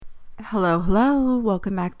Hello, hello.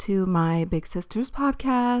 Welcome back to my Big Sisters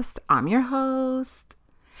podcast. I'm your host,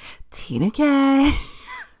 Tina K.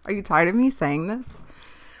 Are you tired of me saying this?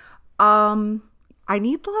 I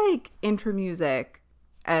need like intro music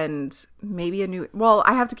and maybe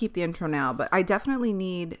I have to keep the intro now, but I definitely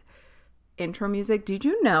need intro music. Did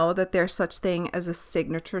you know that there's such thing as a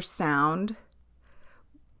signature sound?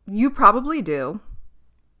 You probably do,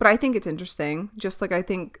 but I think it's interesting. Just like I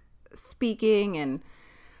think speaking and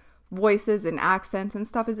voices and accents and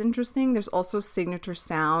stuff is interesting. There's also signature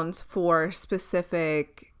sounds for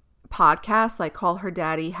specific podcasts. Like Call Her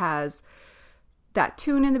Daddy has that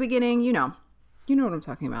tune in the beginning. You know what I'm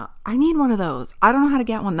talking about. I need one of those. I don't know how to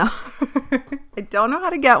get one though. I don't know how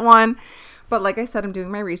to get one. But like I said, I'm doing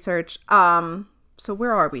my research. So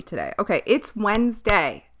where are we today? Okay, it's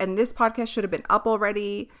Wednesday and this podcast should have been up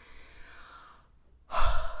already.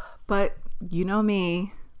 But you know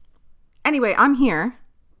me. Anyway, I'm here.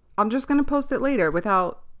 I'm just going to post it later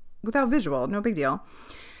without visual. No big deal.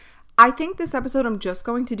 I think this episode I'm just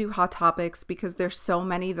going to do hot topics because there's so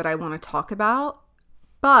many that I want to talk about.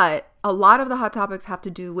 But a lot of the hot topics have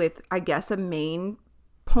to do with, I guess, a main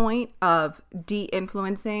point of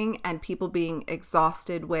de-influencing and people being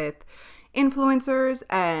exhausted with influencers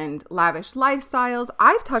and lavish lifestyles.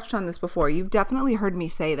 I've touched on this before. You've definitely heard me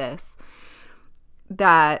say this,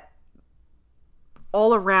 that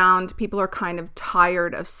all around, people are kind of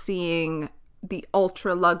tired of seeing the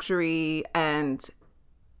ultra luxury and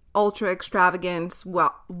ultra extravagance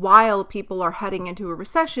while people are heading into a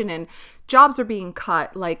recession and jobs are being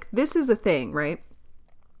cut. Like, this is a thing, right?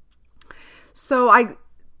 So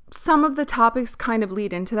some of the topics kind of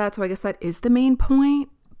lead into that. So I guess that is the main point.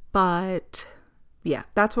 But yeah,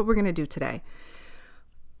 that's what we're going to do today.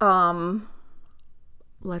 Let's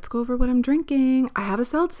go over what I'm drinking. I have a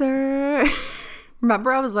seltzer.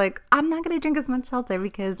 Remember, I was like, I'm not going to drink as much seltzer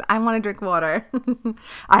because I want to drink water.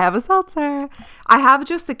 I have a seltzer. I have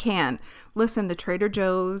just a can. Listen, the Trader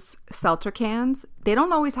Joe's seltzer cans, they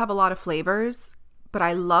don't always have a lot of flavors, but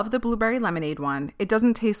I love the blueberry lemonade one. It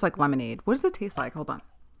doesn't taste like lemonade. What does it taste like? Hold on.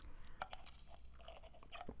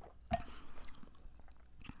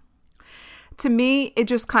 To me, it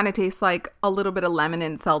just kind of tastes like a little bit of lemon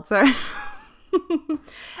and seltzer.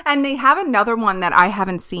 And they have another one that I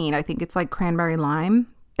haven't seen. I think it's like cranberry lime.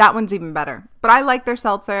 That one's even better. But I like their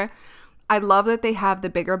seltzer. I love that they have the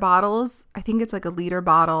bigger bottles. I think it's like a liter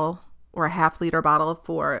bottle or a half-liter bottle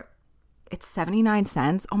it's 79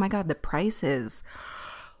 cents. Oh my God, the prices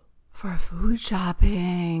for food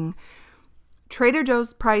shopping. Trader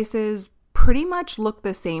Joe's prices pretty much look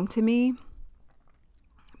the same to me.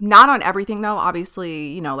 Not on everything though,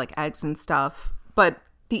 obviously, like eggs and stuff. But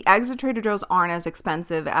the eggs at Trader Joe's aren't as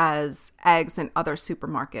expensive as eggs in other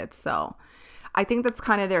supermarkets. So I think that's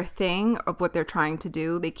kind of their thing of what they're trying to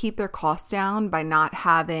do. They keep their costs down by not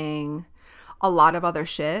having a lot of other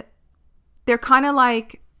shit. They're kind of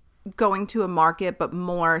like going to a market, but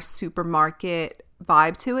more supermarket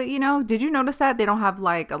vibe to it, Did you notice that? They don't have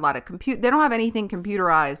like a lot of they don't have anything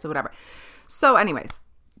computerized or whatever. So anyways,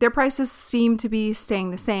 their prices seem to be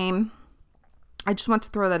staying the same. I just want to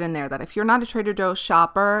throw that in there, that if you're not a Trader Joe's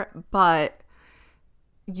shopper, but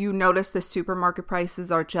you notice the supermarket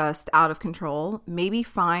prices are just out of control, maybe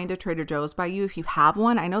find a Trader Joe's by you if you have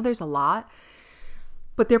one. I know there's a lot,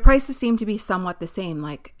 but their prices seem to be somewhat the same.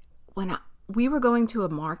 Like when we were going to a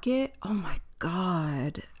market, oh my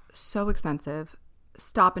God, so expensive.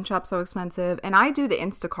 Stop and Shop so expensive. And I do the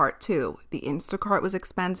Instacart too. The Instacart was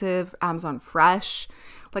expensive. Amazon Fresh.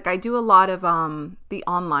 Like I do a lot of the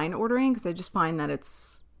online ordering because I just find that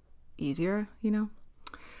it's easier,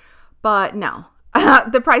 But no,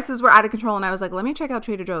 the prices were out of control and I was like, let me check out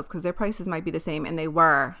Trader Joe's because their prices might be the same, and they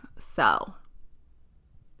were. So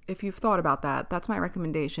if you've thought about that, that's my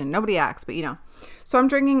recommendation. Nobody asked, but So I'm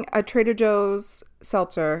drinking a Trader Joe's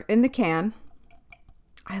seltzer in the can.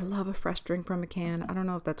 I love a fresh drink from a can. I don't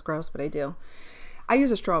know if that's gross, but I do. I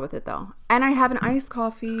use a straw with it though. And I have an iced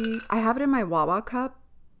coffee. I have it in my Wawa cup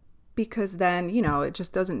because then, it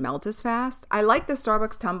just doesn't melt as fast. I like the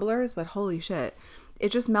Starbucks tumblers, but holy shit,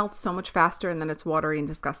 it just melts so much faster and then it's watery and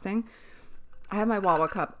disgusting. I have my Wawa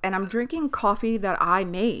cup and I'm drinking coffee that I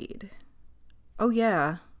made. Oh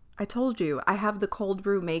yeah, I told you. I have the cold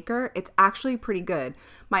brew maker. It's actually pretty good.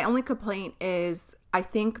 My only complaint is I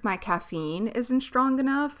think my caffeine isn't strong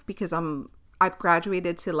enough because I've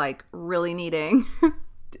graduated to like really needing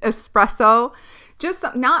espresso. Just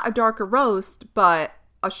not a darker roast, but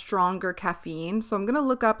a stronger caffeine. So I'm going to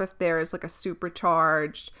look up if there's like a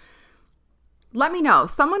supercharged. Let me know.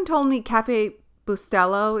 Someone told me Cafe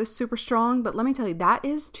Bustelo is super strong, but let me tell you, that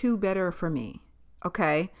is too bitter for me.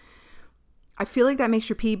 Okay. I feel like that makes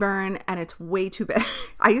your pee burn, and it's way too bad.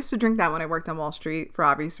 I used to drink that when I worked on Wall Street for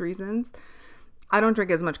obvious reasons. I don't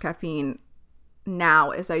drink as much caffeine now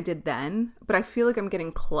as I did then, but I feel like I'm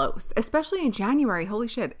getting close, especially in January. Holy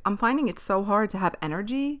shit. I'm finding it so hard to have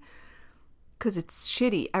energy because it's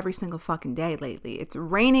shitty every single fucking day lately. It's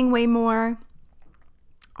raining way more.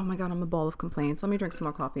 Oh my God, I'm a ball of complaints. Let me drink some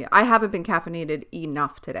more coffee. I haven't been caffeinated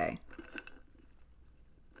enough today.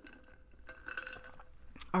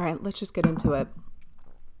 All right, let's just get into it.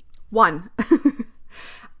 1,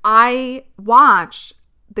 I watched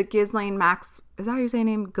the Ghislaine Max, is that how you say her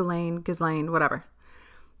name? Ghislaine, whatever.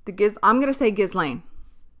 I'm going to say Ghislaine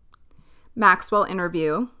Maxwell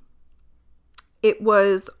interview. It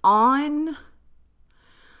was on,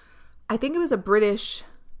 I think it was a British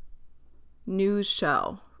news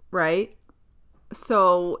show, right?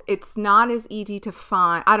 So it's not as easy to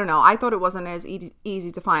find. I don't know. I thought it wasn't as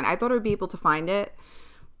easy to find. I thought I would be able to find it,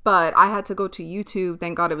 but I had to go to YouTube.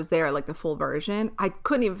 Thank God it was there, like the full version. I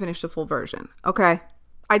couldn't even finish the full version. Okay.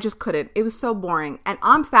 I just couldn't. It was so boring. And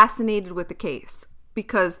I'm fascinated with the case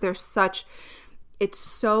because it's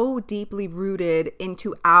so deeply rooted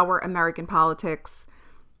into our American politics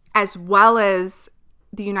as well as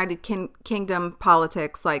the United Kingdom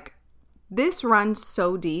politics. Like, this runs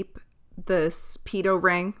so deep, this pedo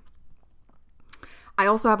ring. I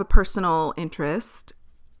also have a personal interest.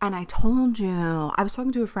 And I told you, I was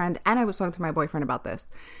talking to a friend and I was talking to my boyfriend about this.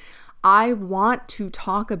 I want to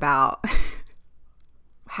talk about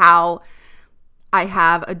how I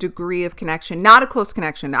have a degree of connection, not a close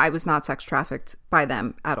connection. I was not sex trafficked by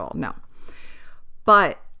them at all. No.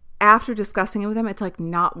 But after discussing it with them, it's like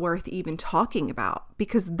not worth even talking about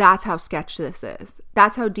because that's how sketch this is.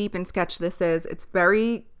 That's how deep and sketch this is. It's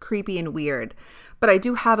very creepy and weird, but I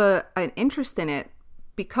do have an interest in it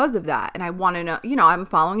because of that. And I want to know, I'm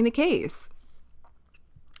following the case.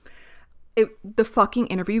 The fucking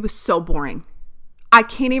interview was so boring. I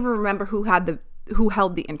can't even remember who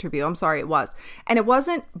held the interview. I'm sorry, it was. And it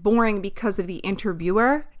wasn't boring because of the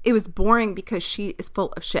interviewer. It was boring because she is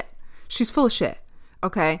full of shit. She's full of shit.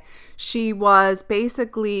 Okay. She was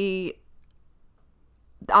basically,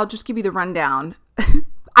 I'll just give you the rundown.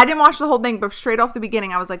 I didn't watch the whole thing, but straight off the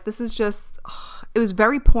beginning, I was like, this is just, it was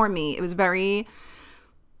very poor me. It was very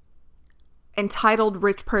entitled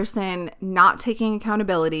rich person not taking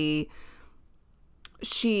accountability.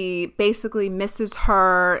 She basically misses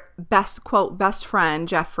her best friend,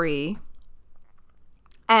 Jeffrey.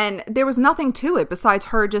 And there was nothing to it besides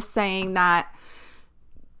her just saying that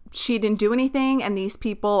she didn't do anything and these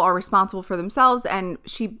people are responsible for themselves. And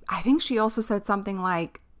I think she also said something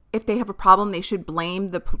like, if they have a problem, they should blame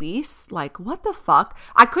the police. Like, what the fuck?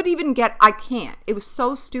 I can't. It was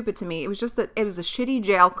so stupid to me. It was just that it was a shitty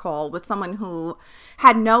jail call with someone who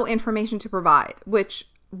had no information to provide,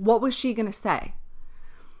 what was she going to say?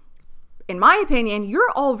 In my opinion,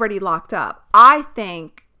 you're already locked up. I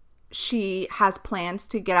think she has plans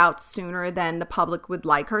to get out sooner than the public would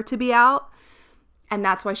like her to be out. And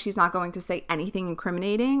that's why she's not going to say anything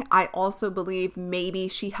incriminating. I also believe maybe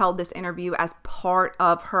she held this interview as part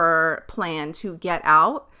of her plan to get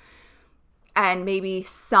out. And maybe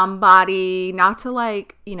somebody, not to I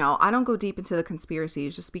don't go deep into the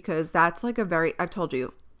conspiracies just because that's I've told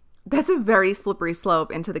you, that's a very slippery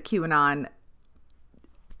slope into the QAnon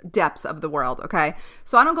depths of the world. Okay.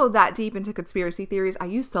 So I don't go that deep into conspiracy theories. I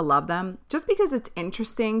used to love them just because it's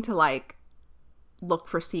interesting to look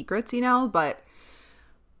for secrets, but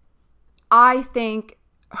I think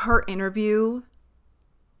her interview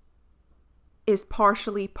is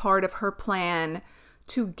partially part of her plan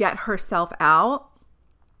to get herself out.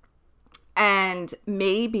 And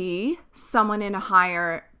maybe someone in a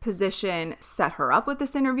higher position set her up with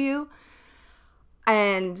this interview.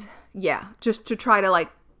 And yeah, just to try to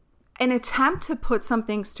an attempt to put some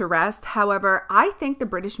things to rest. However, I think the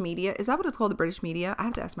British media, is that what it's called? The British media? I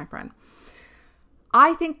have to ask my friend.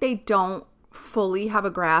 I think they don't fully have a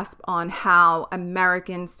grasp on how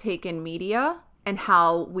Americans take in media and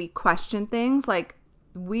how we question things.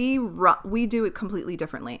 We do it completely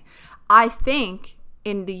differently. I think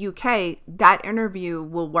in the UK that interview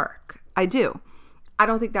will work. I do. I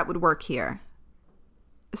don't think that would work here.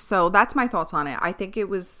 So that's my thoughts on it. I think it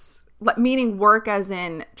was meaning work as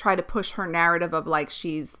in try to push her narrative of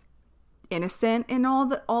she's innocent in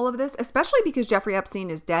all of this, especially because Jeffrey Epstein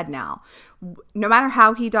is dead now. No matter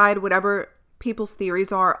how he died, whatever people's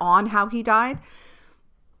theories are on how he died,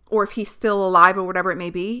 or if he's still alive or whatever it may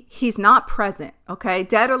be, he's not present. Okay.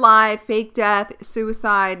 Dead or alive, fake death,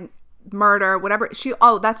 suicide, murder, whatever.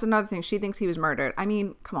 That's another thing. She thinks he was murdered. I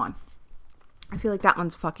mean, come on. I feel like that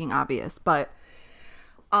one's fucking obvious, but,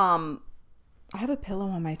 I have a pillow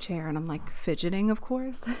on my chair and I'm like fidgeting, of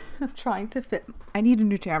course. I'm trying to fit. I need a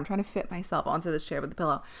new chair. I'm trying to fit myself onto this chair with the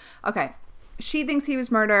pillow. Okay. She thinks he was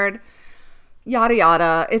murdered. Yada,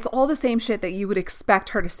 yada. It's all the same shit that you would expect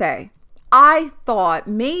her to say. I thought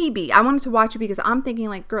maybe I wanted to watch it because I'm thinking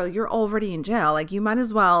like, girl, you're already in jail. Like you might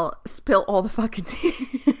as well spill all the fucking tea.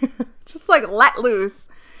 Just like let loose.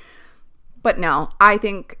 But no, I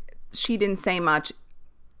think she didn't say much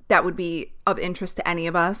that would be of interest to any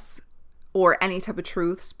of us or any type of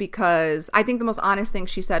truths, because I think the most honest thing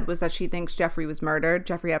she said was that she thinks Jeffrey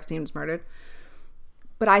Epstein was murdered.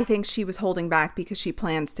 But I think she was holding back because she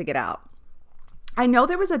plans to get out. I know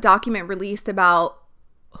there was a document released about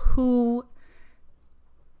who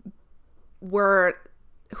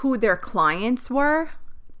their clients were,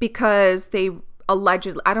 because they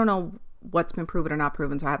allegedly, I don't know what's been proven or not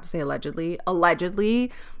proven, so I have to say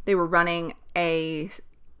allegedly they were running a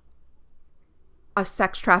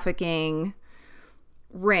sex trafficking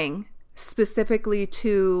ring specifically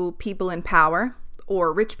to people in power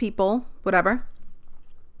or rich people, whatever.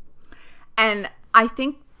 And I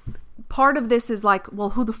think part of this is like,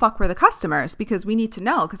 well, who the fuck were the customers? Because we need to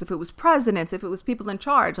know, because if it was presidents, if it was people in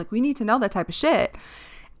charge, like we need to know that type of shit.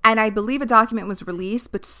 And I believe a document was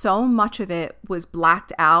released, but so much of it was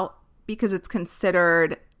blacked out because it's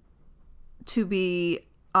considered to be,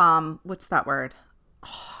 what's that word?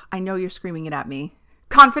 Oh, I know you're screaming it at me.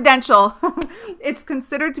 Confidential. It's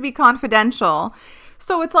considered to be confidential.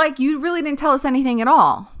 So it's like, you really didn't tell us anything at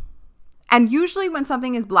all. And usually when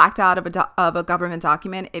something is blacked out of a government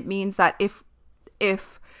document, it means that if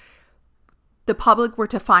the public were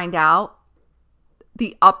to find out,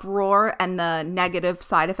 the uproar and the negative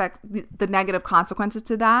side effects, the negative consequences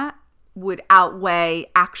to that would outweigh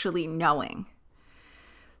actually knowing.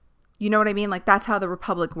 You know what I mean? Like that's how the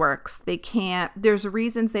Republic works. They can't, there's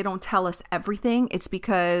reasons they don't tell us everything. It's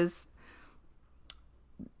because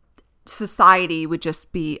society would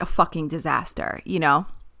just be a fucking disaster, you know?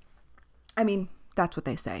 I mean, that's what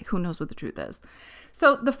they say. Who knows what the truth is?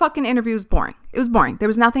 So the fucking interview was boring. It was boring. There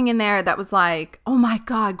was nothing in there that was like, oh my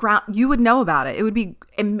God, you would know about it. It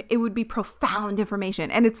would be profound information.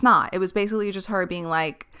 And it's not. It was basically just her being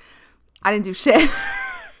like, I didn't do shit.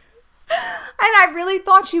 And I really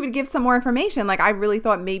thought she would give some more information. Like I really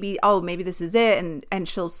thought maybe this is it, and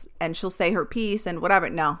she'll say her piece and whatever.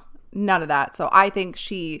 No, none of that. So I think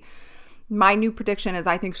my new prediction is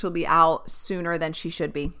I think she'll be out sooner than she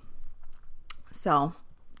should be. So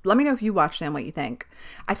let me know if you watched it and what you think.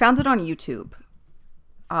 I found it on YouTube.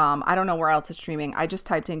 I don't know where else it's streaming. I just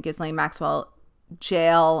typed in Ghislaine Maxwell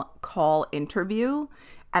jail call interview,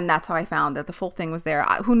 and that's how I found it. The full thing was there.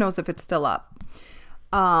 Who knows if it's still up.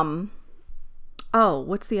 Oh,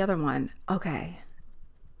 what's the other one? Okay.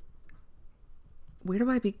 Where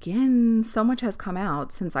do I begin? So much has come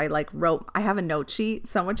out since I have a note sheet.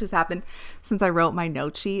 So much has happened since I wrote my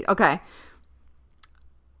note sheet. Okay.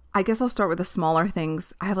 I guess I'll start with the smaller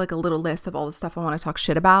things. I have like a little list of all the stuff I want to talk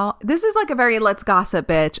shit about. This is like a very let's gossip,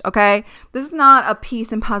 bitch. Okay. This is not a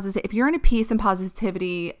peace and positivity. If you're in a peace and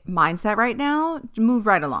positivity mindset right now, move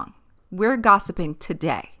right along. We're gossiping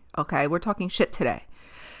today. Okay. We're talking shit today.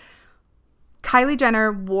 Kylie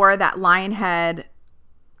Jenner wore that lion head.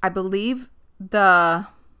 I believe the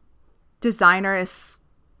designer is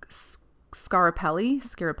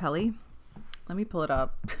Scarapelli. Let me pull it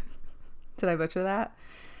up. Did I butcher that?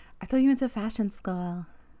 I thought you went to fashion school.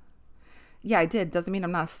 Yeah, I did. Doesn't mean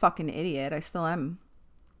I'm not a fucking idiot. I still am.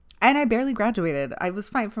 And I barely graduated. I was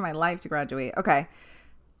fighting for my life to graduate. Okay.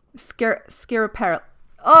 Scarapelli.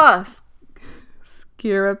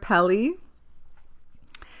 Scarapelli.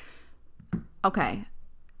 Okay.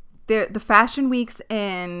 The fashion weeks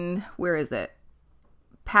in, where is it?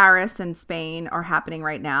 Paris and Spain are happening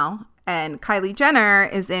right now. And Kylie Jenner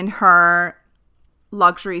is in her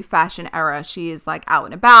luxury fashion era. She is like out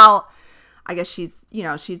and about. I guess she's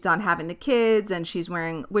done having the kids, and she's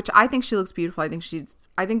wearing, which I think she looks beautiful. I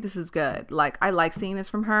think this is good. Like, I like seeing this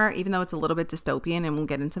from her, even though it's a little bit dystopian, and we'll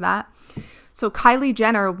get into that. So Kylie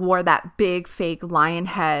Jenner wore that big fake lion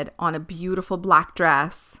head on a beautiful black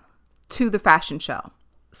dress to the fashion show.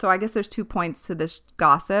 So I guess there's 2 points to this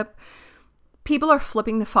gossip. People are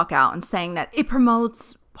flipping the fuck out and saying that it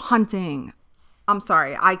promotes hunting. I'm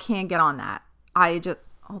sorry. I can't get on that.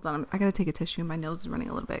 Hold on. I gotta take a tissue. My nose is running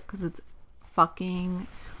a little bit because it's fucking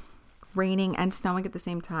raining and snowing at the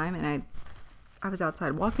same time. And I was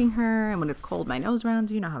outside walking her, and when it's cold, my nose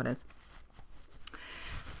runs. You know how it is.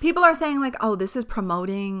 People are saying like, oh, this is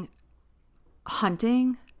promoting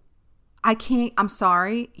hunting. I'm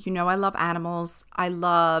sorry. You know, I love animals. I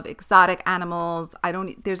love exotic animals.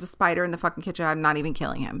 There's a spider in the fucking kitchen. I'm not even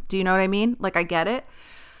killing him. Do you know what I mean? Like, I get it.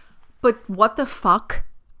 But what the fuck?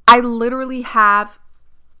 I literally have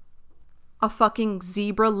a fucking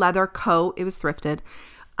zebra leather coat. It was thrifted.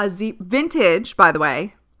 Vintage, by the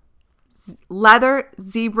way. Leather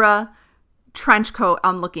zebra trench coat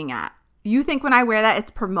I'm looking at. You think when I wear that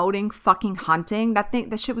it's promoting fucking hunting?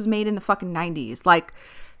 That shit was made in the fucking 90s. Like,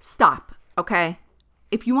 stop, okay?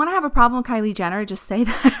 If you want to have a problem with Kylie Jenner, just say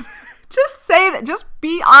that. Just say that. Just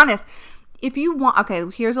be honest. If you want, okay,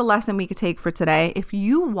 here's a lesson we could take for today. If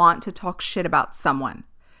you want to talk shit about someone,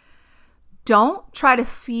 don't try to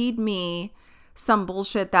feed me some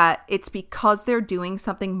bullshit that it's because they're doing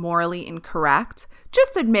something morally incorrect.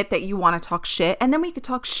 Just admit that you want to talk shit, and then we could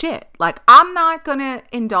talk shit. Like, I'm not going to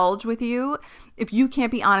indulge with you if you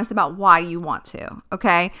can't be honest about why you want to,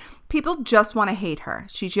 okay? People just want to hate her.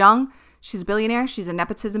 She's young. She's a billionaire. She's a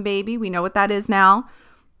nepotism baby. We know what that is now.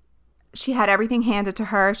 She had everything handed to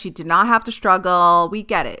her. She did not have to struggle. We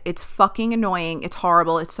get it. It's fucking annoying. It's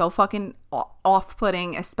horrible. It's so fucking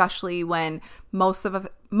off-putting, especially when most of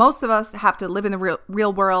us have to live in the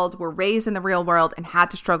real world. We're raised in the real world and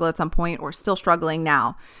had to struggle at some point or still struggling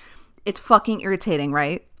now. It's fucking irritating,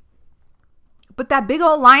 right? But that big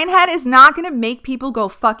old lion head is not going to make people go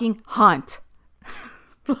fucking hunt.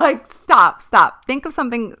 Like, stop. Think of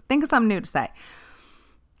something new to say.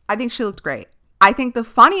 I think she looked great. I think the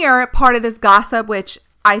funnier part of this gossip, which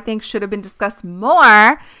I think should have been discussed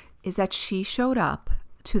more, is that she showed up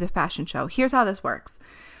to the fashion show. Here's how this works.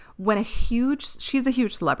 She's a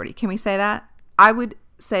huge celebrity. Can we say that? I would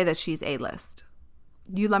say that she's A-list.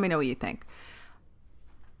 You let me know what you think.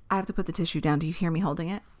 I have to put the tissue down. Do you hear me holding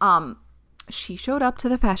it? She showed up to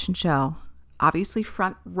the fashion show, obviously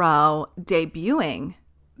front row, debuting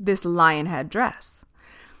this lion head dress.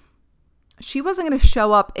 She wasn't going to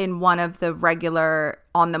show up in one of the regular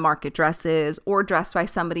on the market dresses or dressed by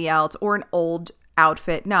somebody else or an old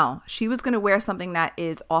outfit. No, she was going to wear something that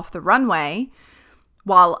is off the runway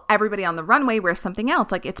while everybody on the runway wears something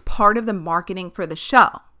else. Like, it's part of the marketing for the show.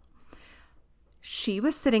 She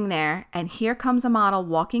was sitting there, and here comes a model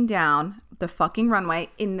walking down the fucking runway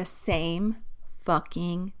in the same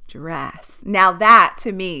fucking dress. Now that,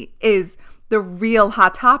 to me, is the real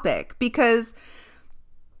hot topic, because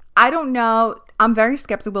I don't know. I'm very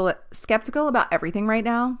skeptical about everything right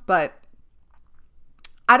now, but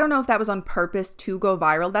I don't know if that was on purpose to go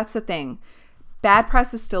viral. That's the thing. Bad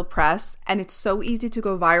press is still press, and it's so easy to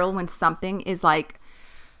go viral when something is like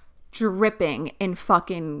dripping in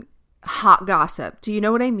fucking hot gossip. Do you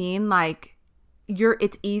know what I mean? Like,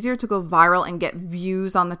 it's easier to go viral and get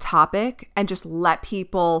views on the topic and just let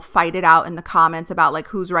people fight it out in the comments about like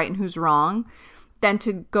who's right and who's wrong than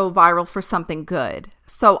to go viral for something good.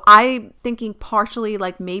 So I'm thinking partially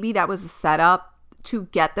like maybe that was a setup to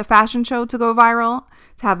get the fashion show to go viral,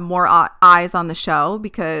 to have more eyes on the show,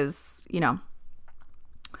 because, you know,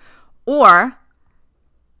 or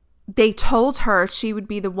they told her she would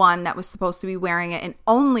be the one that was supposed to be wearing it and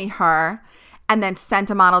only her, and then sent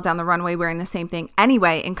a model down the runway wearing the same thing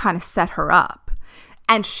anyway and kind of set her up.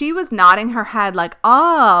 And she was nodding her head like,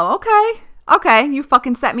 oh, okay, you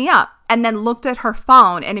fucking set me up. And then looked at her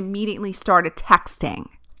phone and immediately started texting.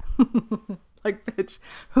 Like, bitch,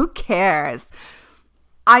 who cares?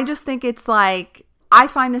 I just think it's like, I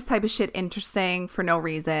find this type of shit interesting for no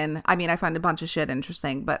reason. I mean, I find a bunch of shit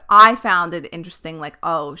interesting, but I found it interesting. Like,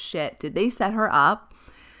 oh shit, did they set her up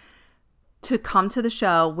to come to the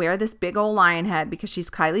show, wear this big old lion head because she's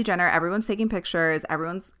Kylie Jenner? Everyone's taking pictures.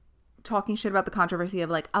 Everyone's talking shit about the controversy of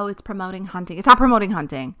like, oh, it's promoting hunting. It's not promoting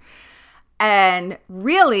hunting. And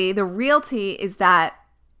really, the reality is that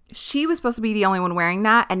she was supposed to be the only one wearing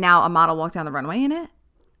that, and now a model walked down the runway in it.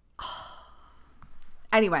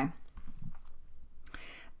 Anyway,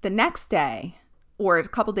 the next day, or a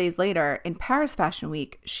couple days later, in Paris Fashion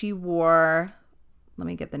Week, she wore, let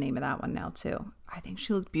me get the name of that one now too. I think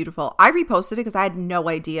she looked beautiful. I reposted it because I had no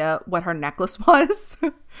idea what her necklace was.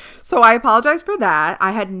 So I apologize for that.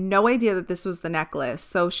 I had no idea that this was the necklace.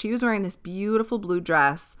 So she was wearing this beautiful blue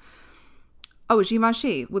dress. Oh,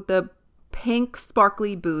 Givenchy with the pink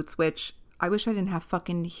sparkly boots, which I wish I didn't have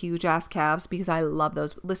fucking huge ass calves because I love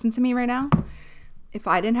those. Listen to me right now. If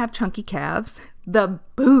I didn't have chunky calves, the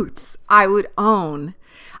boots I would own.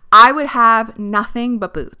 I would have nothing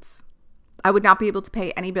but boots. I would not be able to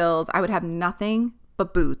pay any bills. I would have nothing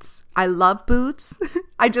but boots. I love boots.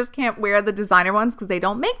 I just can't wear the designer ones because they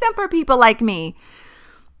don't make them for people like me.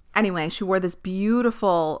 Anyway, she wore this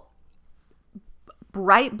beautiful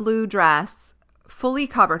bright blue dress, fully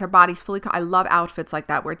covered. Her body's fully covered. I love outfits like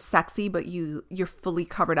that where it's sexy, but you're fully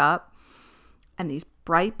covered up. And these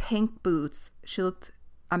bright pink boots. She looked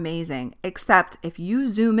amazing. Except if you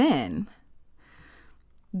zoom in,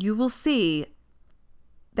 you will see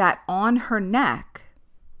that on her neck,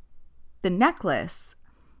 the necklace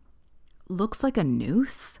looks like a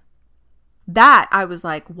noose. That I was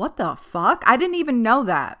like, what the fuck? I didn't even know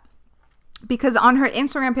that. Because on her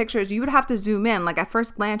Instagram pictures, you would have to zoom in. Like at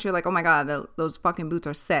first glance, you're like, oh my God, those fucking boots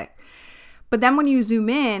are sick. But then when you zoom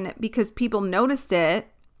in, because people noticed it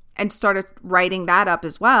and started writing that up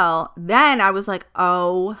as well, then I was like,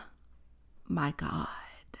 oh my God.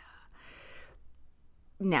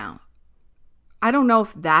 Now, I don't know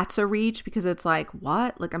if that's a reach, because it's like,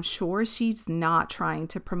 what? Like, I'm sure she's not trying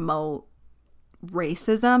to promote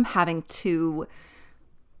racism, having 2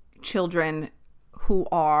 children who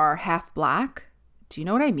are half black. Do you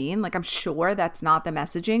know what I mean? Like, I'm sure that's not the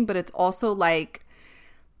messaging, but it's also like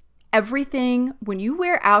everything, when you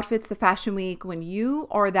wear outfits to Fashion Week, when you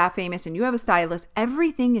are that famous and you have a stylist,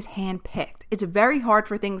 everything is handpicked. It's very hard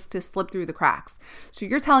for things to slip through the cracks. So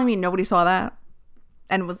you're telling me nobody saw that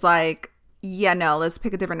and was like, yeah, no, let's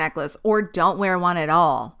pick a different necklace, or don't wear one at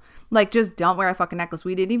all. Like, just don't wear a fucking necklace.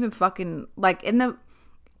 We didn't even fucking, like, in the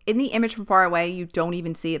image from far away, you don't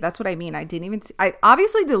even see it. That's what I mean. I didn't even see. I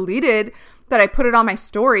obviously deleted that I put it on my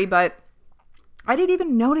story, but I didn't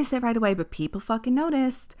even notice it right away. But people fucking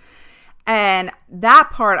noticed. And that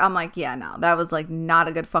part, I'm like, yeah, no, that was like not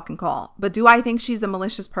a good fucking call. But do I think she's a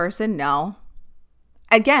malicious person? No.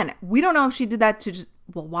 Again, we don't know if she did that to just,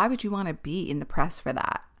 well, why would you want to be in the press for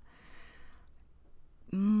that?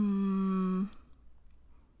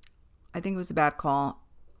 I think it was a bad call.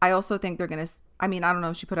 I also think they're going to, I mean, I don't know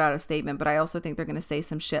if she put out a statement, but I also think they're going to say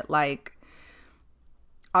some shit like,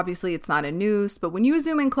 obviously it's not a noose, but when you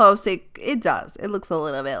zoom in close, it does. It looks a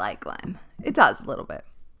little bit like Glenn. It does a little bit.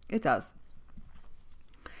 It does.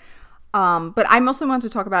 But I mostly want to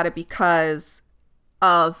talk about it because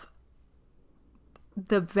of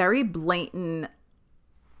the very blatant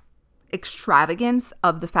extravagance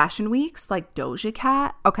of the fashion weeks, like Doja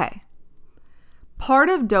Cat. Okay. Part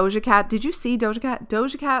of Doja Cat, did you see Doja Cat?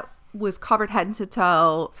 Doja Cat was covered head to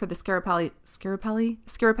toe for the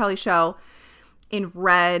Scarapelli show in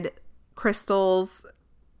red crystals.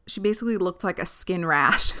 She basically looked like a skin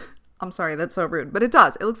rash. I'm sorry, that's so rude, but it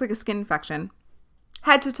does. It looks like a skin infection,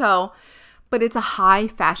 head to toe, but it's a high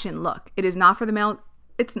fashion look. It is not for the male.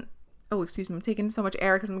 Oh, excuse me. I'm taking so much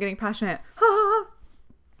air because I'm getting passionate.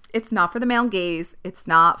 It's not for the male gaze. It's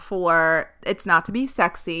not to be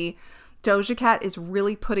sexy. Doja Cat is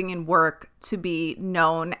really putting in work to be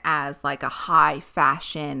known as like a high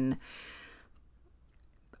fashion,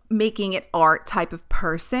 making it art type of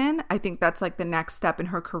person. I think that's like the next step in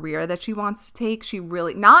her career that she wants to take. She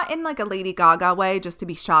really, not in like a Lady Gaga way, just to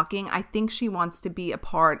be shocking. I think she wants to be a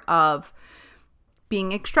part of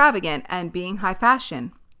being extravagant and being high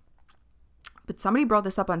fashion. But somebody brought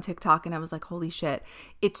this up on TikTok and I was like, holy shit.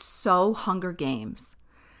 It's so Hunger Games.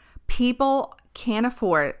 People can't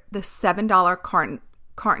afford the $7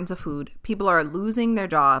 cartons of food. People are losing their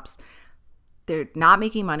jobs. They're not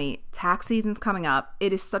making money. Tax season's coming up.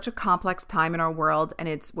 It is such a complex time in our world,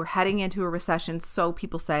 and we're heading into a recession. So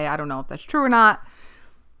people say, I don't know if that's true or not.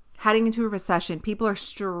 Heading into a recession, people are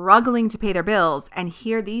struggling to pay their bills, and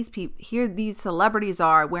here these celebrities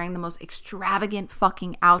are wearing the most extravagant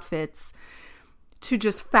fucking outfits to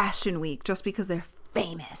just Fashion Week, just because they're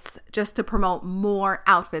famous, just to promote more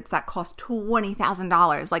outfits that cost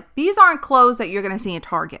 $20,000. Like, these aren't clothes that you're going to see in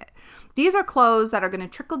Target. These are clothes that are going to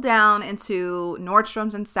trickle down into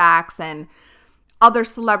Nordstrom's and Saks, and other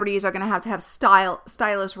celebrities are going to have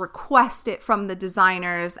stylists request it from the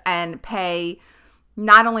designers and pay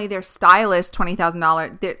not only their stylist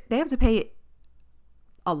 $20,000, they have to pay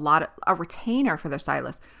a retainer for their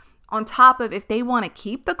stylist. On top of, if they want to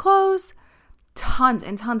keep the clothes, tons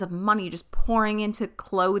and tons of money just pouring into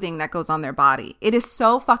clothing that goes on their body. It is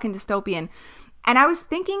so fucking dystopian. And I was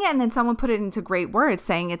thinking it, and then someone put it into great words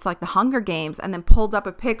saying it's like the Hunger Games, and then pulled up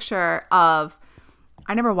a picture of,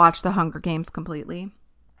 I never watched the Hunger Games completely,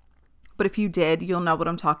 but if you did, you'll know what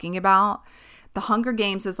I'm talking about. The Hunger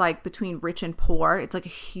Games is like between rich and poor. It's like a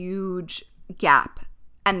huge gap.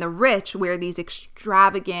 And the rich wear these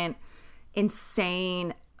extravagant,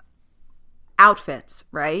 insane outfits,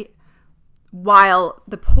 right? While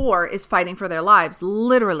the poor is fighting for their lives,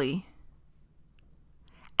 literally.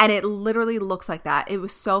 And it literally looks like that. It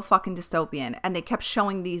was so fucking dystopian. And they kept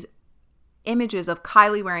showing these images of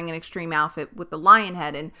Kylie wearing an extreme outfit with the lion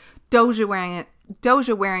head, and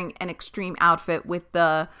Doja wearing an extreme outfit with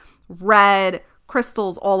the red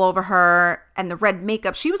crystals all over her and the red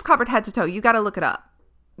makeup. She was covered head to toe. You got to look it up.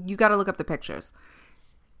 You got to look up the pictures.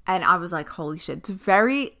 And I was like, holy shit. It's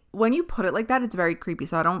very, when you put it like that, it's very creepy.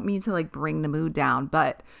 So I don't mean to like bring the mood down,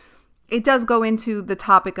 but it does go into the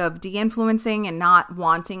topic of de-influencing and not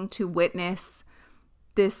wanting to witness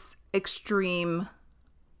this extreme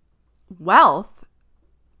wealth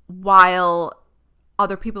while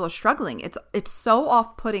other people are struggling. It's so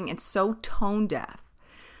off-putting. It's so tone deaf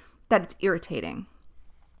that it's irritating.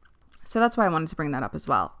 So that's why I wanted to bring that up as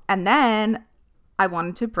well. And then I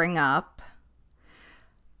wanted to bring up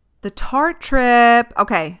the Tarte trip.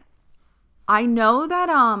 Okay. I know that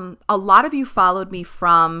a lot of you followed me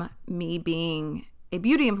from me being a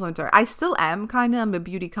beauty influencer. I still am kind of. I'm a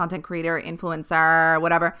beauty content creator, influencer,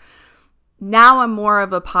 whatever. Now I'm more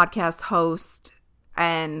of a podcast host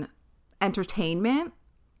and entertainment,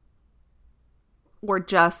 or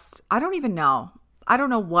just, I don't even know. I don't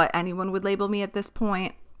know what anyone would label me at this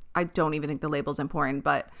point. I don't even think the label's important,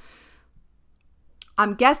 but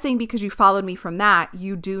I'm guessing because you followed me from that,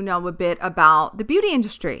 you do know a bit about the beauty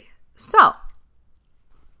industry. So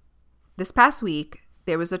this past week,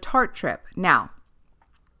 there was a Tarte trip. Now,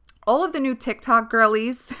 all of the new TikTok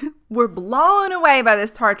girlies were blown away by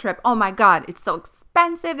this Tarte trip. Oh my God, it's so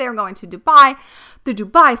expensive. They were going to Dubai. The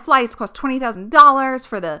Dubai flights cost $20,000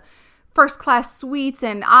 for the first class suites.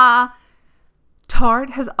 And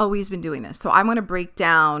Tarte has always been doing this. So I want to break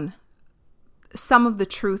down some of the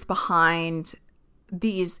truth behind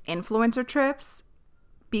these influencer trips,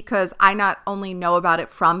 because I not only know about it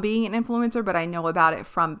from being an influencer, but I know about it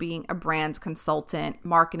from being a brand consultant,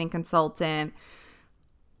 marketing consultant,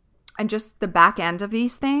 and just the back end of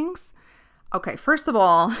these things. Okay, first of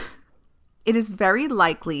all, it is very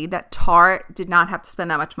likely that Tarte did not have to spend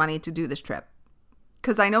that much money to do this trip,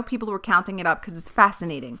 because I know people were counting it up because it's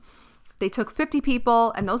fascinating. They took 50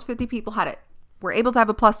 people, and those 50 people were able to have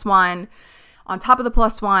a +1. On top of the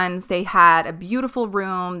 +1s, they had a beautiful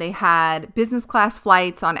room. They had business class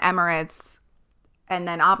flights on Emirates. And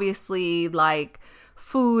then obviously like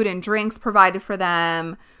food and drinks provided for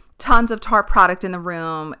them. Tons of Tarte product in the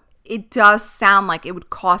room. It does sound like it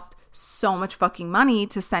would cost so much fucking money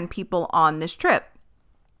to send people on this trip.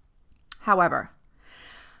 However,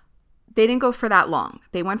 they didn't go for that long.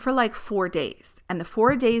 They went for like 4 days. And the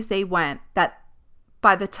 4 days they went, that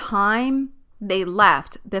by the time they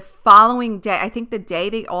left, the following day, I think the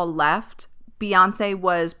day they all left, Beyonce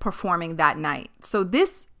was performing that night. So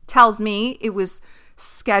this tells me it was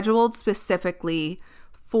scheduled specifically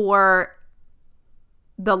for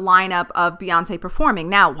the lineup of Beyonce performing.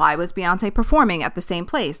 Now, why was Beyonce performing at the same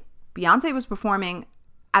place? Beyonce was performing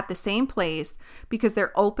at the same place because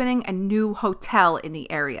they're opening a new hotel in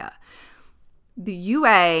the area. The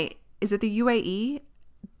is it the UAE?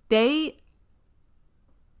 They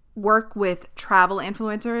work with travel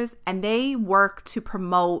influencers, and they work to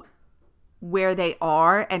promote where they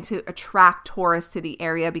are and to attract tourists to the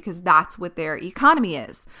area, because that's what their economy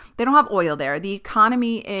is. They don't have oil there. The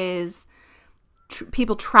economy is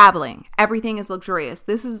people traveling. Everything is luxurious.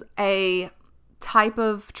 This is a type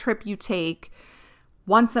of trip you take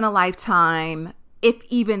once in a lifetime, if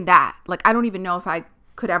even that. Like, I don't even know if I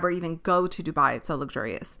could ever even go to Dubai. It's so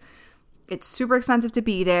luxurious. It's super expensive to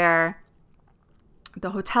be there.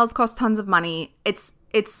 The hotels cost tons of money. It's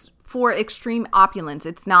for extreme opulence.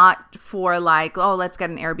 It's not for like, oh, let's get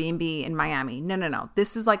an Airbnb in Miami. No.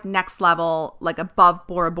 This is like next level, like above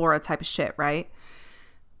Bora Bora type of shit, right?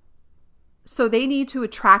 So they need to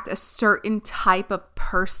attract a certain type of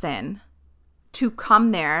person to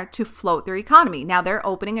come there to float their economy. Now they're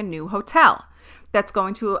opening a new hotel that's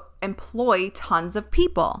going to employ tons of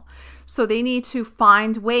people. So they need to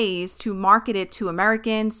find ways to market it to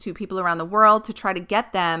Americans, to people around the world, to try to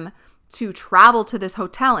get them to travel to this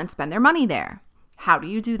hotel and spend their money there. How do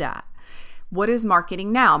you do that? What is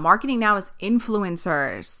marketing now? Marketing now is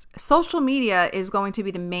influencers. Social media is going to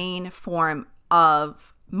be the main form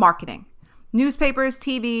of marketing. Newspapers,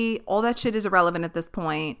 TV, all that shit is irrelevant at this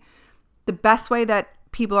point. The best way that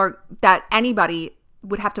anybody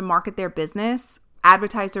would have to market their business,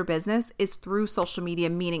 advertise their business, is through social media,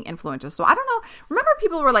 meaning influencers. So I don't know. Remember,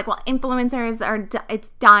 people were like, well, influencers it's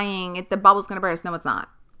dying. The bubble's going to burst. No, it's not.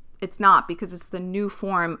 It's not, because it's the new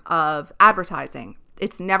form of advertising.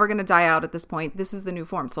 It's never going to die out at this point. This is the new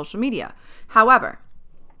form, social media. However,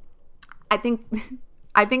 I think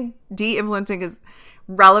de-influencing is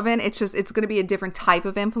relevant. It's going to be a different type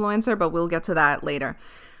of influencer, but we'll get to that later.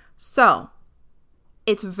 So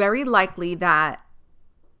it's very likely that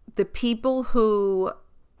the people who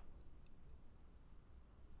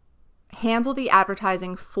handle the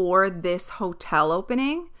advertising for this hotel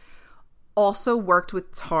opening also worked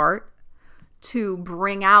with Tarte to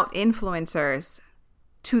bring out influencers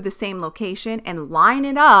to the same location and line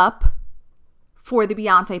it up for the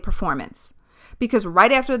Beyonce performance. Because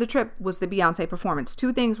right after the trip was the Beyonce performance.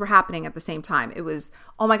 Two things were happening at the same time. It was,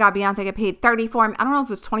 oh my God, Beyonce got paid I don't know if it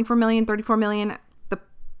was 24 million, 34 million.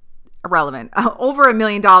 irrelevant. Over $1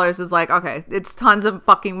 million is like, okay, it's tons of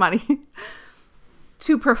fucking money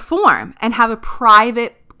to perform and have a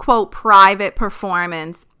private, quote, private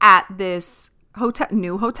performance at this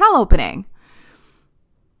new hotel opening.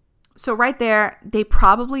 So right there, they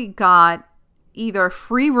probably got either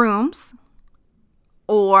free rooms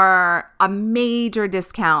or a major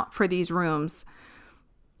discount for these rooms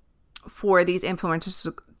for these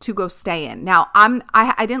influencers to go stay in. Now,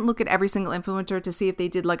 I didn't look at every single influencer to see if they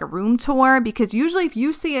did like a room tour, because usually if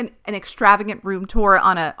you see an extravagant room tour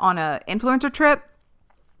on a influencer trip,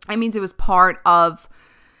 it means it was part of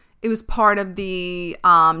the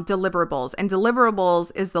deliverables. And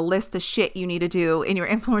deliverables is the list of shit you need to do in your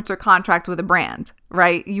influencer contract with a brand,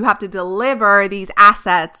 right? You have to deliver these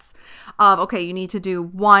assets of, okay, you need to do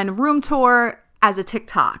 1 room tour as a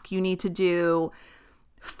TikTok. You need to do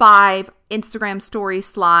 5 Instagram story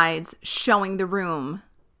slides showing the room,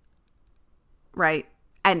 right?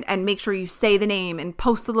 And make sure you say the name and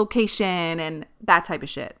post the location and that type of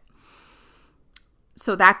shit.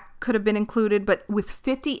 So that could have been included, but with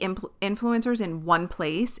 50 influencers in one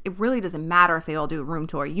place, it really doesn't matter if they all do a room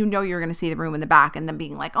tour. You know you're going to see the room in the back and then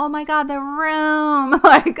being like, oh my God, the room.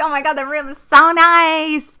 Like, oh my God, the room is so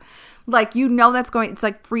nice. Like, you know that's going, it's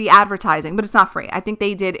like free advertising, but it's not free. I think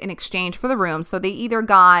they did in exchange for the room. So they either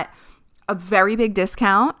got a very big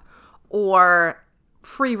discount or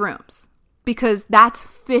free rooms, because that's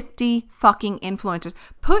 50 fucking influencers.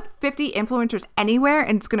 Put 50 influencers anywhere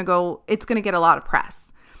and it's going to get a lot of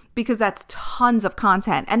press, because that's tons of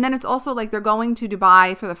content. And then it's also like they're going to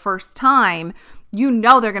Dubai for the first time. You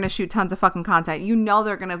know they're going to shoot tons of fucking content. You know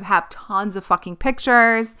they're going to have tons of fucking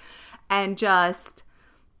pictures, and just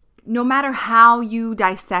no matter how you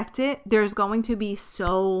dissect it, there's going to be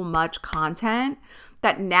so much content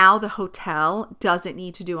that now the hotel doesn't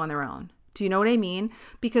need to do on their own. Do you know what I mean?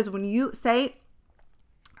 Because think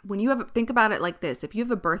about it like this. If you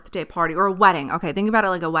have a birthday party or a wedding, okay, think about it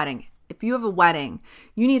like a wedding. If you have a wedding,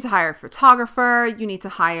 you need to hire a photographer, you need to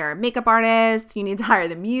hire a makeup artist, you need to hire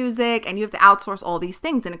the music, and you have to outsource all these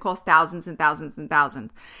things, and it costs thousands and thousands and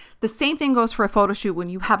thousands. The same thing goes for a photo shoot when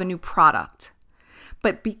you have a new product.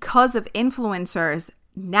 But because of influencers,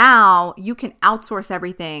 now you can outsource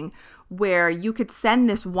everything, where you could send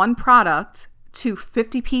this one product to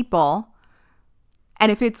 50 people,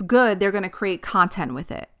 and if it's good, they're going to create content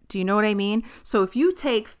with it. Do you know what I mean? So if you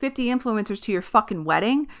take 50 influencers to your fucking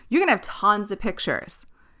wedding, you're going to have tons of pictures,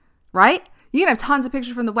 right? You're going to have tons of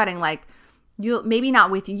pictures from the wedding. Like, you'll maybe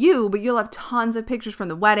not with you, but you'll have tons of pictures from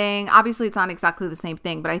the wedding. Obviously, it's not exactly the same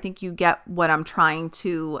thing, but I think you get what my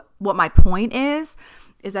point is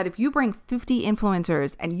that if you bring 50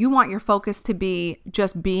 influencers and you want your focus to be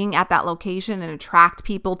just being at that location and attract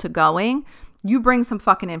people to going, you bring some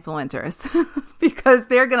fucking influencers because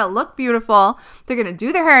they're going to look beautiful. They're going to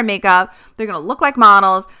do their hair and makeup. They're going to look like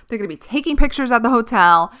models. They're going to be taking pictures at the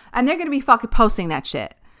hotel, and they're going to be fucking posting that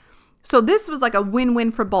shit. So this was like a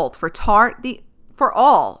win-win for both, for Tarte, the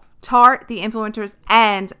influencers,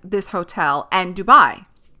 and this hotel and Dubai.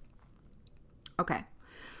 Okay.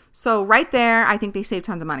 So right there, I think they saved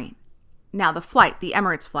tons of money. Now the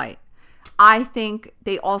Emirates flight. I think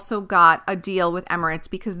they also got a deal with Emirates,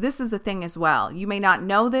 because this is the thing as well. You may not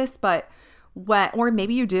know this, but or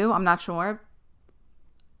maybe you do, I'm not sure.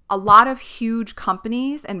 A lot of huge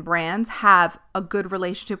companies and brands have a good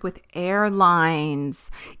relationship with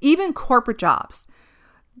airlines, even corporate jobs.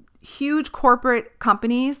 Huge corporate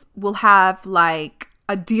companies will have like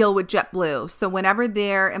a deal with JetBlue. So whenever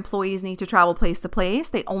their employees need to travel place to place,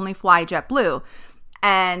 they only fly JetBlue,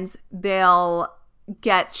 and they'll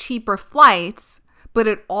get cheaper flights, but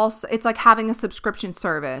it's like having a subscription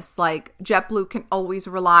service. Like JetBlue can always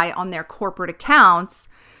rely on their corporate accounts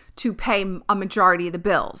to pay a majority of the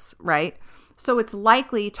bills, right? So it's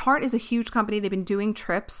likely, Tarte is a huge company. They've been doing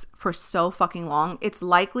trips for so fucking long. It's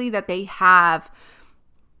likely that they have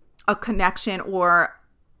a connection or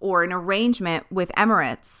an arrangement with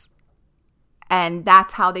Emirates. And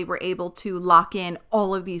that's how they were able to lock in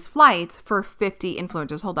all of these flights for 50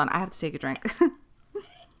 influencers. Hold on, I have to take a drink.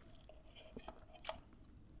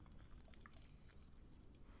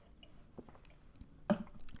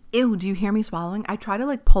 Ew, do you hear me swallowing? I try to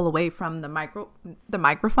like pull away from the microphone.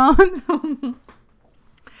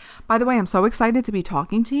 By the way, I'm so excited to be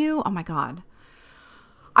talking to you. Oh my God.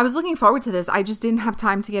 I was looking forward to this. I just didn't have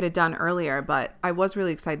time to get it done earlier, but I was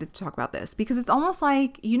really excited to talk about this, because it's almost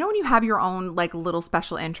like, you know, when you have your own like little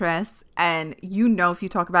special interests, and you know, if you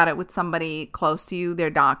talk about it with somebody close to you, they're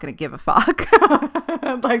not going to give a fuck.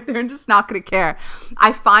 Like, they're just not going to care.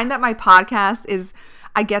 I find that my podcast is,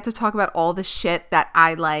 I get to talk about all the shit that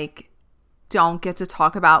I like don't get to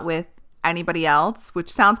talk about with anybody else,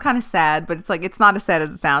 which sounds kind of sad, but it's like, it's not as sad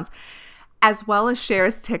as it sounds, as well as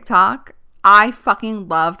shares TikTok. I fucking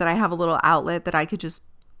love that I have a little outlet that I could just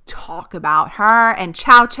talk about her and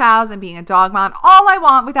chow chows and being a dog mom all I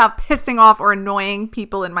want without pissing off or annoying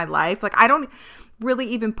people in my life. Like, I don't really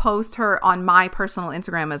even post her on my personal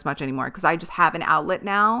Instagram as much anymore because I just have an outlet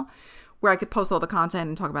now where I could post all the content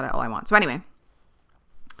and talk about it all I want. So anyway,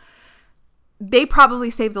 they probably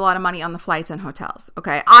saved a lot of money on the flights and hotels.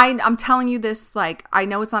 Okay. I'm telling you this, like, I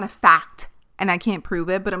know it's not a fact and I can't prove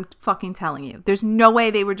it, but I'm fucking telling you, there's no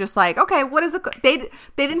way they were just like, okay, what is it? They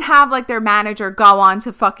didn't have like their manager go on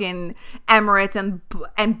to fucking Emirates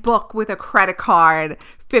and book with a credit card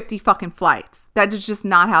 50 fucking flights. That is just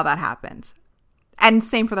not how that happened. And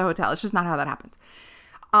same for the hotel. It's just not how that happened.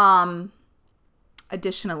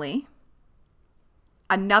 Additionally,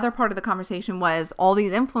 another part of the conversation was all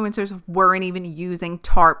these influencers weren't even using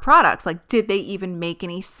Tarte products. Like, did they even make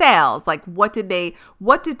any sales? Like, what did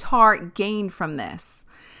Tarte gain from this?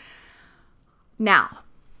 Now,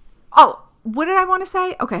 what did I want to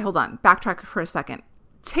say? Okay, hold on. Backtrack for a second.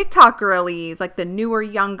 TikTok girlies, like the newer,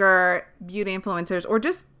 younger beauty influencers or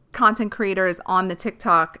just content creators on the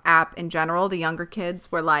TikTok app in general, the younger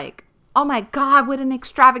kids were like, oh my God, what an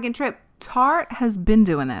extravagant trip. Tarte has been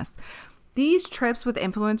doing this. These trips with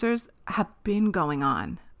influencers have been going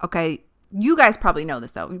on. Okay. You guys probably know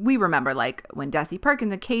this though. We remember like when Desi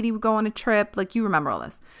Perkins and Katie would go on a trip. Like, you remember all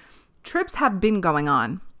this. Trips have been going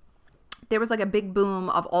on. There was like a big boom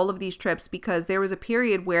of all of these trips because there was a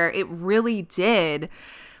period where it really did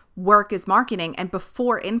work as marketing. And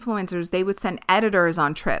before influencers, they would send editors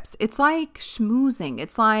on trips. It's like schmoozing.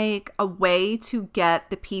 It's like a way to get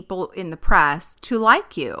the people in the press to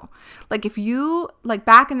like you. Like, if you, like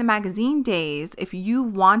back in the magazine days, if you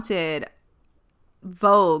wanted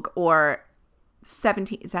Vogue or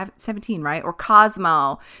 17, right? Or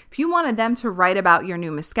Cosmo, if you wanted them to write about your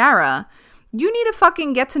new mascara, you need to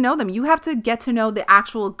fucking get to know them. You have to get to know the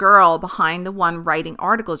actual girl behind the one writing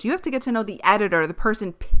articles. You have to get to know the editor, the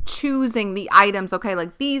person choosing the items. Okay,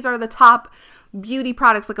 like these are the top beauty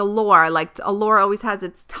products, like Allure. Like Allure always has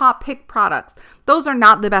its top pick products. Those are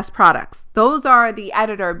not the best products. Those are the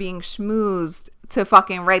editor being schmoozed to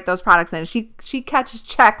fucking write those products in. She catches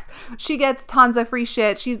checks. She gets tons of free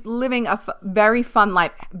shit. She's living a very fun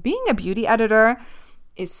life. Being a beauty editor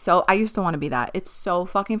is so, I used to want to be that. It's so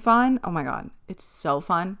fucking fun. Oh my God. It's so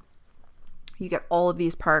fun. You get all of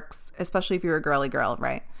these perks, especially if you're a girly girl,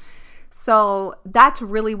 right? So that's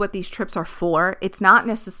really what these trips are for. It's not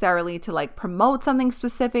necessarily to like promote something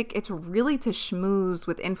specific. It's really to schmooze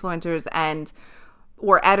with influencers and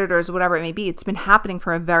or editors, whatever it may be. It's been happening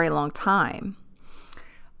for a very long time.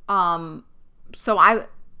 So I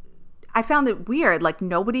found it weird. Like,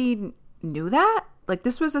 nobody knew that. Like,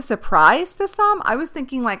 this was a surprise to some. I was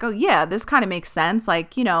thinking like, oh yeah, this kind of makes sense.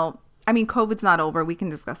 Like, you know, I mean, COVID's not over. We can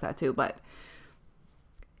discuss that too, but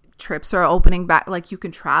trips are opening back. Like, you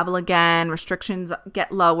can travel again. Restrictions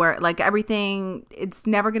get lower. Like, everything, it's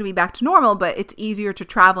never going to be back to normal, but it's easier to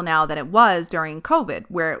travel now than it was during COVID,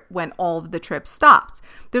 when all of the trips stopped.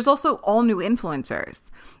 There's also all new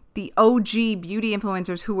influencers. The OG beauty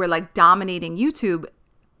influencers who were like dominating YouTube,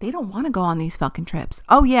 they don't want to go on these fucking trips.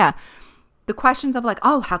 Oh yeah. The questions of like,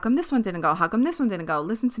 oh, how come this one didn't go? How come this one didn't go?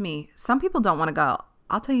 Listen to me. Some people don't want to go.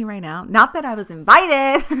 I'll tell you right now. Not that I was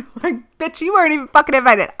invited. Like, bitch, you weren't even fucking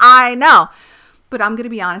invited. I know. But I'm going to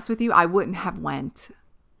be honest with you. I wouldn't have went.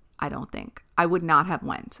 I don't think. I would not have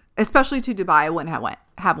went. Especially to Dubai. I wouldn't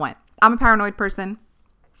have went. I'm a paranoid person.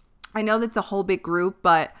 I know that's a whole big group,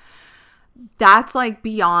 but that's like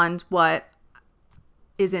beyond what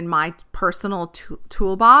is in my personal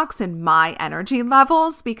toolbox and my energy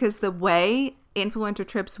levels, because the way influencer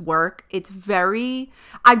trips work, it's very,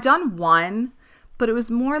 I've done one, but it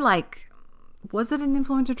was more like, was it an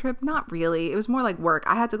influencer trip? Not really. It was more like work.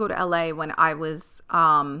 I had to go to LA when I was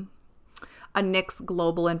a NYX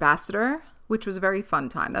global ambassador, which was a very fun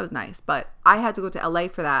time. That was nice. But I had to go to LA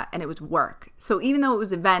for that, and it was work. So even though it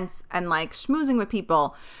was events and like schmoozing with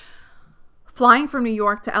people, flying from New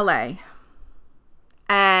York to LA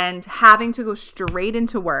and having to go straight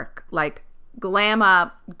into work, like glam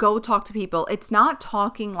up, go talk to people. It's not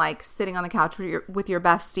talking like sitting on the couch with your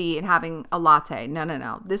bestie and having a latte.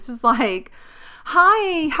 No. This is like,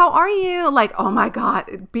 hi, how are you? Like, oh my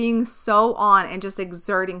God, being so on and just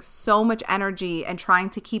exerting so much energy and trying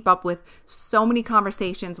to keep up with so many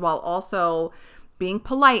conversations while also being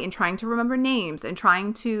polite and trying to remember names and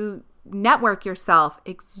trying to network yourself.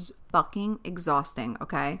 It's fucking exhausting,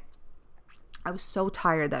 okay? I was so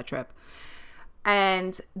tired that trip.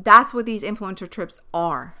 And that's what these influencer trips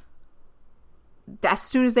are. As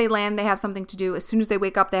soon as they land, they have something to do. As soon as they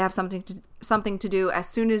wake up, they have something to do. As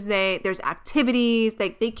soon as there's activities, they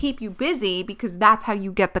keep you busy because that's how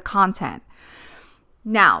you get the content.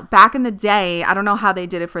 Now, back in the day, I don't know how they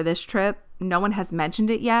did it for this trip. No one has mentioned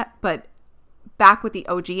it yet, but back with the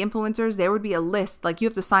OG influencers, there would be a list. Like, you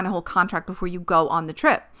have to sign a whole contract before you go on the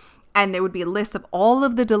trip. And there would be a list of all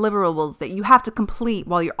of the deliverables that you have to complete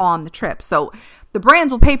while you're on the trip. So the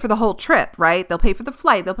brands will pay for the whole trip, right? They'll pay for the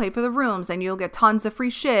flight, they'll pay for the rooms, and you'll get tons of free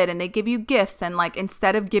shit. And they give you gifts. And like,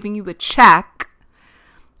 instead of giving you a check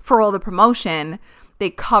for all the promotion, they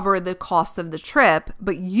cover the cost of the trip,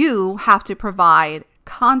 but you have to provide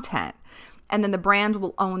content. And then the brand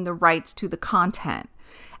will own the rights to the content.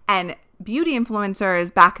 And beauty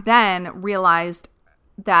influencers back then realized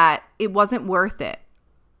that it wasn't worth it.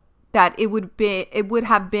 That it would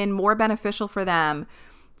have been more beneficial for them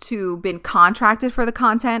to been contracted for the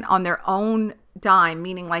content on their own dime,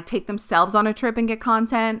 meaning like take themselves on a trip and get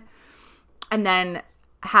content, and then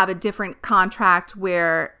have a different contract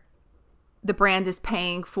where the brand is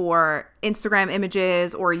paying for Instagram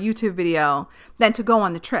images or a YouTube video than to go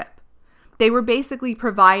on the trip. They were basically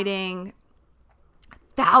providing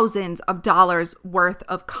thousands of dollars worth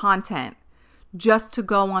of content just to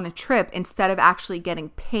go on a trip instead of actually getting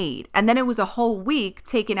paid. And then it was a whole week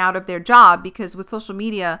taken out of their job because with social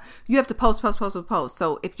media, you have to post.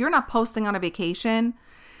 So if you're not posting on a vacation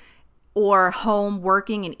or home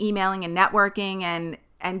working and emailing and networking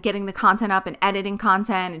and getting the content up and editing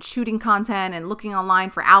content and shooting content and looking online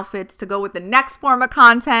for outfits to go with the next form of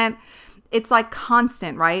content, it's like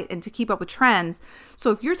constant, right? And to keep up with trends.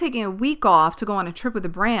 So if you're taking a week off to go on a trip with a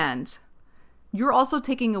brand, you're also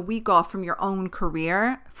taking a week off from your own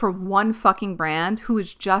career for one fucking brand who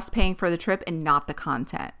is just paying for the trip and not the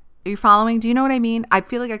content. Are you following? Do you know what I mean? I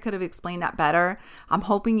feel like I could have explained that better. I'm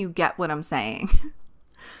hoping you get what I'm saying.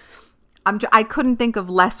 I couldn't think of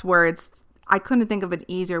less words. I couldn't think of an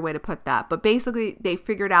easier way to put that. But basically, they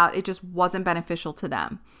figured out it just wasn't beneficial to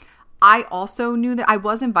them. I also knew that I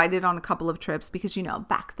was invited on a couple of trips because, you know,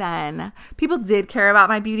 back then, people did care about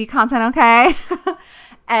my beauty content, okay?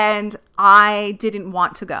 And I didn't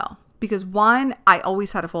want to go because one, I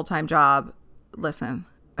always had a full-time job. Listen,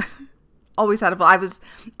 always had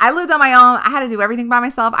I lived on my own. I had to do everything by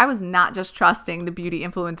myself. I was not just trusting the beauty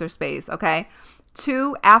influencer space. Okay.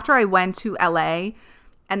 Two, after I went to LA,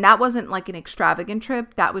 and that wasn't like an extravagant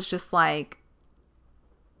trip. That was just like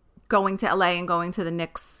going to LA and going to the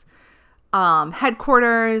NYX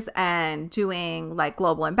headquarters and doing like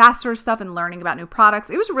global ambassador stuff and learning about new products.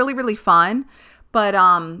 It was really, really fun. But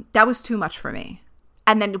that was too much for me.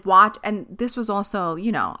 And then and this was also,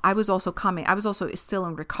 you know, I was also still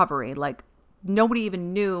in recovery. Like, nobody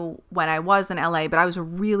even knew when I was in LA, but I was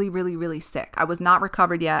really, really, really sick. I was not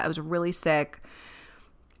recovered yet. I was really sick.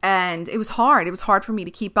 And it was hard. It was hard for me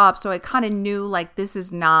to keep up. So I kind of knew, like, this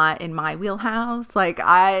is not in my wheelhouse. Like,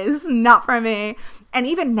 this is not for me. And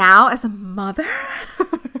even now, as a mother,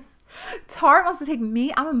 Tart wants to take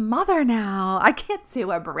me. I'm a mother now. I can't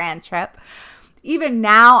do a brand trip. Even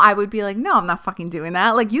now, I would be like, no, I'm not fucking doing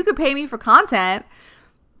that. Like, you could pay me for content.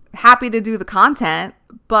 Happy to do the content.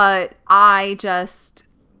 But I just,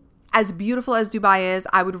 as beautiful as Dubai is,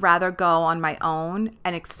 I would rather go on my own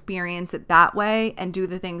and experience it that way and do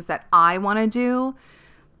the things that I want to do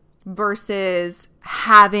versus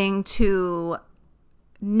having to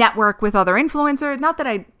network with other influencers. Not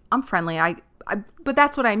that I'm friendly, but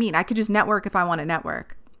that's what I mean. I could just network if I want to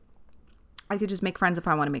network. I could just make friends if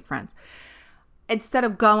I want to make friends. Instead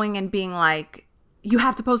of going and being like, you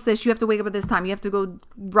have to post this, you have to wake up at this time, you have to go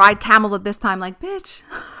ride camels at this time. Like, bitch,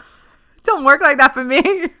 don't work like that for me.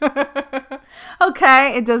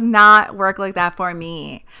 Okay? It does not work like that for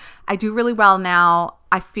me. I do really well now.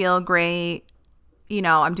 I feel great. You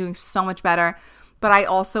know, I'm doing so much better. But I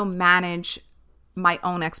also manage my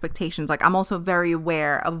own expectations. Like, I'm also very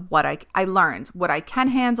aware of what I learned, what I can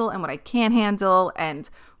handle and what I can't handle and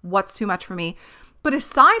what's too much for me. But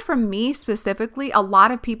aside from me specifically, a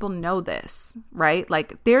lot of people know this, right?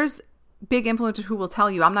 Like, there's big influencers who will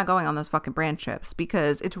tell you, I'm not going on those fucking brand trips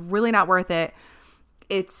because it's really not worth it.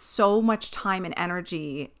 It's so much time and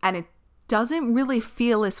energy and it doesn't really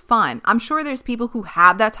feel as fun. I'm sure there's people who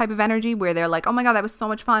have that type of energy where they're like, oh my God, that was so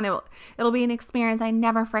much fun. It'll be an experience I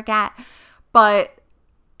never forget. But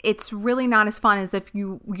it's really not as fun as if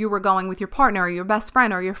you were going with your partner or your best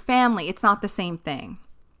friend or your family. It's not the same thing.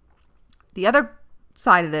 The other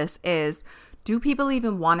side of this is, do people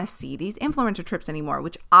even want to see these influencer trips anymore?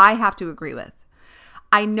 Which I have to agree with.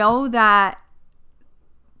 I know that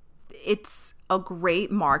it's a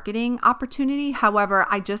great marketing opportunity. However,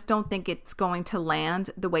 I just don't think it's going to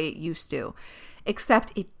land the way it used to.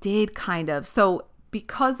 except it did kind of. So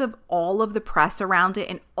because of all of the press around it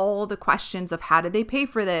and all the questions of how did they pay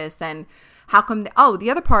for this and how come, the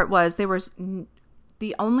other part was there was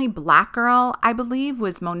the only black girl, I believe,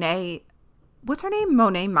 was Monet. What's her name?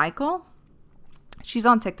 Monet Michael. She's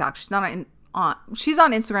on TikTok. She's not she's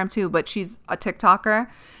on Instagram too, but she's a TikToker.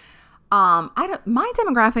 My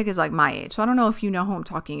demographic is like my age, so I don't know if you know who I'm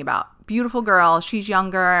talking about. Beautiful girl. She's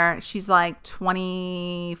younger. She's like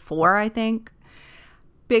 24, I think.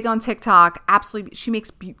 Big on TikTok. Absolutely. She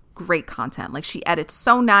makes great content. Like, she edits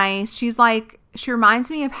so nice. She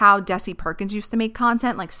reminds me of how Desi Perkins used to make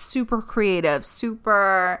content, like super creative,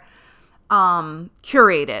 super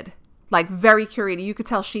curated, like very curated. You could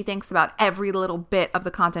tell she thinks about every little bit of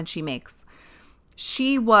the content she makes.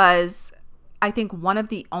 She was, I think, one of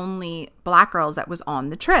the only black girls that was on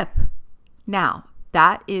the trip. Now,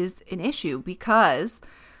 that is an issue because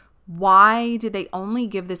why did they only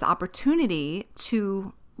give this opportunity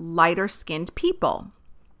to lighter skinned people?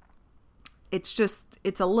 It's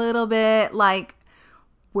a little bit like,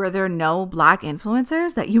 were there no black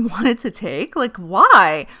influencers that you wanted to take? Like,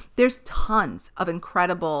 why? There's tons of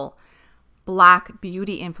incredible black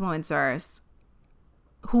beauty influencers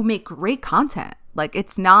who make great content. Like,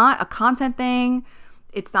 it's not a content thing.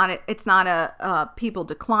 It's not a people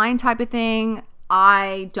decline type of thing.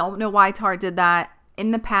 I don't know why Tarte did that.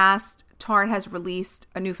 In the past, Tarte has released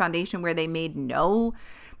a new foundation where they made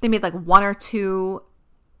like 1 or 2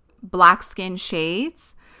 black skin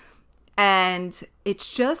shades, and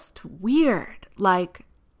it's just weird. Like,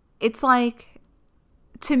 it's like,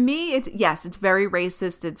 to me, it's very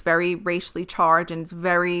racist, it's very racially charged, and it's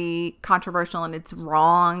very controversial, and it's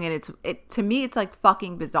wrong, and to me it's like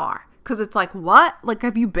fucking bizarre, because it's like, what? Like,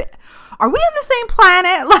 are we on the same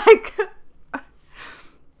planet? Like,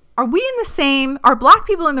 are black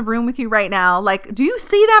people in the room with you right now? Like, do you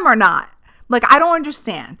see them or not? Like, I don't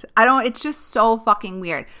understand. It's just so fucking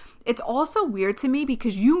weird. It's also weird to me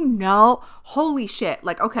because holy shit.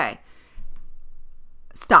 Like, okay,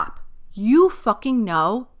 stop. You fucking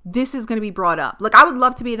know this is going to be brought up. Like, I would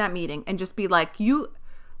love to be in that meeting and just be like,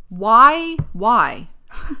 why? Why?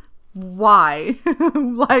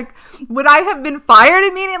 Like, would I have been fired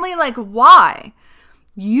immediately? Like, why?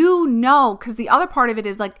 Because the other part of it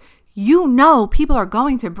is like, people are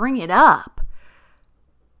going to bring it up.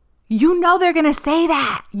 They're going to say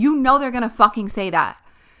that. They're going to fucking say that.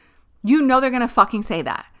 They're going to fucking say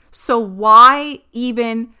that. So why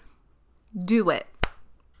even do it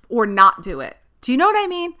or not do it? Do you know what I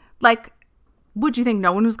mean? Like, would you think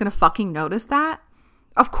no one was going to fucking notice that?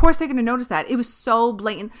 Of course they're going to notice that. It was so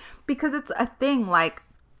blatant because it's a thing. Like,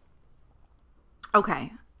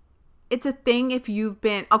 okay, it's a thing if you've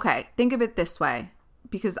been, okay, think of it this way,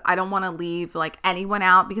 because I don't want to leave like anyone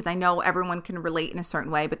out, because I know everyone can relate in a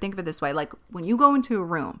certain way. But think of it this way. Like, when you go into a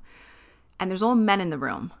room and there's all men in the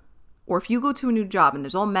room, or if you go to a new job and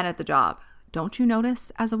there's all men at the job, don't you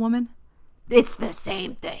notice as a woman? It's the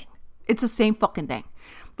same thing. It's the same fucking thing.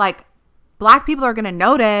 Like, black people are going to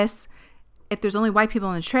notice if there's only white people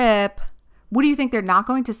on the trip. What do you think they're not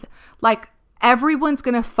going to say? Like, everyone's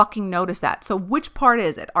going to fucking notice that. So which part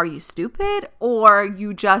is it? Are you stupid or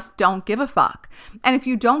you just don't give a fuck? And if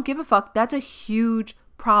you don't give a fuck, that's a huge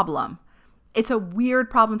problem. It's a weird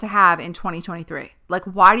problem to have in 2023. Like,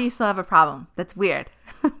 why do you still have a problem? That's weird.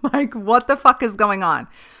 Like, what the fuck is going on?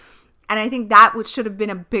 And I think that should have been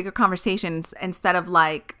a bigger conversation instead of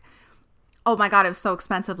like, oh my God, it was so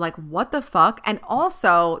expensive. Like, what the fuck? And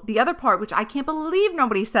also the other part, which I can't believe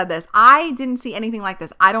nobody said this. I didn't see anything like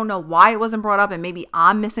this. I don't know why it wasn't brought up, and maybe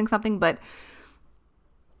I'm missing something, but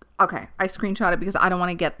okay, I screenshot it because I don't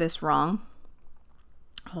want to get this wrong.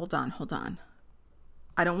 Hold on.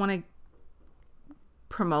 I don't want to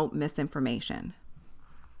promote misinformation.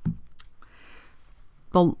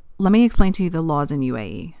 Let me explain to you the laws in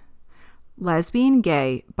UAE. Lesbian,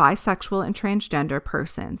 gay, bisexual, and transgender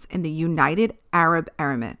persons in the United Arab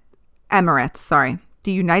Emirates,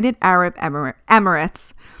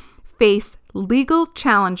 face legal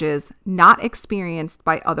challenges not experienced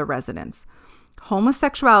by other residents.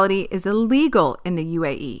 Homosexuality is illegal in the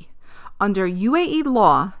UAE. Under UAE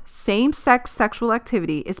law, same-sex sexual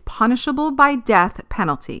activity is punishable by death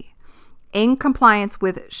penalty. In compliance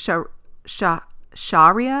with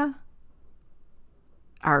Sharia,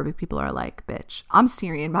 Arabic people are like, bitch. I'm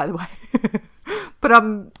Syrian, by the way. But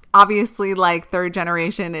I'm obviously like 3rd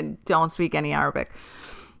generation and don't speak any Arabic.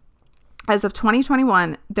 As of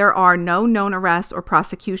 2021, there are no known arrests or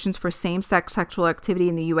prosecutions for same-sex sexual activity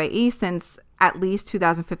in the UAE since at least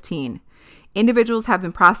 2015. Individuals have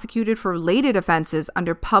been prosecuted for related offenses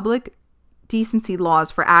under public decency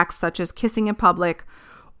laws for acts such as kissing in public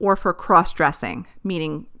or for cross-dressing,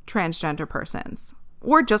 meaning transgender persons,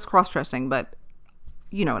 or just cross-dressing, but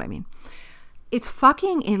you know what I mean. It's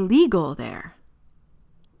fucking illegal there.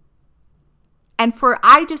 And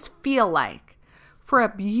I just feel like for a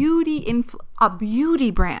beauty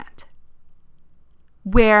brand,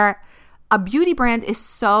 where a beauty brand is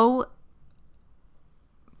so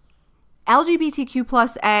LGBTQ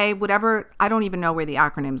plus A, whatever, I don't even know where the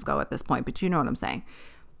acronyms go at this point, but you know what I'm saying.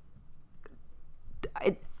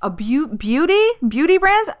 Beauty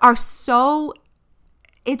brands are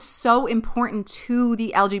it's so important to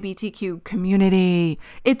the LGBTQ community.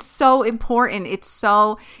 It's so important.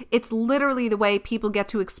 It's literally the way people get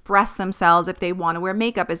to express themselves if they want to wear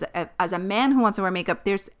makeup. As a man who wants to wear makeup,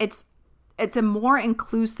 it's a more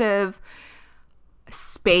inclusive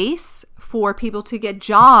space for people to get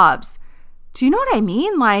jobs. Do you know what I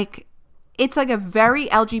mean? Like, it's like a very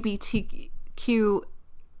LGBTQ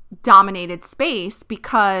dominated space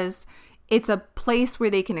because it's a place where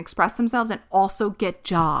they can express themselves and also get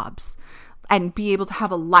jobs and be able to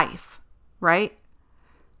have a life, right?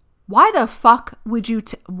 Why the fuck would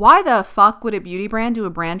a beauty brand do a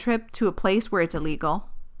brand trip to a place where it's illegal?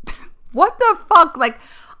 What the fuck? Like,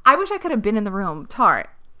 I wish I could have been in the room. Tarte.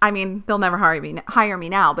 I mean, they'll never hire me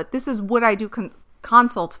now, but this is what I do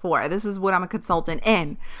consults for. This is what I'm a consultant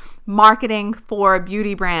in. Marketing for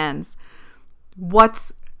beauty brands.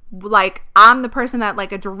 I'm the person that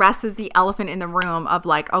like addresses the elephant in the room of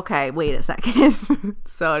like, okay, wait a second.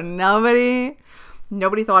 So nobody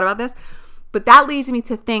thought about this. But that leads me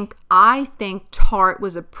to think, I think Tarte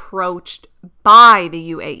was approached by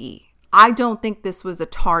the UAE. I don't think this was a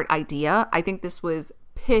Tarte idea. I think this was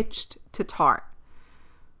pitched to Tarte.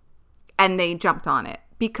 And they jumped on it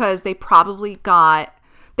because they probably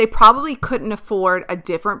couldn't afford a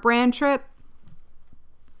different brand trip.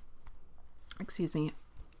 Excuse me.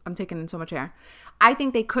 I'm taking in so much air. I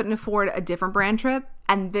think they couldn't afford a different brand trip,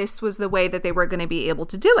 and this was the way that they were going to be able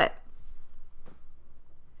to do it.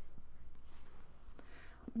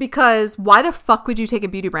 Because why the fuck would you take a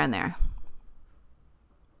beauty brand there?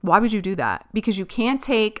 Why would you do that? Because you can't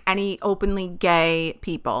take any openly gay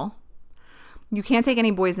people. You can't take any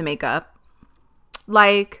boys in makeup.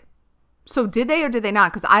 Like, so did they or did they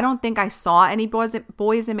not? Because I don't think I saw any boys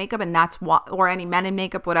in makeup, and that's why, or any men in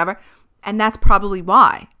makeup, whatever. And that's probably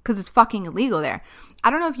why, because it's fucking illegal there.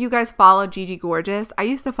 I don't know if you guys follow Gigi Gorgeous. I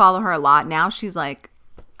used to follow her a lot. Now she's like,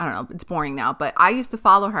 I don't know, it's boring now, but I used to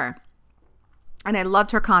follow her and I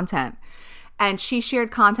loved her content. And she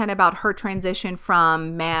shared content about her transition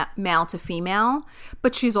from male to female,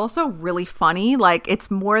 but she's also really funny. Like,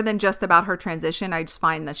 it's more than just about her transition. I just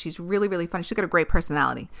find that she's really, really funny. She's got a great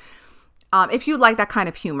personality. If you like that kind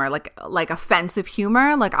of humor, like offensive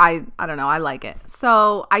humor, like I don't know, I like it.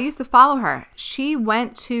 So I used to follow her. She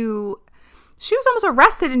was almost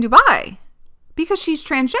arrested in Dubai because she's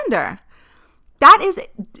transgender. That is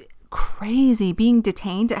crazy, being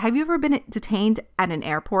detained. Have you ever been detained at an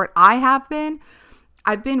airport? I have been.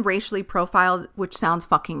 I've been racially profiled, which sounds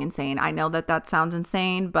fucking insane. I know that sounds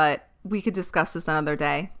insane, but we could discuss this another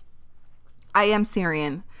day. I am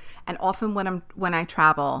Syrian, and often when I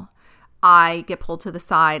travel, I get pulled to the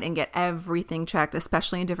side and get everything checked,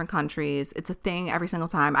 especially in different countries. It's a thing every single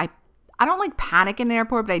time. I don't like panic in an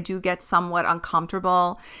airport, but I do get somewhat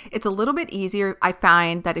uncomfortable. It's a little bit easier. I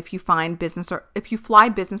find that if you fly business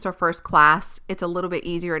or first class, it's a little bit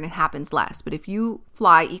easier and it happens less. But if you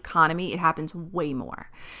fly economy, it happens way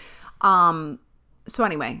more. So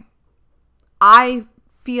anyway, I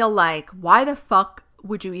feel like, why the fuck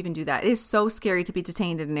would you even do that? It is so scary to be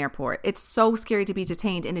detained at an airport. It's so scary to be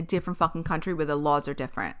detained in a different fucking country where the laws are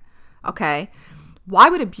different. Okay? Why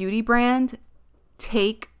would a beauty brand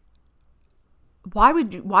why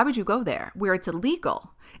would you go there where it's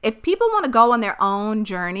illegal? If people want to go on their own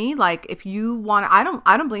journey, like if you want, I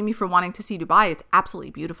don't blame you for wanting to see Dubai. It's absolutely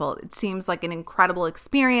beautiful. It seems like an incredible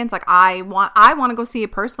experience. Like I want to go see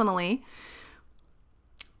it personally.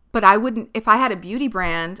 But I wouldn't, if I had a beauty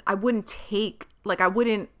brand, I don't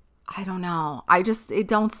know. It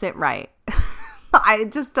don't sit right.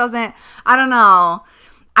 It just doesn't, I don't know.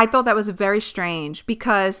 I thought that was very strange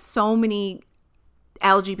because so many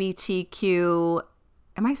LGBTQ,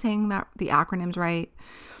 am I saying that the acronyms right?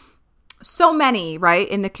 So many, right,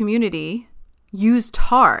 in the community use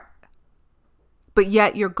Tarte. But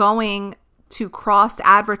yet you're going to cross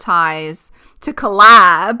advertise, to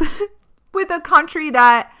collab with a country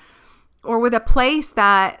that, or with a place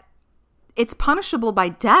that it's punishable by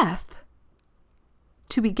death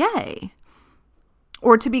to be gay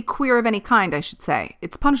or to be queer of any kind, I should say.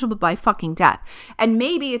 It's punishable by fucking death. And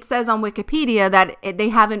maybe it says on Wikipedia that they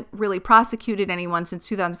haven't really prosecuted anyone since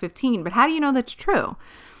 2015, but how do you know that's true?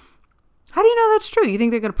 How do you know that's true? You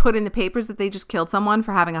think they're going to put in the papers that they just killed someone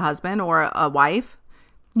for having a husband or a wife?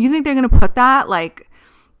 You think they're going to put that? Like,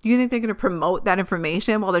 you think they're going to promote that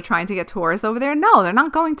information while they're trying to get tourists over there? No, they're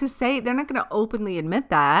not going to say, they're not going to openly admit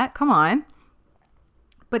that. Come on.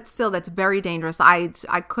 But still, that's very dangerous. I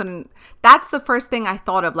couldn't, that's the first thing I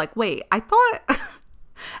thought of. Like, wait, I thought,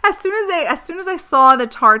 as soon as I saw the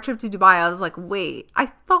Tarte trip to Dubai, I was like, wait, I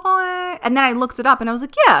thought, and then I looked it up and I was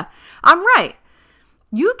like, yeah, I'm right.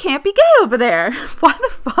 You can't be gay over there. Why the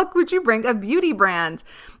fuck would you bring a beauty brand?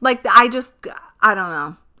 Like, I don't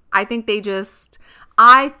know. I think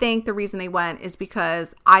the reason they went is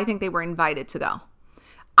because I think they were invited to go.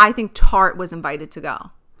 I think Tarte was invited to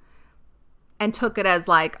go and took it as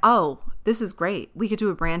like, oh, this is great. We could do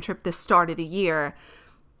a brand trip this start of the year.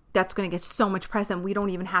 That's going to get so much press and we don't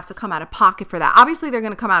even have to come out of pocket for that. Obviously, they're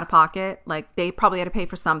going to come out of pocket. Like, they probably had to pay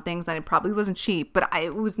for some things and it probably wasn't cheap, but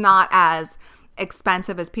it was not as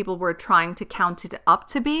expensive as people were trying to count it up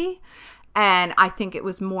to be. And I think it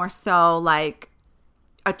was more so like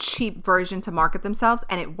a cheap version to market themselves,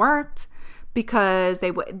 and it worked because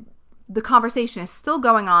the conversation is still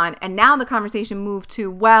going on, and now the conversation moved to,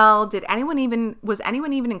 well, was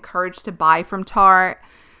anyone even encouraged to buy from Tarte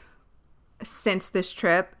since this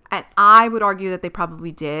trip? And I would argue that they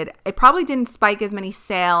probably did. It probably didn't spike as many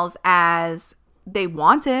sales as they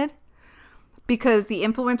wanted, because the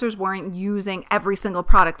influencers weren't using every single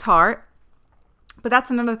product Tarte. But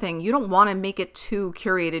that's another thing. You don't want to make it too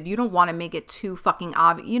curated. You don't want to make it too fucking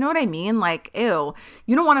obvious. You know what I mean? Like, ew.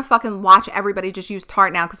 You don't want to fucking watch everybody just use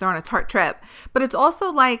Tarte now because they're on a Tarte trip. But it's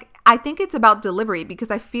also like, I think it's about delivery,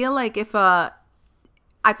 because I feel like if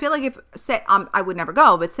say, I would never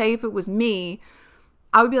go, but say if it was me,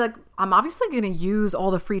 I would be like, I'm obviously going to use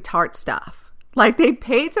all the free Tarte stuff. Like, they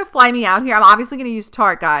paid to fly me out here. I'm obviously going to use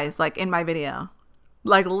Tarte, guys, like, in my video.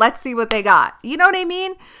 Like, let's see what they got. You know what I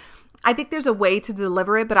mean? I think there's a way to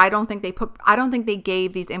deliver it, but I don't think they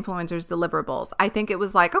gave these influencers deliverables. I think it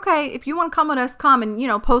was like, okay, if you want to come with us, come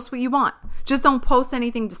and, post what you want. Just don't post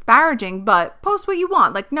anything disparaging, but post what you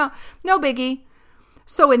want. Like, no biggie.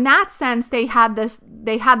 So in that sense, they had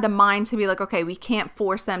the mind to be like, okay, we can't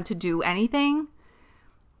force them to do anything.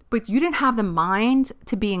 But you didn't have the mind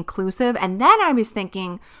to be inclusive. And then I was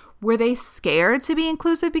thinking, were they scared to be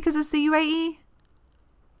inclusive because it's the UAE?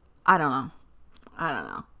 I don't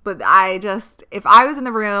know. But if I was in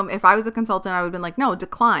the room, if I was a consultant, I would have been like, no,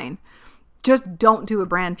 decline. Just don't do a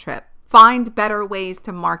brand trip. Find better ways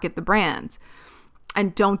to market the brand.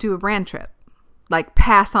 And don't do a brand trip. Like,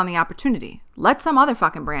 pass on the opportunity. Let some other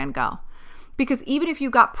fucking brand go. Because even if you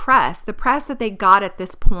got press, the press that they got at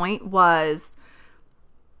this point was,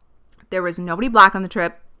 there was nobody black on the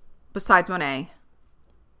trip besides Monet.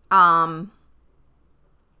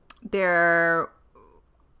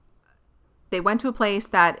 They went to a place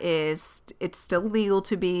that it's still legal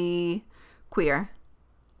to be queer.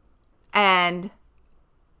 And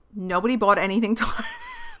nobody bought anything Tarte.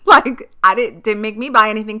 Like, didn't make me buy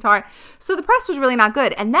anything Tarte. So the press was really not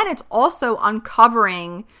good. And then it's also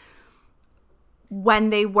uncovering when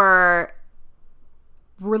they were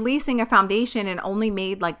releasing a foundation and only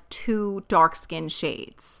made like 2 dark skin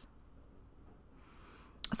shades.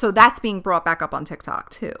 So that's being brought back up on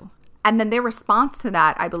TikTok too. And then their response to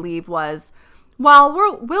that, I believe, was, well,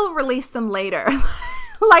 we'll release them later.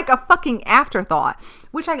 Like a fucking afterthought,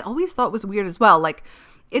 which I always thought was weird as well. Like,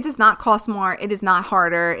 it does not cost more. It is not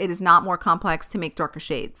harder. It is not more complex to make darker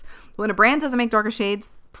shades. When a brand doesn't make darker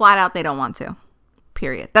shades, flat out, they don't want to.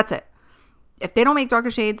 Period. That's it. If they don't make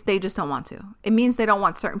darker shades, they just don't want to. It means they don't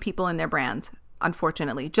want certain people in their brand,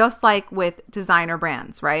 unfortunately. Just like with designer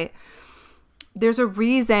brands, right? There's a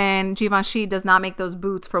reason Givenchy does not make those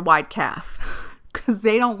boots for wide calf. Because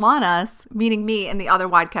they don't want us, meaning me and the other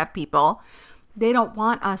wide calf people, they don't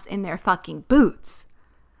want us in their fucking boots.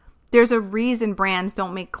 There's a reason brands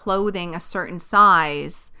don't make clothing a certain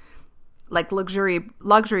size. Like luxury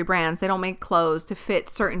brands, they don't make clothes to fit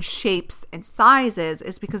certain shapes and sizes.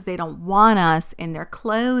 It's because they don't want us in their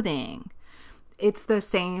clothing. It's the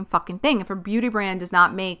same fucking thing. If a beauty brand does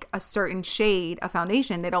not make a certain shade of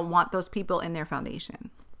foundation, they don't want those people in their foundation.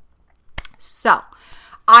 So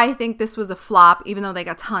I think this was a flop, even though they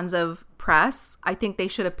got tons of press. I think they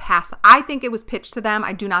should have passed. I think it was pitched to them.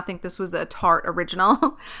 I do not think this was a Tarte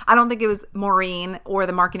original. I don't think it was Maureen or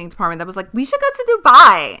the marketing department that was like, we should go to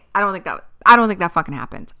Dubai. I don't think that fucking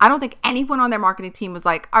happened. I don't think anyone on their marketing team was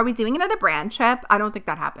like, are we doing another brand trip? I don't think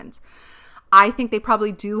that happened. I think they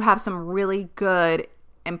probably do have some really good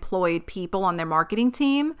employed people on their marketing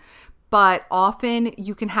team, but often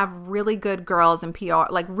you can have really good girls in PR,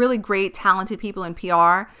 like really great talented people in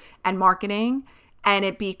PR and marketing, and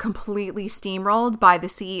it be completely steamrolled by the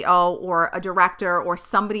CEO or a director or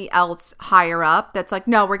somebody else higher up that's like,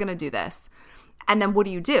 no, we're going to do this. And then what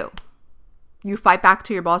do? You fight back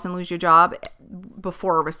to your boss and lose your job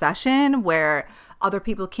before a recession where other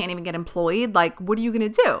people can't even get employed. Like, what are you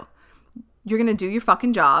going to do? You're going to do your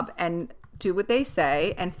fucking job and do what they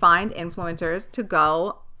say and find influencers to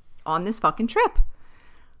go on this fucking trip.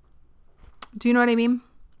 Do you know what I mean?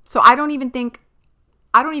 So I don't even think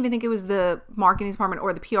it was the marketing department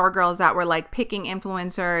or the PR girls that were like picking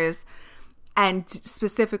influencers and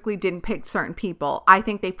specifically didn't pick certain people. I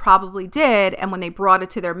think they probably did. And when they brought it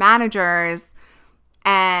to their managers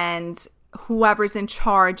and whoever's in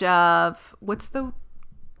charge of, what's the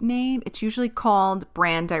name? It's usually called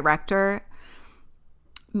brand director,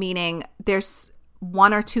 meaning there's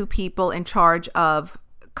one or two people in charge of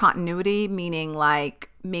continuity, meaning like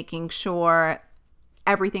making sure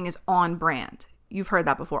everything is on brand. You've heard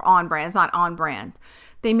that before. On brand. It's not on brand.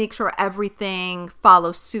 They make sure everything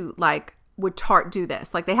follows suit. Like, would Tarte do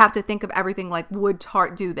this? Like, they have to think of everything like, would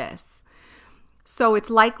Tarte do this? So it's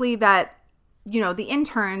likely that, you know, the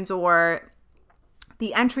interns or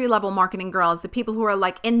the entry-level marketing girls, the people who are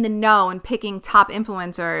like in the know and picking top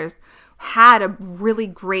influencers, had a really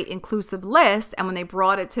great inclusive list. And when they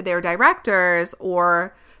brought it to their directors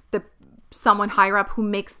or someone higher up who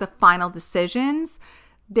makes the final decisions,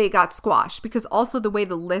 they got squashed. Because also the way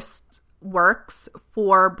the list works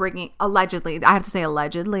for bringing, allegedly, I have to say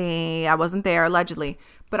allegedly, I wasn't there, allegedly,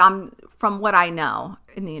 but from what I know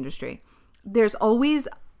in the industry, there's always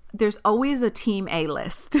a team A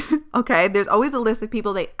list. Okay, there's always a list of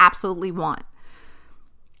people they absolutely want.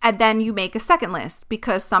 And then you make a second list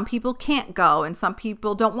because some people can't go and some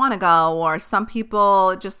people don't want to go, or some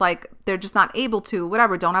people just like, they're just not able to,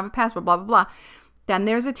 whatever, don't have a passport, blah, blah, blah. Then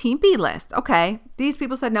there's a team B list. Okay, these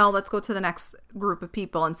people said no, let's go to the next group of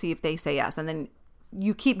people and see if they say yes. And then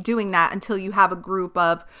you keep doing that until you have a group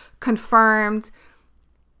of confirmed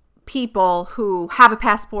people who have a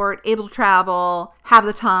passport, able to travel, have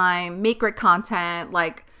the time, make great content.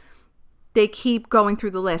 Like, they keep going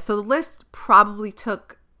through the list. So the list probably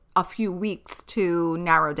took a few weeks to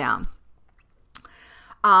narrow down.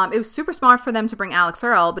 It was super smart for them to bring Alex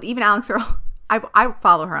Earl, but even Alex Earl, I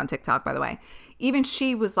follow her on TikTok, by the way. Even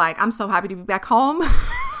she was like, I'm so happy to be back home.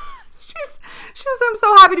 she was, I'm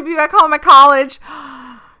so happy to be back home at college,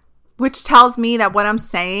 which tells me that what I'm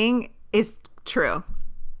saying is true,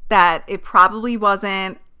 that it probably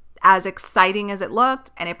wasn't as exciting as it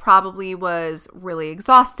looked, and it probably was really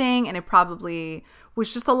exhausting, and it probably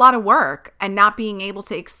was just a lot of work, and not being able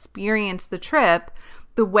to experience the trip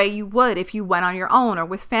the way you would if you went on your own or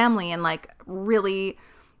with family and like really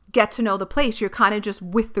get to know the place. You're kind of just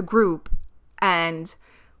with the group and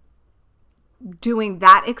doing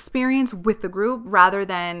that experience with the group rather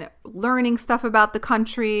than learning stuff about the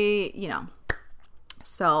country, you know.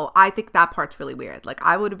 So I think that part's really weird. Like,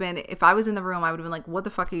 I would have been, if I was in the room, I would have been like, what the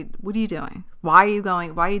fuck what are you doing? Why are you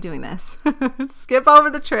going? Why are you doing this? Skip over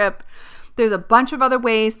the trip. There's a bunch of other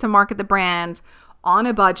ways to market the brand on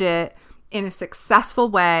a budget in a successful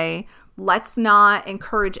way. Let's not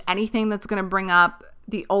encourage anything that's going to bring up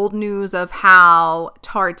the old news of how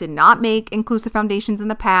Tarte did not make inclusive foundations in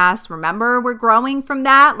the past. Remember, we're growing from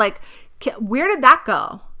that. Like, where did that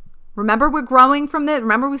go? Remember, we're growing from this.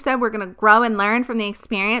 Remember, we said we're going to grow and learn from the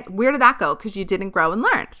experience. Where did that go? Because you didn't grow and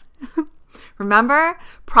learn. Remember,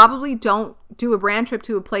 probably don't do a brand trip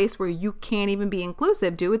to a place where you can't even be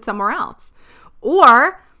inclusive. Do it somewhere else.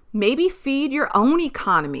 Or maybe feed your own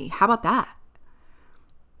economy. How about that?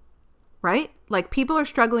 Right? Like, people are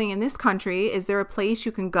struggling in this country. Is there a place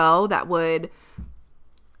you can go that would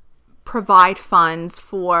provide funds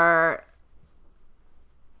for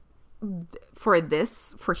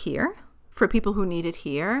here, for people who need it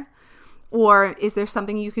here? Or is there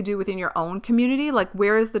something you could do within your own community? Like,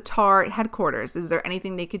 where is the Tarte headquarters? Is there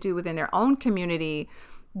anything they could do within their own community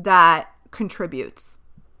that contributes?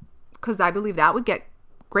 Because I believe that would get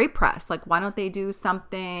great press. Like, why don't they do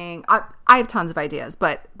something? I have tons of ideas,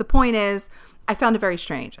 but the point is, I found it very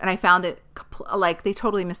strange, and I found it like they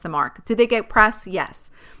totally missed the mark. Did they get press? Yes.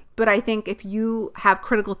 But I think if you have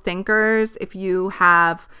critical thinkers, if you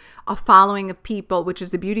have a following of people, which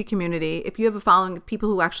is the beauty community, if you have a following of people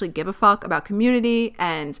who actually give a fuck about community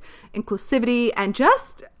and inclusivity and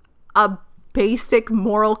just a basic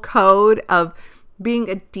moral code of being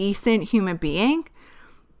a decent human being,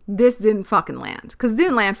 this didn't fucking land. Because it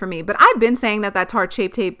didn't land for me. But I've been saying that Tarte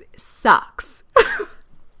Shape Tape sucks.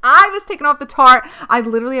 I was taken off the Tarte. I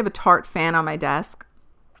literally have a Tarte fan on my desk.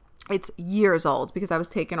 It's years old because I was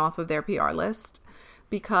taken off of their PR list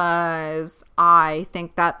because I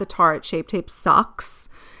think that the Tarte Shape Tape sucks.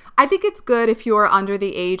 I think it's good if you're under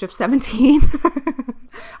the age of 17.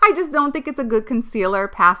 I just don't think it's a good concealer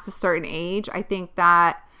past a certain age. I think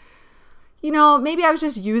that, maybe I was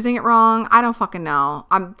just using it wrong. I don't fucking know.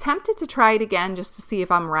 I'm tempted to try it again just to see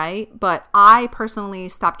if I'm right. But I personally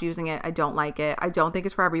stopped using it. I don't like it. I don't think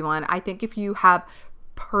it's for everyone. I think if you have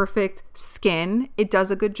perfect skin, it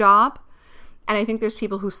does a good job. And I think there's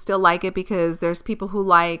people who still like it because there's people who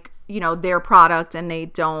like, their product and they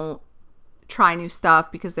don't try new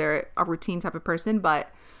stuff because they're a routine type of person. But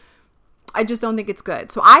I just don't think it's good.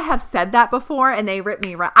 So I have said that before and they ripped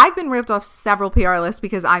me. I've been ripped off several PR lists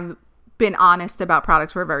because I've been honest about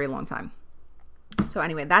products for a very long time. So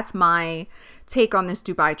anyway, that's my take on this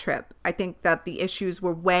Dubai trip. I think that the issues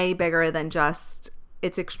were way bigger than just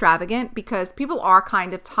it's extravagant, because people are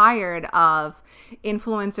kind of tired of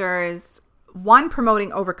influencers, one,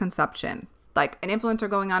 promoting overconsumption. Like an influencer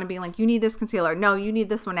going on and being like, you need this concealer. No, you need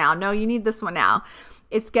this one now. No, you need this one now.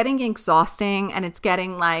 It's getting exhausting, and it's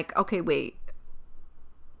getting like, okay, wait,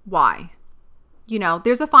 why?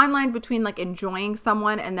 There's a fine line between like enjoying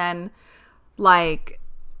someone and then like,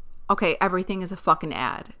 okay, everything is a fucking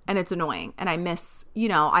ad and it's annoying. And I miss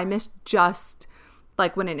just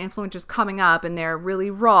like when an influencer's coming up and they're really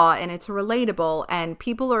raw and it's relatable, and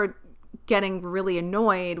people are getting really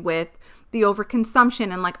annoyed with the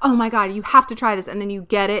overconsumption and like, oh my God, you have to try this. And then you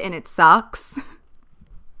get it and it sucks.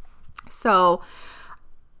 So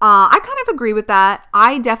I kind of agree with that.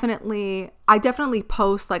 I definitely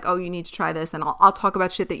post like, oh, you need to try this. And I'll talk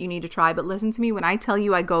about shit that you need to try. But listen to me when I tell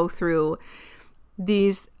you I go through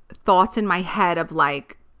these thoughts in my head of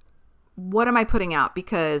like, what am I putting out?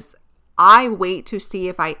 Because I wait to see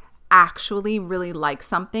if I actually really like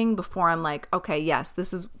something before I'm like, okay, yes,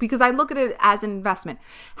 this is, because I look at it as an investment.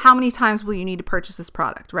 How many times will you need to purchase this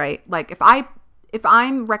product, right? Like if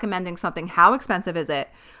I'm recommending something, how expensive is it?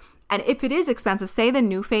 And if it is expensive, say the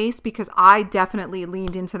new face, because I definitely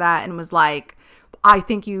leaned into that and was like, I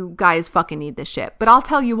think you guys fucking need this shit. But I'll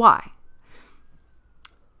tell you why.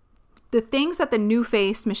 The things that the new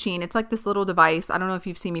face machine, it's like this little device. I don't know if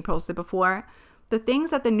you've seen me post it before. The things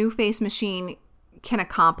that the new face machine can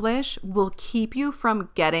accomplish will keep you from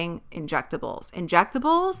getting injectables.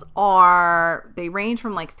 Injectables they range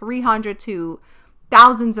from like $300 to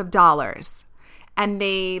thousands of dollars, and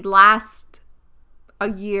they last a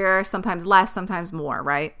year, sometimes less, sometimes more,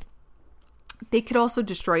 right? They could also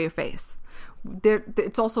destroy your face.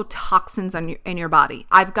 It's also toxins in your body.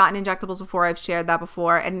 I've gotten injectables before. I've shared that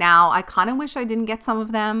before. And now I kind of wish I didn't get some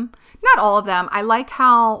of them. Not all of them. I like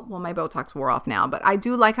how, my Botox wore off now, but I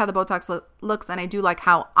do like how the Botox looks, and I do like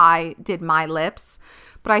how I did my lips.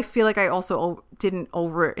 But I feel like I also didn't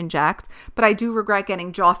over inject. But I do regret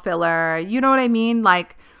getting jaw filler. You know what I mean?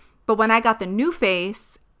 Like, but when I got the new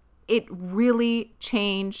face, it really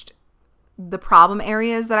changed the problem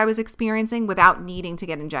areas that I was experiencing without needing to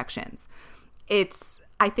get injections.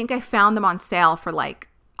 I think I found them on sale for like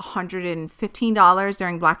 $115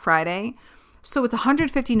 during Black Friday. So it's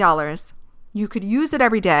 $115. You could use it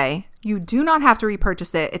every day. You do not have to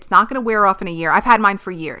repurchase it. It's not going to wear off in a year. I've had mine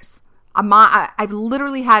for years. I've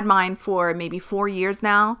literally had mine for maybe 4 years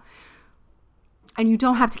now. And you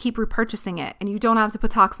don't have to keep repurchasing it, and you don't have to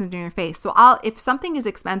put toxins in your face. So if something is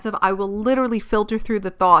expensive, I will literally filter through the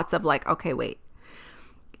thoughts of like, okay, wait,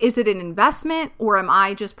 is it an investment, or am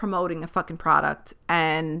I just promoting a fucking product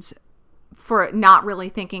and for not really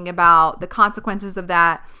thinking about the consequences of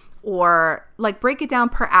that? Or like break it down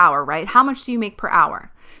per hour, right? How much do you make per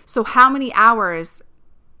hour? So how many hours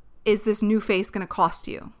is this new face going to cost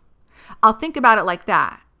you? I'll think about it like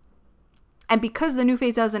that. And because the new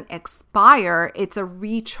face doesn't expire, it's a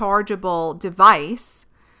rechargeable device,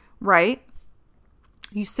 right?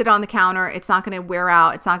 You sit on the counter, it's not going to wear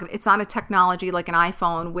out. It's not a technology like an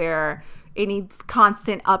iPhone where it needs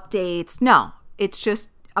constant updates. No, it's just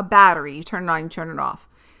a battery. You turn it on, you turn it off.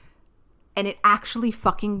 And it actually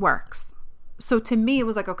fucking works. So to me, it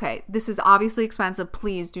was like, okay, this is obviously expensive.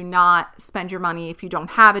 Please do not spend your money. If you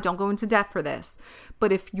don't have it, don't go into debt for this.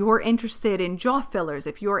 But if you're interested in jaw fillers,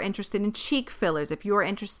 if you're interested in cheek fillers, if you're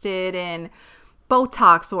interested in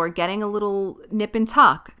Botox or getting a little nip and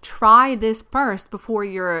tuck, try this first before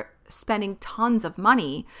you're spending tons of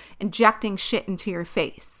money injecting shit into your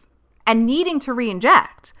face and needing to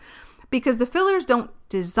re-inject, because the fillers don't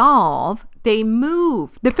dissolve, they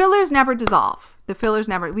move. The fillers never dissolve.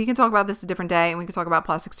 We can talk about this a different day, and we can talk about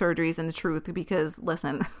plastic surgeries and the truth, because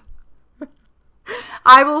listen,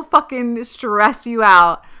 I will fucking stress you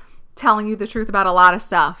out telling you the truth about a lot of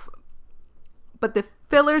stuff. But the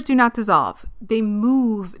fillers do not dissolve. They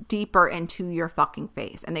move deeper into your fucking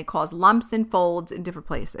face, and they cause lumps and folds in different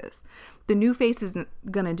places. The new face isn't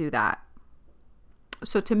going to do that.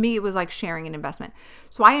 So to me, it was like sharing an investment.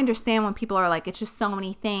 So I understand when people are like, it's just so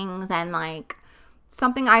many things. And like,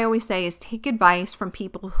 something I always say is take advice from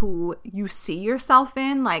people who you see yourself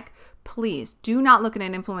in. Like, please do not look at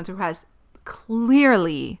an influencer who has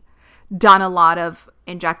clearly done a lot of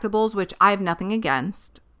injectables, which I have nothing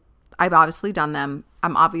against. I've obviously done them.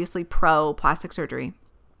 I'm obviously pro plastic surgery.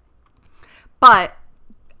 But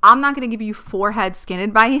I'm not going to give you forehead skin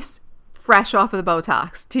advice fresh off of the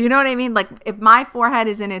Botox. Do you know what I mean? Like, if my forehead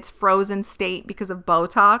is in its frozen state because of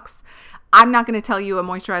Botox, I'm not going to tell you a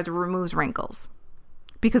moisturizer removes wrinkles,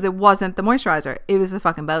 because it wasn't the moisturizer. It was the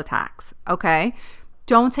fucking Botox. Okay?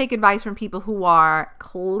 Don't take advice from people who are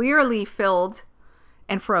clearly filled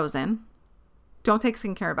and frozen. Don't take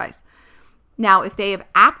skincare advice. Now, if they have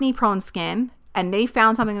acne prone skin and they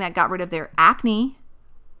found something that got rid of their acne,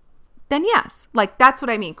 then yes, like that's what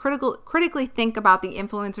I mean. Critically think about the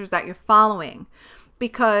influencers that you're following,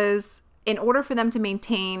 because in order for them to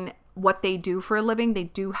maintain what they do for a living, they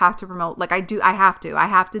do have to promote. Like I have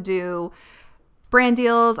to do brand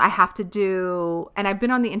deals. I have to do, and I've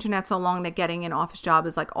been on the internet so long that getting an office job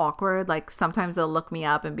is like awkward. Like sometimes they'll look me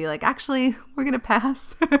up and be like, actually, we're going to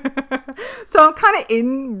pass. So I'm kind of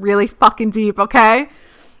in really fucking deep. Okay.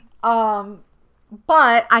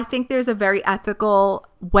 But I think there's a very ethical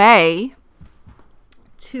way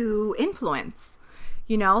to influence,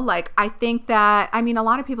 you know, like I think that, I mean, a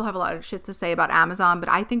lot of people have a lot of shit to say about Amazon, but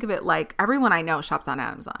I think of it like everyone I know shops on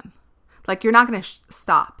Amazon. Like you're not going to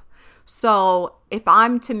stop. So if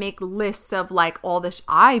I'm to make lists of like all this,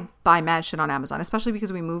 I buy mad shit on Amazon, especially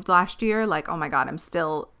because we moved last year. Like, oh my God,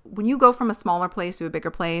 when you go from a smaller place to a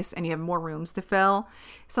bigger place and you have more rooms to fill,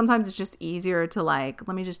 sometimes it's just easier to like,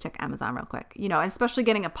 let me just check Amazon real quick, you know, and especially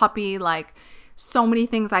getting a puppy, like so many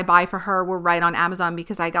things I buy for her were right on Amazon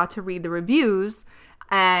because I got to read the reviews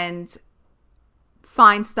and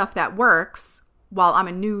find stuff that works while I'm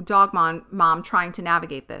a new dog mom trying to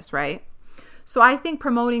navigate this, right? So I think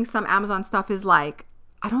promoting some Amazon stuff is like,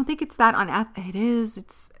 I don't think it's that unethical. It is.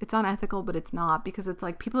 It's unethical, but it's not, because it's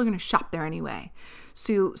like people are going to shop there anyway.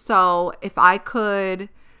 So if I could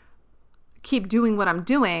keep doing what I'm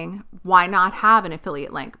doing, why not have an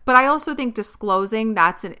affiliate link? But I also think disclosing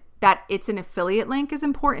that it's an affiliate link is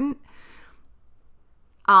important.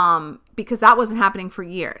 Because that wasn't happening for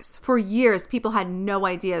years. For years, people had no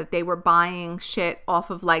idea that they were buying shit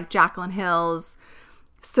off of like Jaclyn Hill's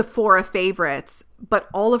Sephora favorites, but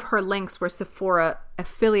all of her links were Sephora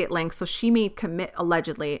affiliate links. So she made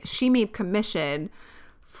commission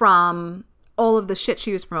from all of the shit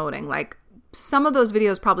she was promoting. Like some of those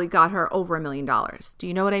videos probably got her over $1 million. Do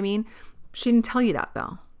you know what I mean? She didn't tell you that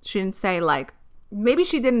though. She didn't say like, maybe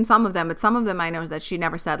she did in some of them, but some of them I know that she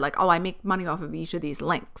never said like, oh, I make money off of each of these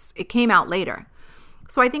links. It came out later.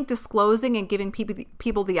 So I think disclosing and giving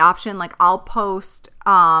people the option, like I'll post,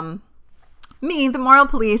 me, the moral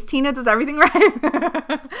police, Tina does everything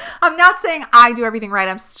right. I'm not saying I do everything right.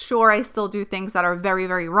 I'm sure I still do things that are very,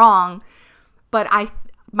 very wrong. But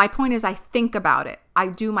my point is I think about it. I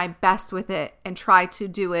do my best with it and try to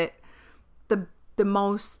do it the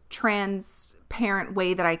most transparent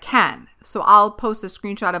way that I can. So I'll post a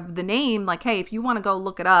screenshot of the name like, hey, if you want to go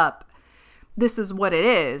look it up, this is what it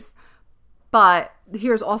is. But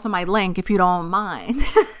here's also my link if you don't mind.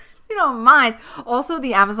 If you don't mind. Also,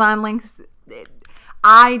 the Amazon links,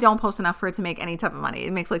 I don't post enough for it to make any type of money.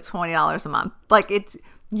 It makes like $20 a month. Like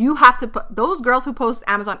you have to put, those girls who post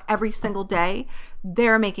Amazon every single day,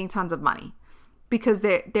 they're making tons of money because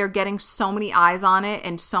they're getting so many eyes on it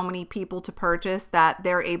and so many people to purchase that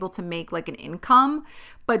they're able to make like an income.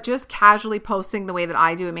 But just casually posting the way that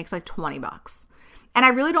I do, it makes like $20. And I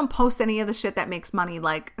really don't post any of the shit that makes money,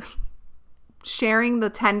 like sharing the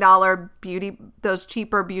 $10 those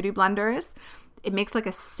cheaper beauty blenders. It makes like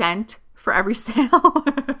a cent for every sale.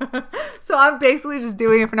 So I'm basically just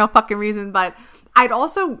doing it for no fucking reason. But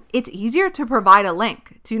it's easier to provide a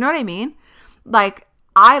link. Do you know what I mean? Like,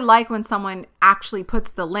 I like when someone actually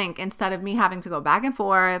puts the link instead of me having to go back and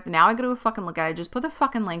forth. Now I got to fucking look at it. Just put the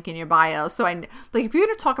fucking link in your bio. So like, if you're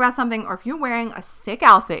going to talk about something or if you're wearing a sick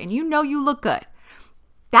outfit and you know you look good,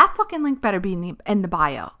 that fucking link better be in the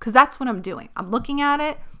bio. Because that's what I'm doing. I'm looking at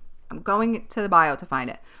it. I'm going to the bio to find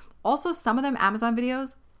it. Also, some of them Amazon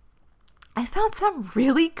videos, I found some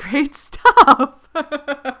really great stuff.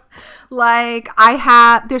 Like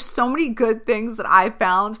there's so many good things that I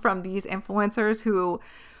found from these influencers who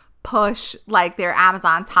push like their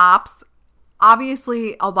Amazon tops.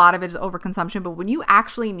 Obviously, a lot of it is overconsumption, but when you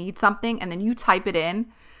actually need something and then you type it in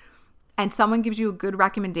and someone gives you a good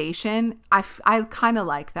recommendation, I kind of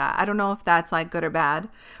like that. I don't know if that's like good or bad,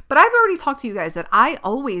 but I've already talked to you guys that I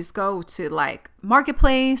always go to like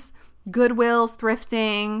Marketplace, Goodwills,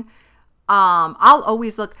 thrifting. I'll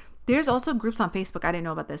always look. There's also groups on Facebook. I didn't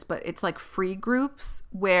know about this, but it's like free groups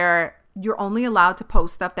where you're only allowed to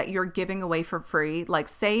post stuff that you're giving away for free. Like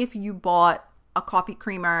say if you bought a coffee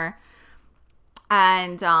creamer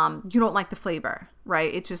and you don't like the flavor,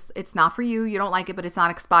 right? It's not for you. You don't like it, but it's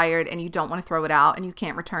not expired and you don't want to throw it out and you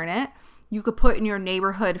can't return it. You could put in your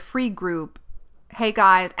neighborhood free group, hey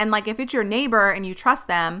guys, and like if it's your neighbor and you trust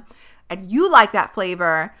them and you like that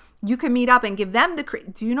flavor, you can meet up and give them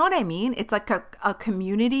do you know what I mean? It's like a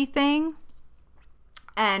community thing.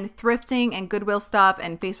 And thrifting and Goodwill stuff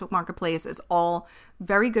and Facebook Marketplace is all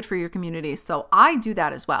very good for your community. So I do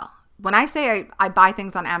that as well. When I say I buy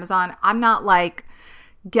things on Amazon, I'm not like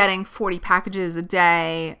getting 40 packages a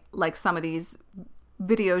day like some of these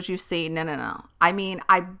videos you see. No. I mean,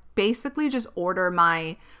 I basically just order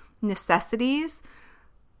my necessities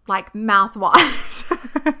like mouthwash,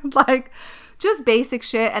 like just basic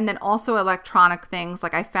shit. And then also electronic things.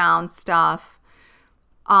 Like I found stuff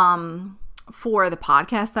for the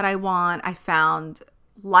podcast that I want. I found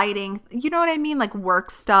lighting, you know what I mean? Like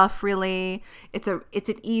work stuff, really. It's an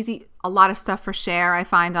easy, a lot of stuff for share I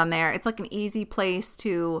find on there. It's like an easy place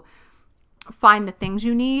to find the things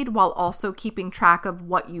you need while also keeping track of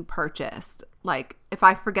what you purchased. Like if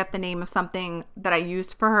I forget the name of something that I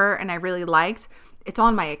used for her and I really liked, it's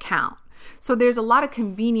on my account. So there's a lot of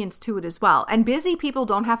convenience to it as well. And busy people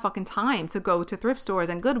don't have fucking time to go to thrift stores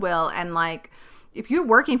and Goodwill. And like, if you're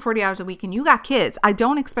working 40 hours a week and you got kids, I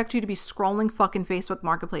don't expect you to be scrolling fucking Facebook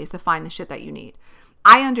Marketplace to find the shit that you need.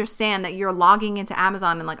 I understand that you're logging into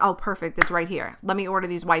Amazon and like, oh, perfect, it's right here. Let me order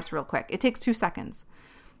these wipes real quick. It takes 2 seconds,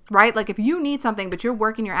 right? Like if you need something, but you're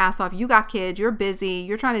working your ass off, you got kids, you're busy,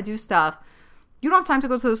 you're trying to do stuff, you don't have time to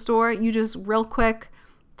go to the store. You just real quick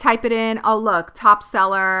type it in. Oh, look, top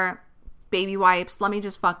seller, baby wipes. Let me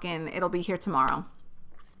just it'll be here tomorrow.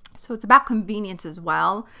 So it's about convenience as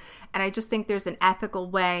well. And I just think there's an ethical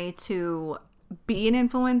way to be an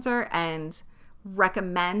influencer and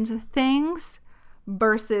recommend things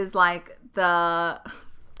versus like oh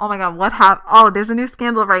my God, what happened? Oh, there's a new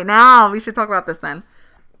scandal right now. We should talk about this then.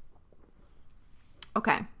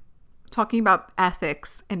 Okay. Talking about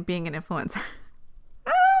ethics and being an influencer.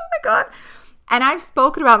 Oh my God. And I've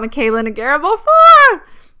spoken about Michaela Nogueira before.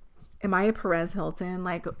 Am I a Perez Hilton?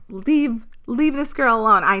 Like, leave this girl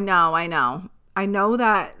alone. I know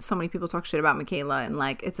that so many people talk shit about Michaela and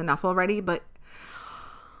like it's enough already, but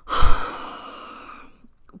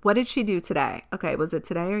what did she do today? Okay, was it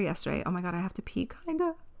today or yesterday? Oh my God, I have to pee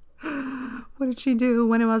kinda. What did she do?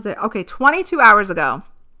 When was it? Okay, 22 hours ago.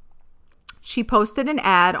 She posted an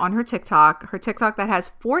ad on her TikTok that has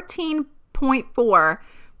 14.4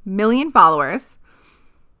 million followers.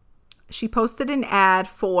 She posted an ad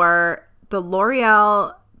for the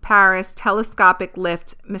L'Oreal Paris Telescopic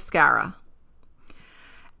Lift Mascara.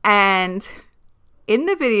 And in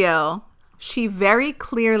the video, she very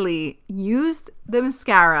clearly used the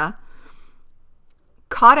mascara,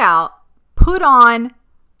 cut out, put on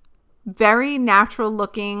very natural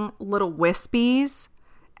looking little wispies.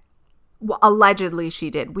 Well, allegedly she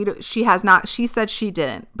did. She has not. She said she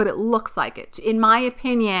didn't, but it looks like it. In my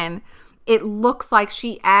opinion, it looks like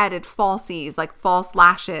she added falsies, like false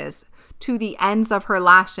lashes, to the ends of her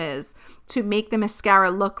lashes to make the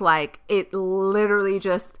mascara look like it literally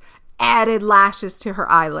just added lashes to her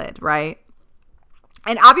eyelid, right?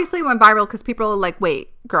 And obviously it went viral because people are like,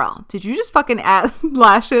 wait, girl, did you just fucking add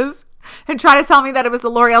lashes and try to tell me that it was the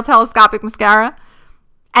L'Oreal Telescopic Mascara?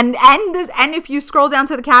 And if you scroll down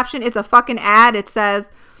to the caption, it's a fucking ad. It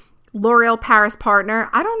says L'Oreal Paris partner.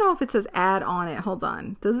 I don't know if it says ad on it. Hold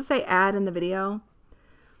on. Does it say ad in the video?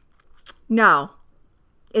 No.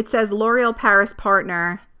 It says L'Oreal Paris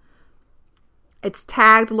partner. It's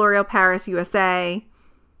tagged L'Oreal Paris USA.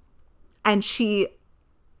 And she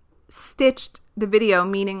stitched the video,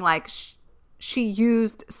 meaning like she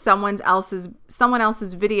used someone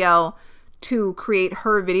else's video to create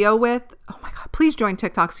her video with. Oh my God, please join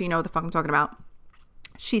TikTok so you know what the fuck I'm talking about.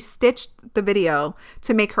 She stitched the video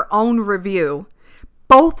to make her own review.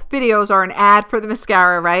 Both videos are an ad for the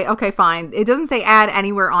mascara, right? Okay, fine. It doesn't say ad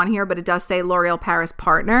anywhere on here, but it does say L'Oreal Paris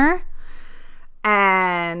partner.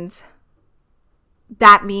 And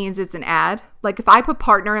that means it's an ad. Like if I put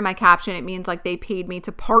partner in my caption, it means like they paid me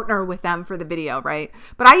to partner with them for the video, right?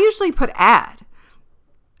 But I usually put ad.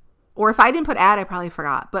 Or if I didn't put ad, I probably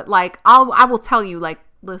forgot. But like I will tell you, like,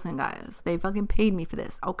 listen guys, they fucking paid me for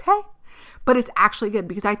this, okay? But it's actually good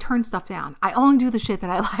because I turn stuff down. I only do the shit that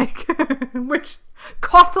I like, which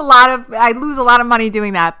costs I lose a lot of money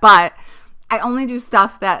doing that. But I only do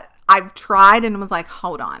stuff that I've tried and was like,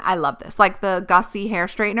 hold on, I love this. Like the Gussie hair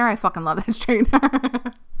straightener. I fucking love that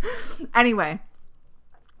straightener. Anyway,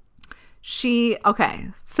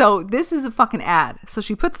 so this is a fucking ad. So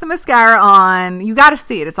she puts the mascara on. You got to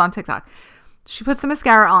see it. It's on TikTok. She puts the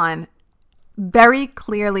mascara on. Very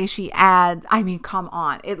clearly she adds, I mean, come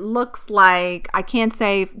on. It looks like, I can't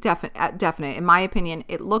say definite. In my opinion,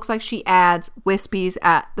 it looks like she adds wispies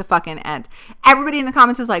at the fucking end. Everybody in the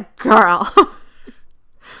comments is like, girl,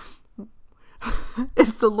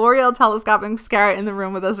 is the L'Oreal telescopic mascara in the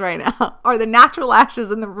room with us right now? Are the natural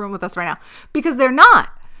lashes in the room with us right now? Because they're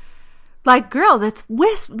not. Like, girl, that's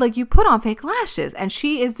like you put on fake lashes. And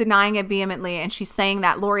she is denying it vehemently. And she's saying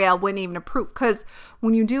that L'Oreal wouldn't even approve. Because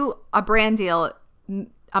when you do a brand deal,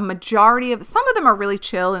 a majority of, some of them are really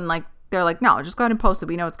chill. And like, they're like, no, just go ahead and post it.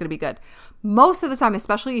 We know it's going to be good. Most of the time,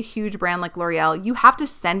 especially a huge brand like L'Oreal, you have to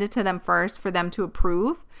send it to them first for them to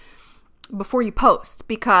approve before you post.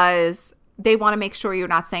 Because they want to make sure you're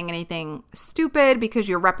not saying anything stupid because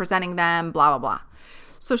you're representing them, blah, blah, blah.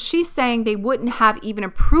 So she's saying they wouldn't have even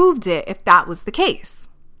approved it if that was the case.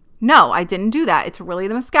 No, I didn't do that. It's really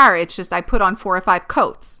the mascara. It's just I put on 4 or 5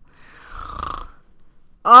 coats.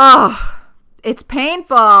 Oh, it's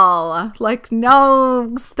painful. Like,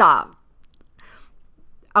 no, stop.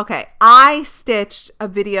 Okay, I stitched a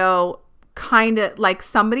video kind of like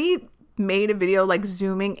somebody made a video like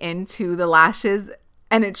zooming into the lashes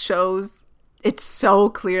and it shows it's so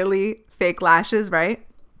clearly fake lashes, right?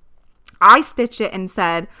 I stitched it and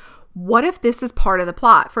said, what if this is part of the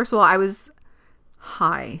plot? First of all, I was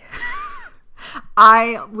high.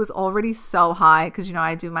 I was already so high because, you know,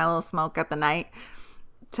 I do my little smoke at the night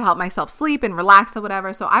to help myself sleep and relax or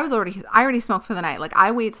whatever. So I already smoked for the night. Like,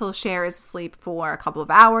 I wait till Cher is asleep for a couple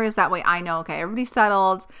of hours. That way I know, okay, everybody's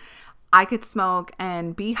settled. I could smoke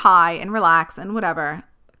and be high and relax and whatever.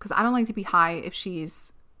 Because I don't like to be high if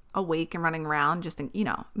she's awake and running around, just, you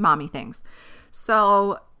know, mommy things.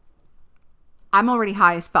 So I'm already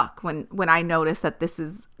high as fuck when I notice that this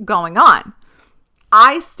is going on.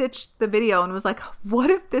 I stitched the video and was like, what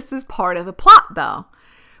if this is part of the plot though?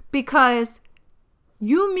 Because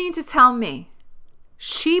you mean to tell me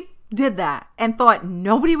she did that and thought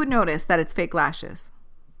nobody would notice that it's fake lashes?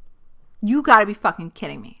 You gotta be fucking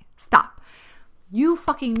kidding me. Stop. You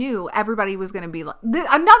fucking knew everybody was going to be like,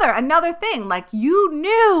 another thing. Like, you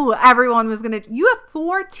knew everyone was going to, you have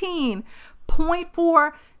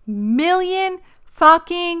 14.4 million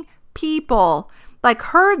fucking people. Like,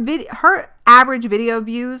 her average video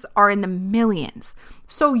views are in the millions.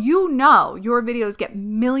 So, you know, your videos get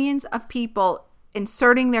millions of people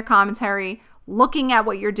inserting their commentary, looking at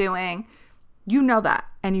what you're doing. You know that.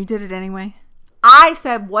 And you did it anyway. I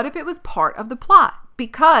said, what if it was part of the plot?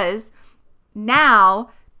 Because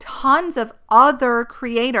now tons of other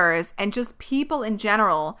creators and just people in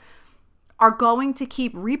general are going to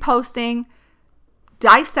keep reposting,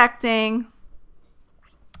 dissecting.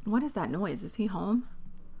 What is that noise? Is he home?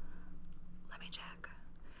 Let me check.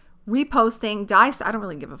 Reposting, I don't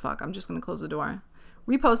really give a fuck. I'm just going to close the door.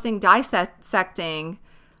 Reposting, dissecting.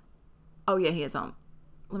 Oh yeah, he is home.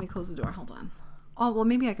 Let me close the door. Hold on. Oh, well,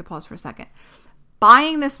 maybe I could pause for a second.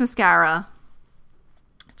 Buying this mascara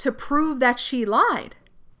to prove that she lied.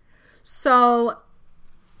 So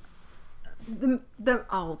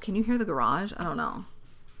can you hear the garage? I don't know.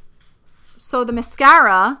 So the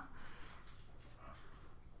mascara,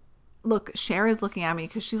 look, Cher is looking at me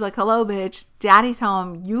because she's like, hello, bitch. Daddy's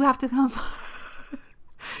home. You have to come.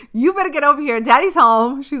 You better get over here. Daddy's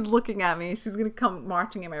home. She's looking at me. She's going to come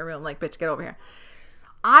marching in my room like, bitch, get over here.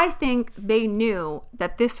 I think they knew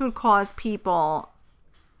that this would cause people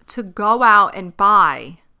to go out and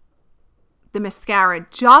buy the mascara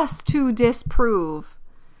just to disprove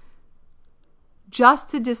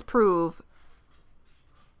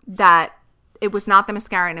that it was not the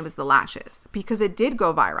mascara and it was the lashes, because it did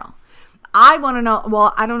go viral. I want to know,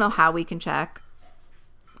 well, I don't know how we can check.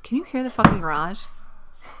 Can you hear the fucking garage?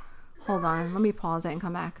 Hold on, let me pause it and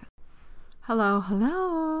come back. Hello.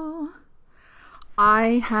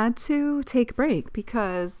 I had to take a break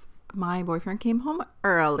because my boyfriend came home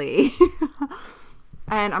early.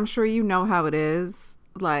 And I'm sure you know how it is,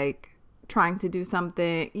 like trying to do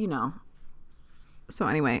something, you know. So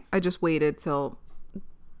anyway, I just waited till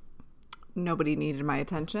nobody needed my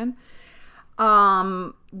attention.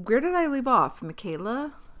 Where did I leave off?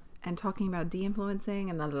 Michaela and talking about de-influencing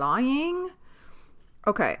and the lying.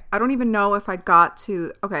 Okay, I don't even know if I got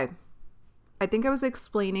to, okay. I think I was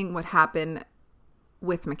explaining what happened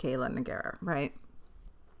with Michaela Noguera, right?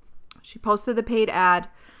 She posted the paid ad.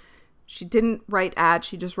 She didn't write ad.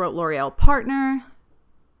 She just wrote L'Oreal partner.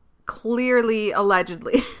 Clearly,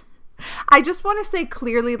 allegedly. I just want to say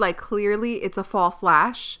clearly, like clearly it's a false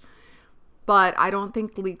lash. but I don't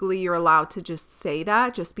think legally you're allowed to just say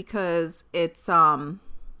that just because it's a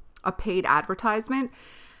paid advertisement.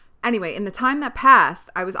 Anyway, in the time that passed,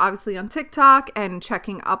 I was obviously on TikTok and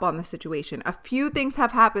checking up on the situation. A few things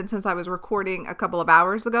have happened since I was recording a couple of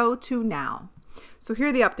hours ago to now. So here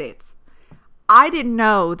are the updates. I didn't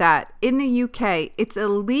know that in the UK, it's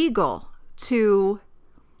illegal to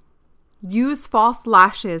use false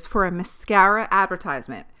lashes for a mascara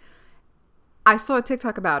advertisement. I saw a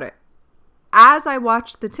TikTok about it. As I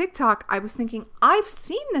watched the TikTok, I was thinking, I've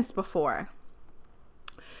seen this before.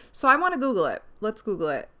 So I want to Google it. Let's Google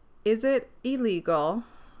it. Is it illegal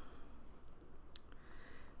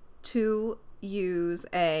to use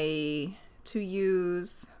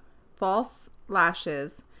false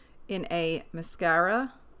lashes in a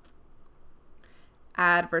mascara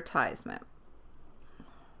advertisement?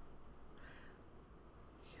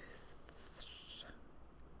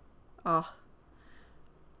 Oh,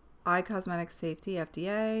 eye cosmetic safety,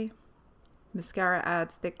 FDA. Mascara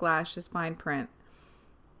adds thick lashes, fine print.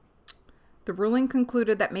 The ruling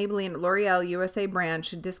concluded that Maybelline L'Oreal USA brand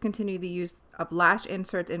should discontinue the use of lash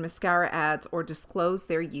inserts in mascara ads or disclose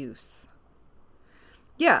their use.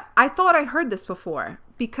 Yeah, I thought I heard this before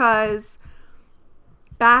because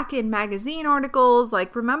back in magazine articles,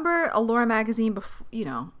 like remember Allure magazine, before,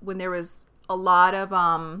 when there was a lot of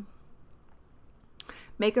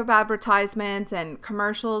makeup advertisements and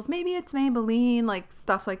commercials, maybe it's Maybelline, like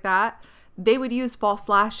stuff like that, they would use false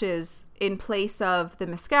lashes in place of the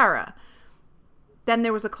mascara. Then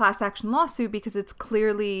there was a class action lawsuit because it's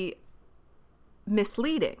clearly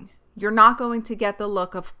misleading. You're not going to get the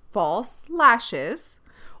look of false lashes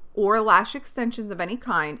or lash extensions of any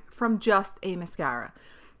kind from just a mascara.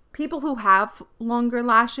 People who have longer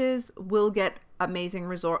lashes will get amazing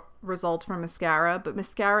results from mascara, but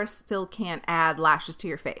mascara still can't add lashes to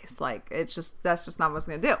your face. Like that's just not what it's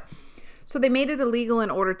going to do. So they made it illegal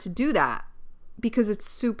in order to do that because it's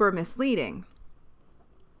super misleading.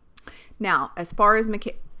 Now, as far as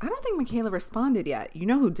I don't think Michaela responded yet. You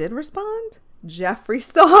know who did respond? Jeffree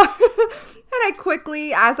Star. And I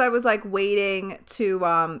quickly, as I was like waiting to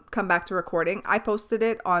come back to recording, I posted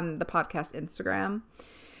it on the podcast Instagram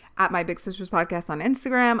at My Big Sisters Podcast on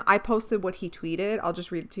Instagram. I posted what he tweeted. I'll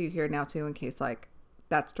just read it to you here now too in case like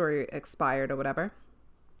that story expired or whatever.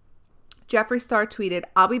 Jeffree Star tweeted,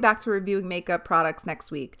 "I'll be back to reviewing makeup products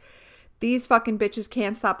next week. These fucking bitches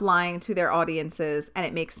can't stop lying to their audiences and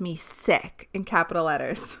it makes me sick," in capital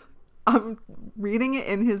letters. I'm reading it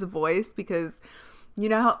in his voice because,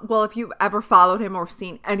 if you've ever followed him or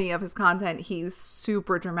seen any of his content, he's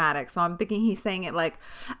super dramatic. So I'm thinking he's saying it like,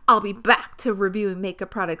 "I'll be back to reviewing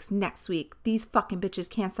makeup products next week. These fucking bitches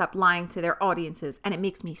can't stop lying to their audiences and it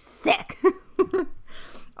makes me sick."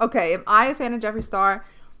 Okay, am I a fan of Jeffree Star?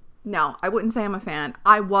 No, I wouldn't say I'm a fan.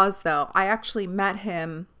 I was though. I actually met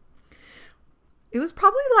him. It was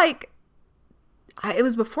probably it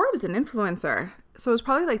was before I was an influencer. So it was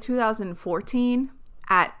probably like 2014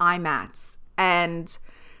 at IMATS. And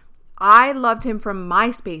I loved him from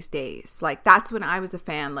MySpace days. Like that's when I was a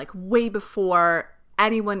fan, like way before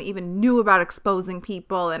anyone even knew about exposing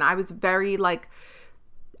people. And I was very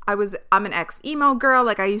I'm an ex-emo girl.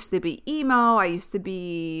 Like I used to be emo. I used to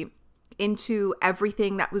be into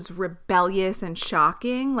everything that was rebellious and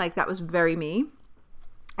shocking. Like that was very me.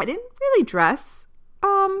 I didn't really dress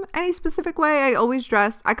any specific way. I kind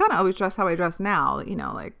of always dress how I dress now,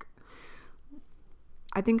 like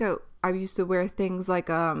I think I used to wear things like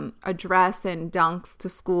a dress and dunks to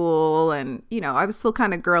school, and I was still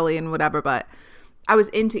kind of girly and whatever, but I was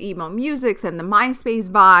into emo music and the MySpace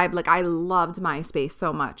vibe. Like I loved MySpace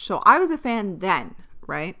so much. So I was a fan then,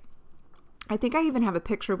 right? I think I even have a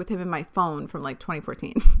picture with him in my phone from like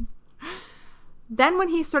 2014. Then when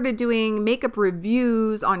he started doing makeup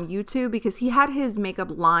reviews on YouTube, because he had his makeup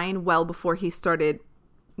line well before he started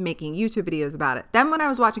making YouTube videos about it. Then when I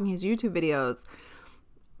was watching his YouTube videos,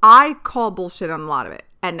 I call bullshit on a lot of it.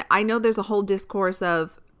 And I know there's a whole discourse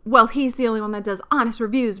of, well, he's the only one that does honest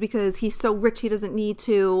reviews because he's so rich he doesn't need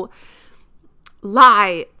to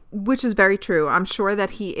lie, which is very true. I'm sure that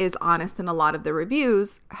he is honest in a lot of the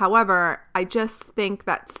reviews. However, I just think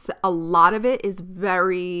that a lot of it is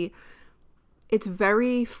it's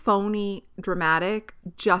very phony, dramatic,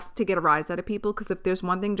 just to get a rise out of people. Because if there's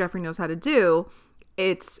one thing Jeffree knows how to do,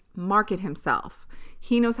 it's market himself.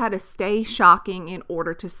 He knows how to stay shocking in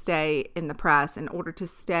order to stay in the press, in order to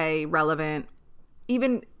stay relevant.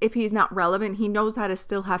 Even if he's not relevant, he knows how to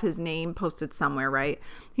still have his name posted somewhere, right?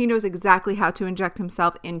 He knows exactly how to inject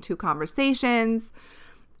himself into conversations.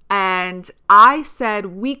 And I said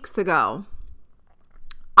weeks ago,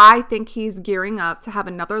 I think he's gearing up to have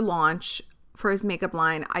another launch for his makeup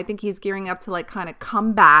line. I think he's gearing up to like kind of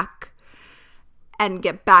come back and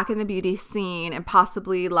get back in the beauty scene and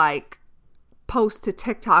possibly like post to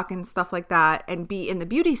TikTok and stuff like that and be in the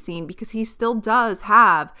beauty scene, because he still does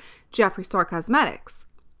have Jeffree Star Cosmetics.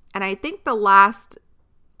 And I think the last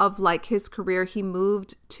of like his career, he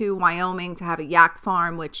moved to Wyoming to have a yak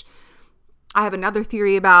farm, which I have another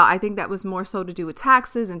theory about. I think that was more so to do with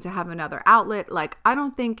taxes and to have another outlet. Like, I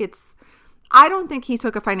don't think he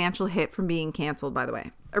took a financial hit from being canceled, by the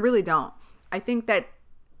way. I really don't. I think that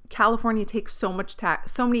California takes so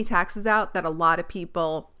many taxes out that a lot of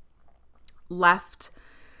people left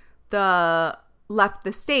the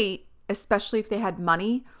state, especially if they had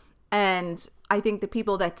money. And I think the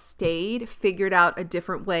people that stayed figured out a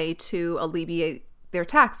different way to alleviate their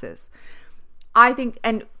taxes. I think,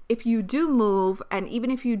 and if you do move, and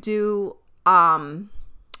even if you do, even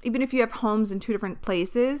if you have homes in two different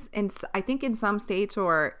places, and I think in some states,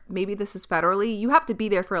 or maybe this is federally, you have to be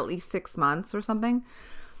there for at least 6 months or something.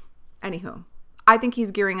 Anywho, I think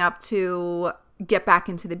he's gearing up to get back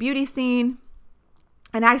into the beauty scene.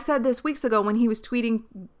 And I said this weeks ago when he was tweeting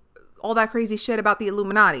all that crazy shit about the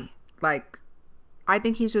Illuminati. Like, I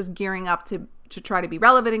think he's just gearing up to try to be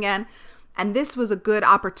relevant again. And this was a good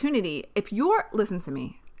opportunity. Listen to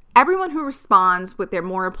me, everyone who responds with their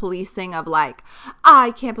moral policing of like, I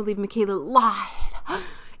can't believe Michaela lied,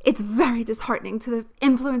 it's very disheartening to the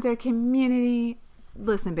influencer community.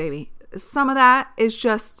 Listen, baby, some of that is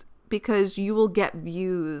just because you will get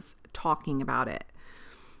views talking about it.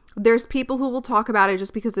 There's people who will talk about it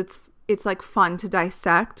just because it's like fun to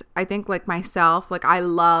dissect. I think like myself, like I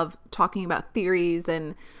love talking about theories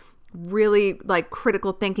and really like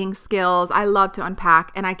critical thinking skills. I love to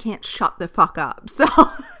unpack, and I can't shut the fuck up. So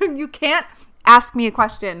you can't ask me a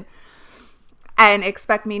question and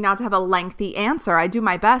expect me not to have a lengthy answer. I do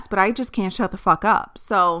my best, but I just can't shut the fuck up.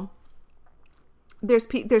 So there's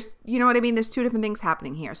you know what I mean? There's two different things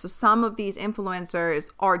happening here. So some of these influencers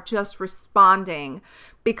are just responding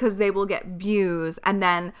because they will get views, and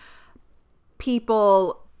then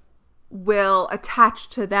people will attach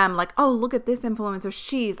to them like, oh, look at this influencer,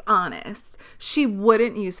 she's honest, she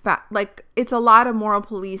wouldn't use fat. Like, it's a lot of moral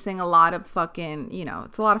policing, a lot of fucking,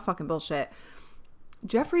 it's a lot of fucking bullshit.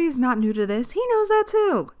 Jeffree is not new to this. He knows that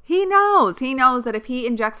too. He knows that if he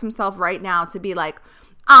injects himself right now to be like,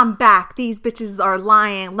 I'm back, these bitches are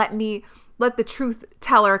lying, let the truth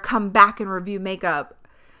teller come back and review makeup,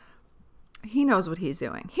 he knows what he's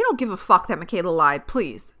doing. He don't give a fuck that Michaela lied,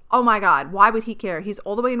 please. Oh my God, why would he care? He's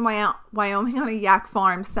all the way in Wyoming on a yak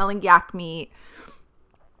farm selling yak meat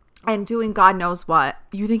and doing God knows what.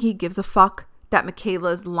 You think he gives a fuck that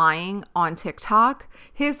Michaela's lying on TikTok?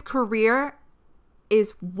 His career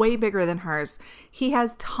is way bigger than hers. He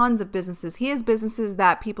has tons of businesses. He has businesses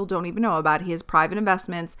that people don't even know about. He has private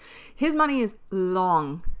investments. His money is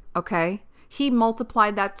long, okay? He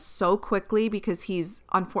multiplied that so quickly because he's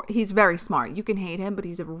very smart. You can hate him, but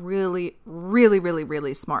he's a really, really, really,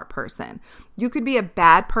 really smart person. You could be a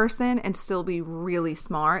bad person and still be really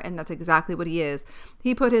smart, and that's exactly what he is.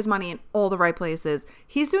 He put his money in all the right places.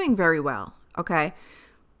 He's doing very well, okay?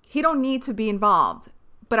 He don't need to be involved,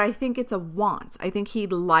 but I think it's a want. I think he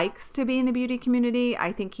likes to be in the beauty community.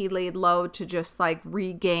 I think he laid low to just like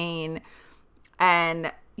regain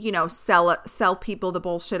and sell people the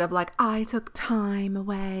bullshit of like, I took time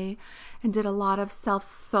away and did a lot of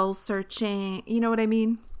soul searching. You know what I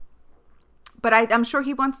mean? But I'm sure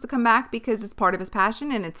he wants to come back because it's part of his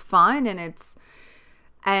passion and it's fun and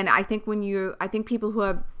I think I think people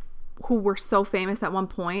who were so famous at one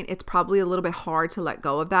point, it's probably a little bit hard to let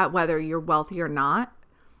go of that, whether you're wealthy or not,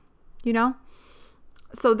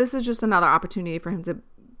 So this is just another opportunity for him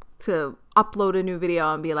to upload a new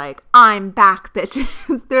video and be like, I'm back,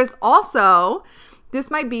 bitches. There's also,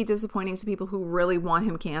 this might be disappointing to people who really want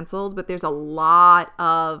him canceled, but there's a lot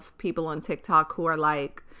of people on TikTok who are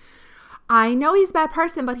like, I know he's a bad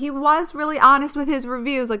person, but he was really honest with his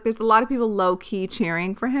reviews. Like, there's a lot of people low-key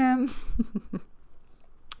cheering for him.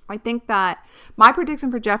 I think that my prediction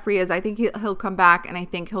for Jeffree is I think he'll come back, and I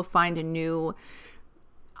think he'll find a new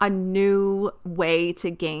way to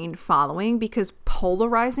gain following, because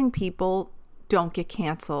polarizing people don't get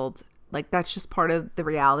canceled. Like, that's just part of the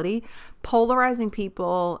reality. Polarizing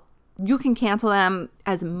people, you can cancel them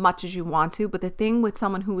as much as you want to, but the thing with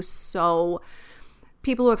someone who is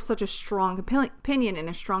people who have such a strong opinion and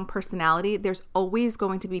a strong personality, there's always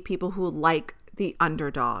going to be people who like the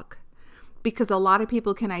underdog, because a lot of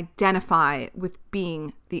people can identify with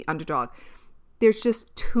being the underdog. There's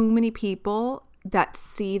just too many people that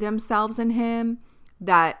see themselves in him,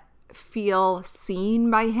 that feel seen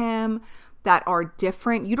by him, that are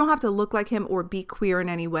different. You don't have to look like him or be queer in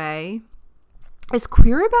any way. Is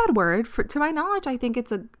queer a bad word? To my knowledge, I think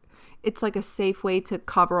it's like a safe way to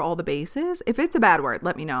cover all the bases. If it's a bad word,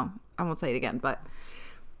 let me know. I won't say it again, but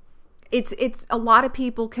it's a lot of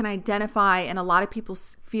people can identify, and a lot of people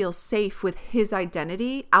feel safe with his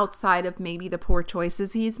identity outside of maybe the poor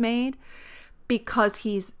choices he's made, because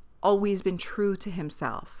he's always been true to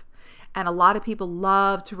himself. And a lot of people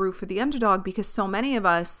love to root for the underdog, because so many of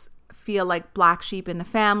us feel like black sheep in the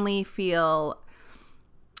family, feel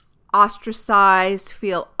ostracized,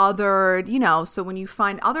 feel othered, you know. So when you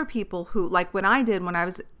find other people who, like when I did, when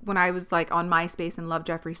I was like on MySpace and loved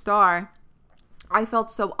Jeffree Star, I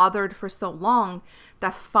felt so othered for so long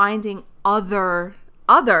that finding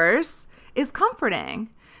others is comforting.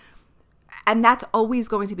 And that's always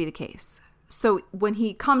going to be the case. So when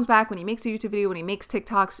he comes back, when he makes a YouTube video, when he makes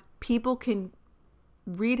TikToks, people can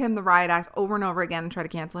read him the riot act over and over again and try to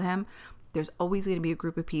cancel him. There's always going to be a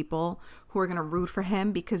group of people who are going to root for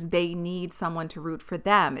him because they need someone to root for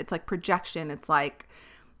them. It's like projection. It's like,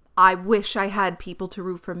 I wish I had people to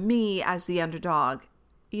root for me as the underdog.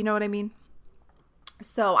 You know what I mean?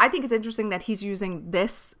 So I think it's interesting that he's using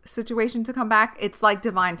this situation to come back. It's like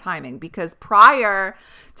divine timing, because prior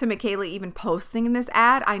to Michaela even posting in this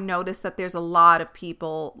ad, I noticed that there's a lot of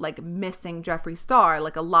people like missing Jeffree Star,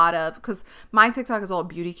 like a lot of, because my TikTok is all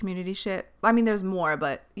beauty community shit. I mean, there's more,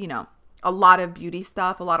 but you know, a lot of beauty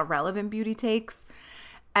stuff, a lot of relevant beauty takes.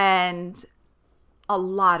 And a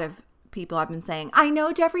lot of people have been saying, I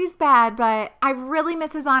know Jeffree's bad, but I really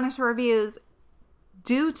miss his honest reviews.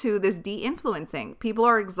 Due to this de-influencing, people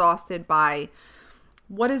are exhausted by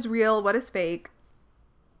what is real, what is fake.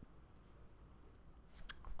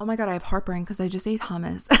 Oh my God, I have heartburn because I just ate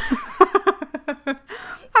hummus. I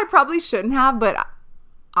probably shouldn't have, but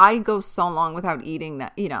I go so long without eating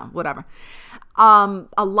that, you know, whatever.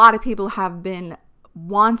 A lot of people have been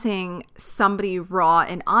wanting somebody raw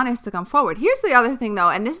and honest to come forward. Here's the other thing though,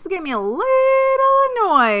 and this is getting me a little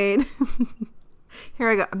annoyed. Here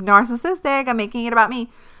I go. I'm narcissistic. I'm making it about me.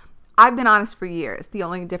 I've been honest for years. The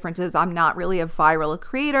only difference is I'm not really a viral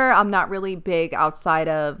creator. I'm not really big outside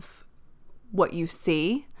of what you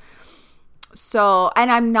see. So,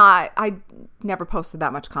 and I never posted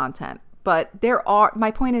that much content. But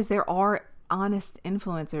my point is there are honest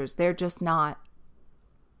influencers. They're just not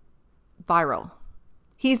viral.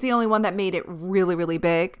 He's the only one that made it really, really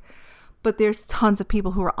big. But there's tons of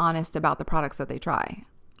people who are honest about the products that they try.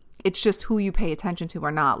 It's just who you pay attention to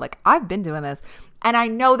or not. Like, I've been doing this. And I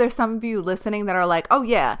know there's some of you listening that are like, oh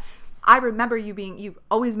yeah, I remember you've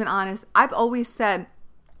always been honest. I've always said,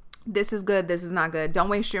 this is good, this is not good. Don't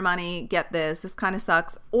waste your money. Get this. This kind of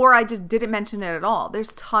sucks. Or I just didn't mention it at all.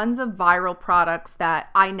 There's tons of viral products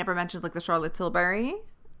that I never mentioned, like the Charlotte Tilbury.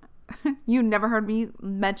 You never heard me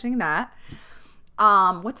mentioning that.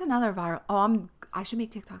 What's another viral? I should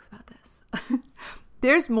make TikToks about this.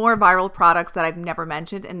 There's more viral products that I've never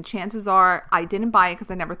mentioned, and chances are I didn't buy it because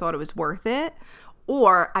I never thought it was worth it,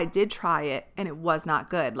 or I did try it and it was not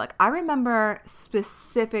good. Like, I remember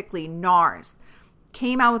specifically NARS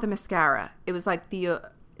came out with a mascara. It was like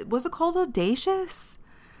was it called Audacious?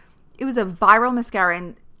 It was a viral mascara,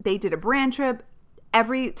 and they did a brand trip.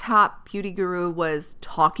 Every top beauty guru was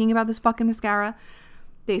talking about this fucking mascara.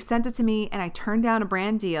 They sent it to me, and I turned down a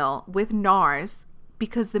brand deal with NARS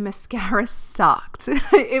because the mascara sucked.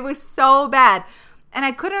 It was so bad. And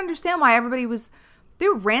I couldn't understand why they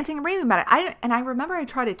were ranting and raving about it. I remember I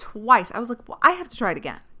tried it twice. I was like, well, I have to try it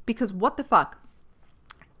again because what the fuck?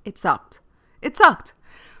 It sucked. It sucked.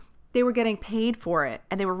 They were getting paid for it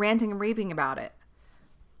and they were ranting and raving about it.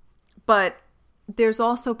 But there's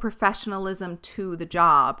also professionalism to the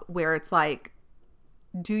job where it's like,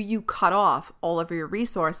 do you cut off all of your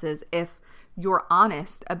resources if you're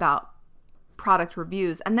honest about product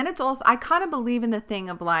reviews? And then it's also, I kind of believe in the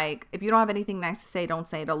thing of like, if you don't have anything nice to say, don't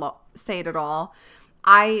say it at all.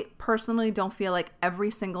 I personally don't feel like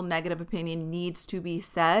every single negative opinion needs to be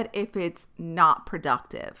said if it's not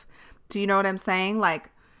productive. Do you know what I'm saying?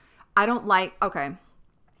 Like, I don't like, okay,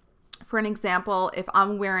 for an example, if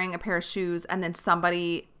I'm wearing a pair of shoes and then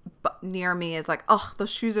somebody near me is like, oh,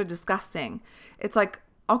 those shoes are disgusting. It's like,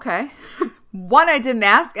 okay, one, I didn't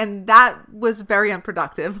ask, and that was very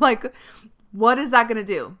unproductive. Like, what is that going to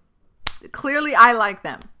do? Clearly, I like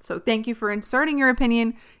them. So thank you for inserting your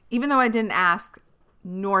opinion, even though I didn't ask,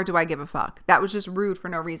 nor do I give a fuck. That was just rude for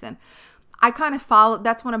no reason. I kind of follow,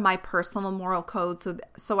 that's one of my personal moral codes.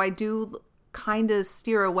 So I do kind of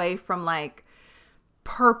steer away from like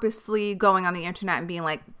purposely going on the internet and being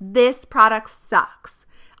like, this product sucks.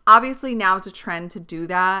 Obviously now it's a trend to do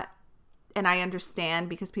that. and I understand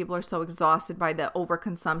because people are so exhausted by the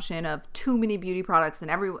overconsumption of too many beauty products and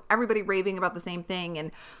everybody raving about the same thing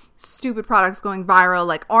and stupid products going viral.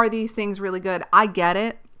 Like, are these things really good? I get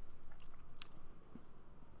it.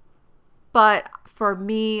 But for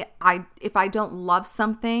me, if I don't love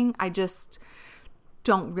something, I just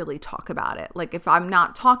don't really talk about it. Like, if I'm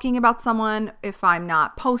not talking about someone, if I'm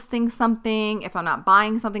not posting something, if I'm not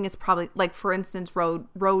buying something, it's probably, like, for instance,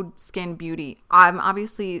 Road Skin Beauty. I'm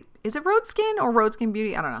obviously, is it Road Skin or Road Skin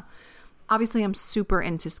Beauty? I don't know. Obviously, I'm super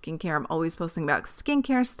into skincare. I'm always posting about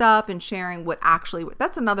skincare stuff and sharing what actually,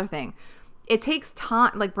 that's another thing. It takes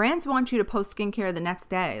time. Like, brands want you to post skincare the next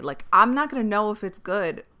day. Like, I'm not going to know if it's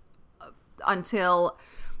good until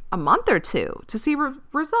a month or two to see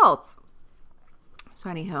results. So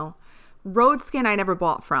anywho, Road Skin I never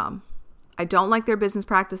bought from. I don't like their business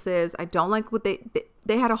practices. I don't like what they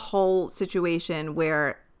had a whole situation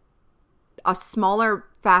where a smaller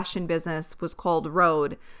fashion business was called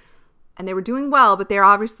Road and they were doing well, but they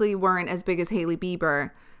obviously weren't as big as Hailey Bieber,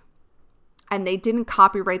 and they didn't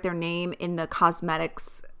copyright their name in the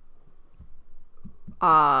cosmetics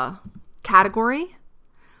category.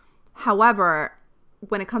 However,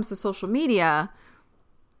 when it comes to social media,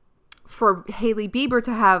 for Hailey Bieber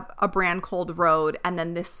to have a brand called Road and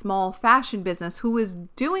then this small fashion business who is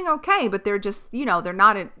doing okay, but they're just, they're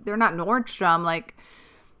not Nordstrom, like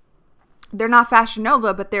they're not Fashion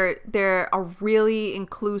Nova, but they're a really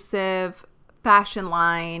inclusive fashion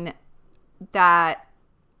line that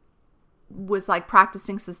was like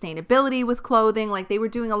practicing sustainability with clothing. Like, they were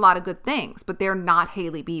doing a lot of good things, but they're not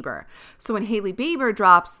Hailey Bieber. So when Hailey Bieber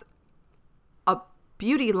drops a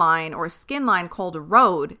beauty line or a skin line called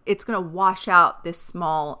Road, it's going to wash out this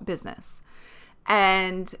small business.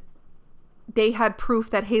 And they had proof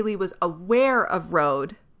that Hailey was aware of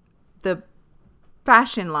Road, the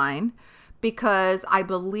fashion line, because I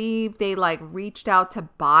believe they like reached out to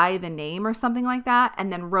buy the name or something like that.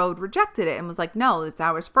 And then Road rejected it and was like, no, it's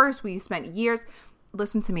ours first. We spent years.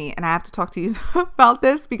 Listen to me. And I have to talk to you about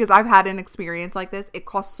this because I've had an experience like this. It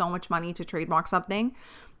costs so much money to trademark something.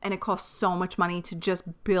 And it costs so much money to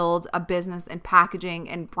just build a business and packaging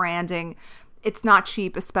and branding. It's not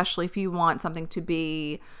cheap, especially if you want something to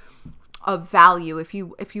be of value. If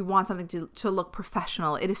you want something to look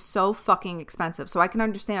professional, it is so fucking expensive. So I can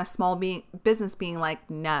understand a small business being like,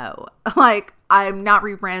 no, like, I'm not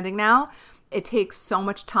rebranding now. It takes so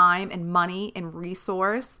much time and money and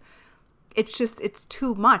resource. It's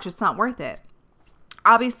too much. It's not worth it.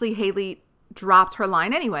 Obviously, Hailey dropped her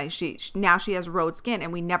line anyway. Now she has Road Skin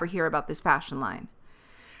and we never hear about this fashion line.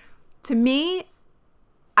 To me,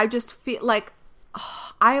 I just feel like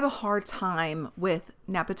I have a hard time with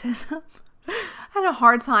nepotism. I had a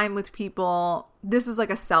hard time with people. This is like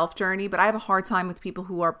a self journey, but I have a hard time with people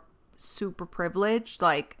who are super privileged,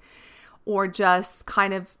 like, or just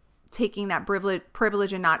kind of taking that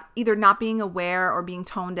privilege and not being aware or being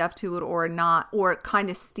tone deaf to it, or kind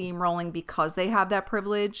of steamrolling because they have that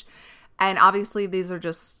privilege. And obviously these are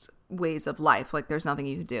just ways of life. Like, there's nothing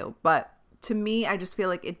you can do. But to me, I just feel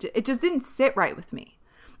like it just didn't sit right with me.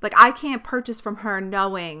 Like, I can't purchase from her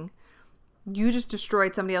knowing you just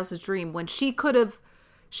destroyed somebody else's dream when she could have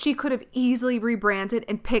easily rebranded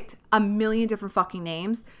and picked a million different fucking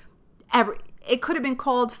names. It could have been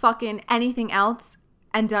called fucking anything else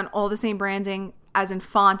and done all the same branding, as in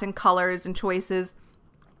font and colors and choices,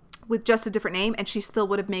 with just a different name, and she still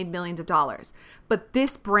would have made millions of dollars. But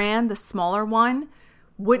this brand, the smaller one,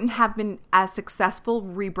 wouldn't have been as successful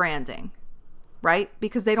rebranding. Right?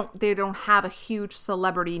 Because they don't have a huge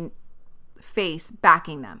celebrity face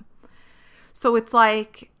backing them. So it's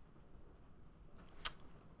like,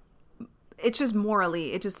 it's just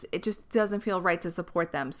morally, it just doesn't feel right to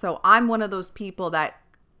support them. So I'm one of those people that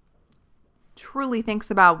truly thinks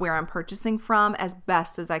about where I'm purchasing from as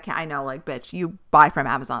best as I can. I know, like, bitch, you buy from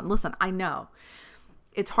Amazon. Listen, I know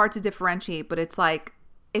it's hard to differentiate, but it's like,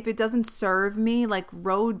 if it doesn't serve me, like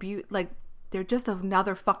Road Beauty, like, they're just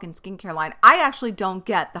another fucking skincare line. I actually don't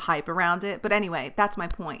get the hype around it. But anyway, that's my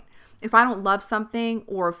point. If I don't love something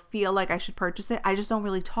or feel like I should purchase it, I just don't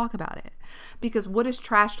really talk about it. Because what is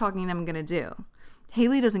trash talking them going to do?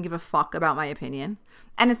 Hailey doesn't give a fuck about my opinion.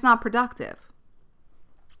 And it's not productive.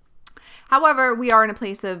 However, we are in a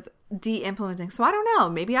place of de-influencing. So I don't know.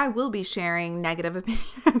 Maybe I will be sharing negative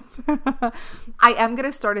opinions. I am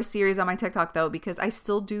going to start a series on my TikTok, though, because I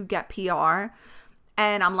still do get PR.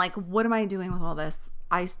 And I'm like, what am I doing with all this?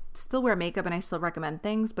 I still wear makeup and I still recommend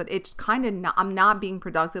things, but it's kind of I'm not being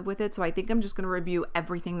productive with it. So I think I'm just going to review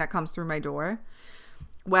everything that comes through my door,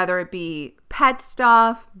 whether it be pet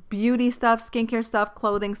stuff, beauty stuff, skincare stuff,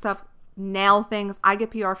 clothing stuff. nail things. I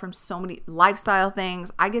get PR from so many lifestyle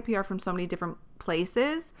things. I get PR from so many different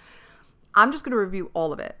places. I'm just going to review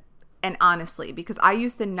all of it. And honestly, because I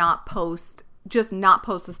used to not post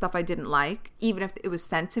the stuff I didn't like, even if it was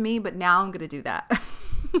sent to me. But now I'm going to do that.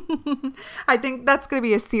 I think that's going to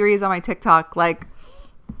be a series on my TikTok, like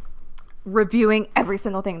reviewing every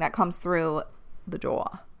single thing that comes through the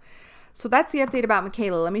door. So that's the update about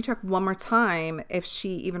Michaela. Let me check one more time if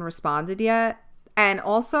she even responded yet. And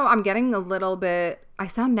also, I'm getting a little bit, I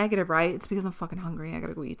sound negative, right? It's because I'm fucking hungry. I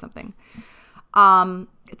gotta go eat something.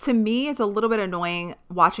 To me, it's a little bit annoying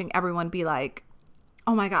watching everyone be like,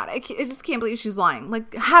 oh my God, I just can't believe she's lying.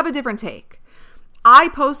 Like, have a different take. I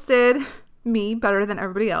posted me better than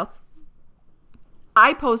everybody else.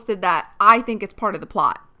 I posted that I think it's part of the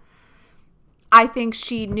plot. I think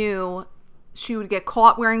she knew she would get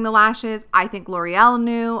caught wearing the lashes. I think L'Oreal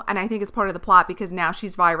knew, and I think it's part of the plot because now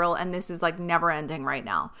she's viral and this is like never ending right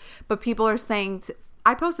now. But people are saying,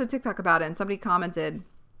 I posted a TikTok about it and somebody commented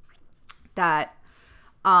that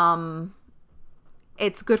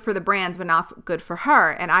it's good for the brand but not good for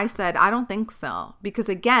her. And I said, I don't think so. Because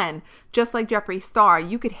again, just like Jeffree Star,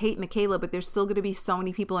 you could hate Michaela, but there's still going to be so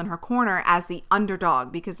many people in her corner as the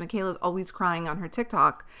underdog because Michaela's always crying on her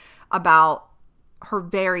TikTok about her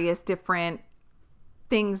various different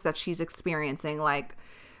things that she's experiencing. Like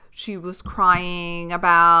she was crying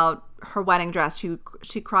about her wedding dress.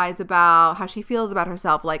 She cries about how she feels about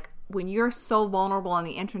herself. Like when you're so vulnerable on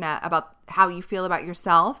the internet about how you feel about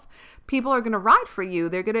yourself, people are going to ride for you.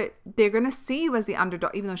 They're going to see you as the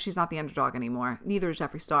underdog, even though she's not the underdog anymore. Neither is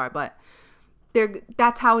Jeffree Star, but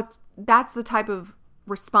that's the type of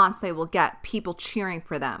response they will get, people cheering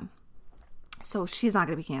for them. So she's not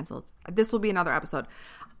going to be canceled. This will be another episode.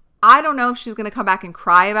 I don't know if she's going to come back and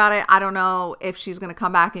cry about it. I don't know if she's going to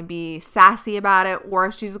come back and be sassy about it, or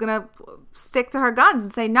if she's going to stick to her guns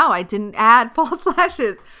and say, no, I didn't add false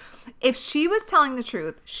lashes. If she was telling the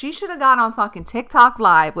truth, she should have got on fucking TikTok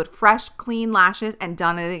live with fresh, clean lashes and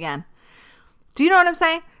done it again. Do you know what I'm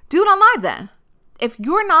saying? Do it on live then. If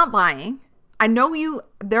you're not lying, I know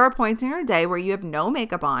there are points in your day where you have no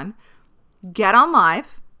makeup on. Get on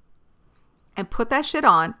live and put that shit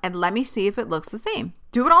on and let me see if it looks the same.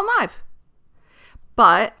 Do it on live.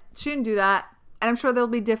 But she didn't do that. And I'm sure there'll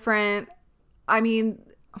be different, I'm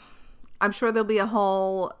sure there'll be a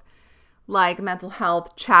whole like mental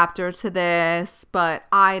health chapter to this, but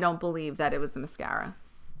I don't believe that it was the mascara.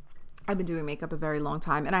 I've been doing makeup a very long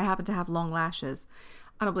time and I happen to have long lashes.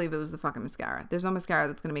 I don't believe it was the fucking mascara. There's no mascara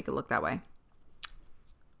that's going to make it look that way.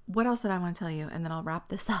 What else did I want to tell you? And then I'll wrap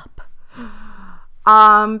this up.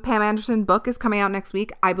 Pam Anderson book is coming out next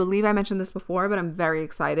week. I believe I mentioned this before, but I'm very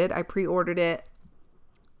excited. I pre-ordered it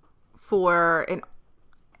for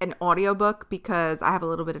an audiobook because I have a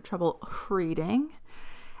little bit of trouble reading.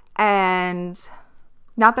 And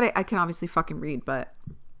not that I can obviously fucking read, but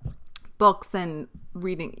books and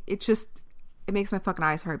reading, it makes my fucking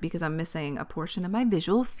eyes hurt because I'm missing a portion of my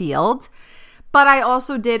visual field. But I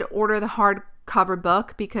also did order the hardcover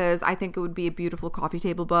book because I think it would be a beautiful coffee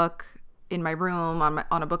table book in my room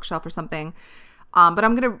on a bookshelf or something. But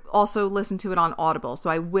I'm going to also listen to it on Audible. So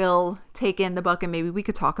I will take in the book and maybe we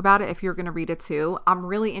could talk about it if you're going to read it too. I'm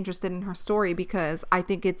really interested in her story because I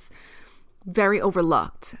think it's very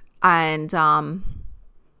overlooked. And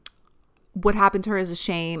what happened to her is a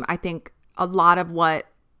shame. I think a lot of what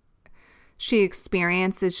she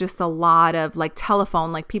experienced is just a lot of like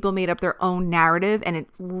telephone, like people made up their own narrative and it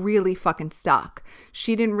really fucking stuck.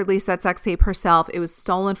 She didn't release that sex tape herself. It was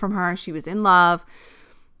stolen from her. She was in love.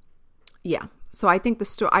 Yeah. So I think the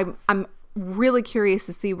story, I'm really curious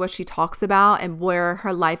to see what she talks about and where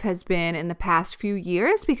her life has been in the past few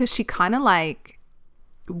years, because she kind of like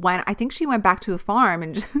I think she went back to a farm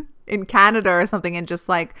and in Canada or something and just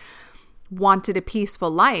like wanted a peaceful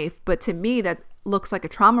life. But to me, that looks like a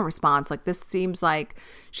trauma response. Like this seems like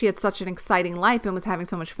she had such an exciting life and was having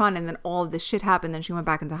so much fun, and then all of this shit happened, then she went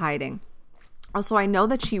back into hiding. Also, I know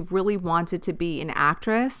that she really wanted to be an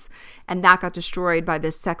actress and that got destroyed by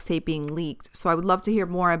this sex tape being leaked. So I would love to hear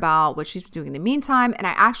more about what she's been doing in the meantime. And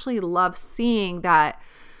I actually love seeing that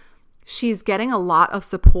she's getting a lot of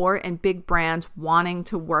support and big brands wanting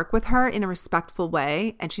to work with her in a respectful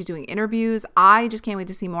way. And she's doing interviews. I just can't wait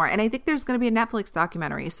to see more. And I think there's going to be a Netflix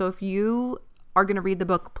documentary. So if you are going to read the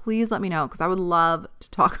book, please let me know because I would love to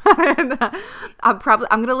talk about it. I'm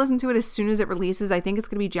going to listen to it as soon as it releases. I think it's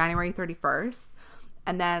going to be January 31st.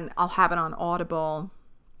 And then I'll have it on Audible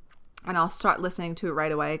and I'll start listening to it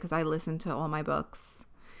right away because I listen to all my books.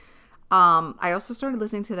 I also started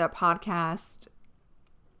listening to that podcast.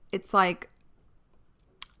 It's like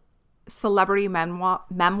celebrity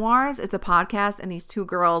memoirs. It's a podcast and these two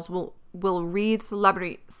girls will will read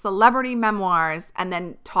celebrity memoirs and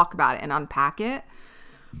then talk about it and unpack it.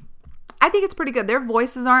 I think it's pretty good. Their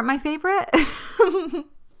voices aren't my favorite.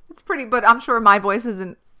 But I'm sure my voice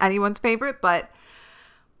isn't anyone's favorite, but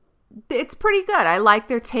it's pretty good. I like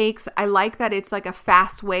their takes. I like that it's like a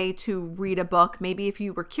fast way to read a book. Maybe if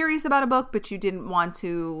you were curious about a book, but you didn't want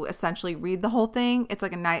to essentially read the whole thing, it's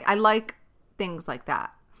like I like things like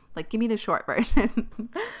that. Like, give me the short version.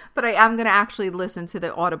 But I am going to actually listen to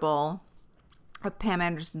the Audible of Pam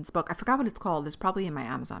Anderson's book. I forgot what it's called. It's probably in my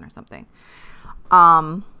Amazon or something.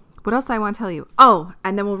 What else do I want to tell you? Oh,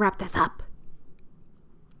 and then we'll wrap this up.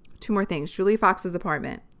 2 more things. Julia Fox's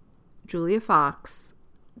apartment. Julia Fox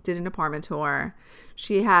did an apartment tour.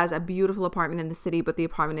 She has a beautiful apartment in the city, but the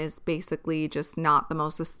apartment is basically just not the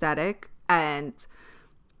most aesthetic. And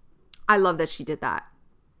I love that she did that.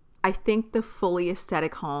 I think the fully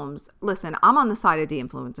aesthetic homes, listen, I'm on the side of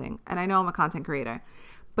de-influencing, and I know I'm a content creator,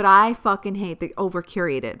 but I fucking hate the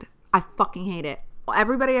over-curated. I fucking hate it.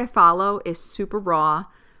 Everybody I follow is super raw,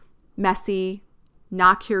 messy,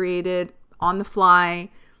 not curated, on the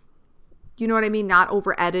fly. You know what I mean? Not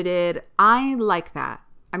over-edited. I like that.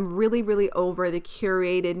 I'm really, really over the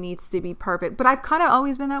curated, needs to be perfect. But I've kind of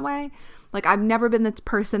always been that way. Like, I've never been the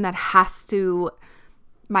person that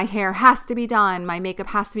my hair has to be done, my makeup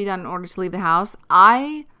has to be done in order to leave the house.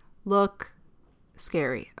 I look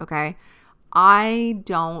scary, okay? I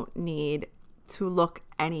don't need to look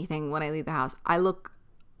anything when I leave the house. I look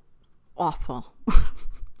awful.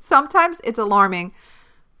 Sometimes it's alarming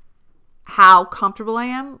how comfortable I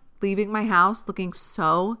am leaving my house looking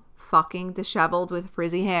so fucking disheveled with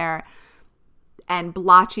frizzy hair and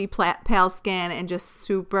blotchy pale skin and just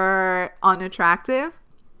super unattractive.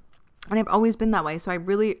 And I've always been that way. So I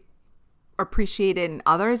really appreciate it in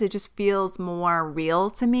others. It just feels more real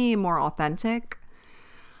to me, more authentic.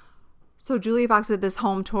 So Julia Fox did this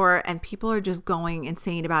home tour and people are just going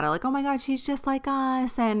insane about it. Like, oh my God, she's just like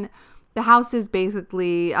us. And the house is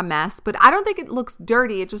basically a mess. But I don't think it looks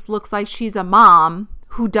dirty. It just looks like she's a mom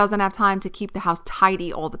who doesn't have time to keep the house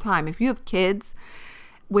tidy all the time. If you have kids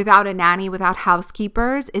without a nanny, without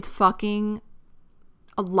housekeepers, it's fucking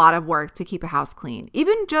a lot of work to keep a house clean.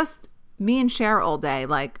 Even just me and Cher all day.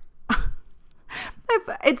 Like,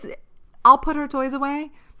 I'll put her toys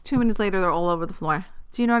away. 2 minutes later, they're all over the floor.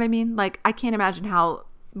 Do you know what I mean? Like, I can't imagine how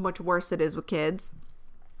much worse it is with kids.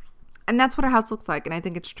 And that's what her house looks like. And I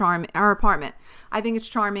think it's charming. Her apartment. I think it's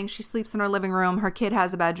charming. She sleeps in her living room. Her kid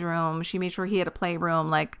has a bedroom. She made sure he had a playroom.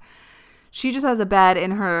 Like, she just has a bed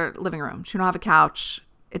in her living room. She don't have a couch.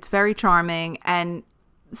 It's very charming. And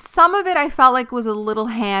some of it I felt like was a little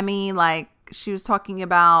hammy. Like, she was talking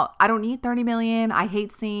about, I don't need 30 million. I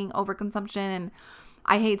hate seeing overconsumption. And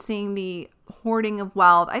I hate seeing the hoarding of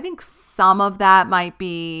wealth. I think some of that might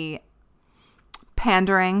be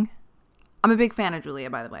pandering. I'm a big fan of Julia,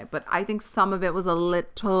 by the way, but I think some of it was a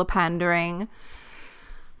little pandering.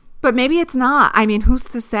 But maybe it's not. I mean, who's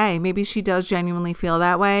to say? Maybe she does genuinely feel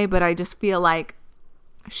that way, but I just feel like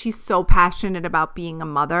she's so passionate about being a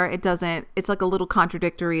mother. It's like a little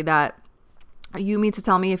contradictory that you mean to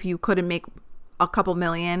tell me if you couldn't make a couple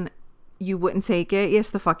million, you wouldn't take it? Yes,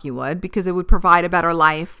 the fuck you would, because it would provide a better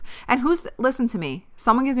life. And listen to me.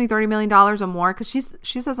 Someone gives me $30 million or more, because she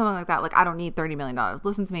says something like that, like, I don't need $30 million.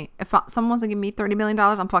 Listen to me. If someone wants to give me $30 million,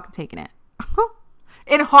 I'm fucking taking it.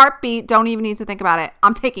 In a heartbeat, don't even need to think about it.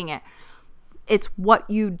 I'm taking it. It's what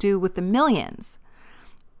you do with the millions.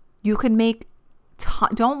 You can make,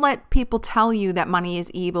 don't let people tell you that money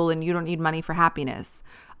is evil and you don't need money for happiness.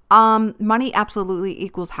 Money absolutely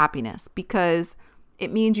equals happiness, because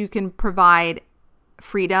it means you can provide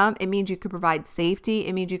freedom. It means you could provide safety.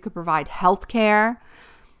 It means you could provide healthcare,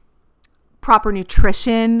 proper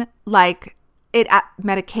nutrition,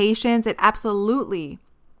 medications. It absolutely,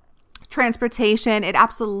 transportation. It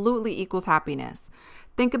absolutely equals happiness.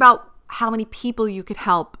 Think about how many people you could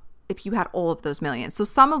help if you had all of those millions. So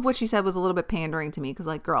some of what she said was a little bit pandering to me, because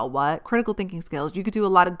like, girl, what? Critical thinking skills. You could do a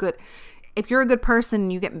lot of good. If you're a good person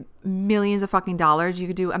and you get millions of fucking dollars, you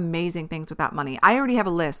could do amazing things with that money. I already have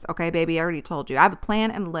a list. Okay, baby. I already told you. I have a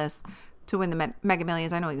plan and a list to win the Mega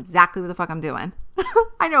Millions. I know exactly what the fuck I'm doing.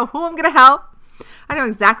 I know who I'm going to help. I know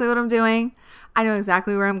exactly what I'm doing. I know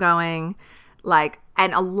exactly where I'm going.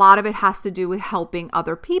 And a lot of it has to do with helping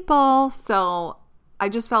other people. So I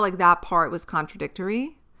just felt like that part was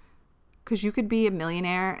contradictory, because you could be a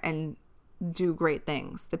millionaire and do great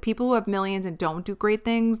things. The people who have millions and don't do great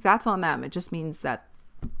things, that's on them. It just means that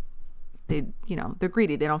they're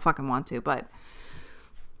greedy. They don't fucking want to, but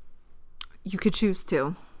you could choose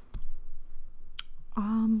to.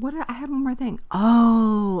 I had one more thing.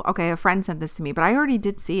 Oh, okay. A friend sent this to me, but I already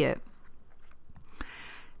did see it.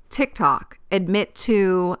 TikTok admit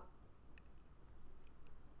to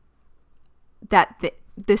that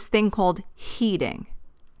this thing called heating.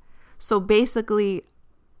 So basically,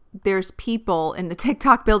 there's people in the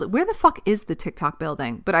TikTok building. Where the fuck is the TikTok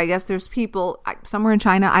building? But I guess there's people somewhere in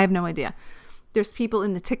China. I have no idea. There's people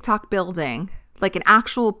in the TikTok building. Like an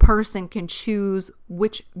actual person can choose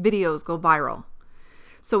which videos go viral.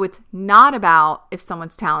 So it's not about if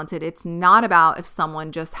someone's talented. It's not about if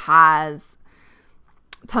someone just has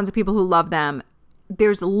tons of people who love them.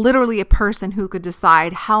 There's literally a person who could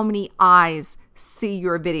decide how many eyes see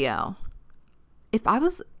your video. If I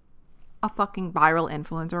was a fucking viral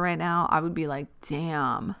influencer right now, I would be like,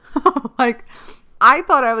 damn. Like, I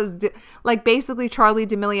thought I was like, basically Charli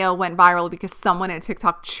D'Amelio went viral because someone at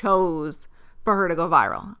TikTok chose for her to go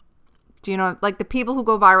viral. Do you know, like the people who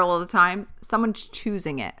go viral all the time, someone's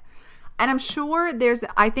choosing it. And I'm sure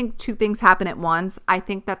I think two things happen at once. I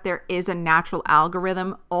think that there is a natural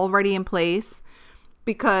algorithm already in place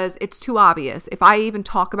because it's too obvious. If I even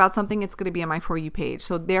talk about something, it's going to be on my For You page.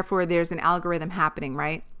 So therefore, there's an algorithm happening,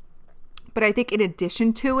 right? But I think in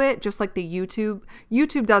addition to it, just like the YouTube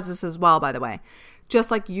does this as well, by the way.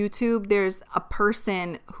 Just like YouTube, there's a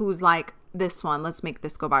person who's like, this one, let's make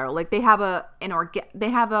this go viral. Like they have an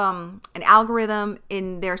algorithm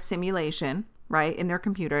in their simulation, right, in their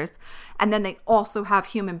computers, and then they also have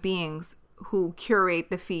human beings who curate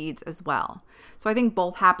the feeds as well. So I think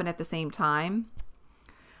both happen at the same time.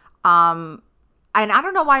 And I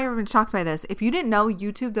don't know why everyone's shocked by this. If you didn't know,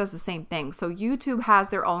 YouTube does the same thing. So YouTube has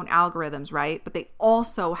their own algorithms, right? But they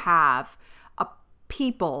also have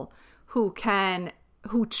people who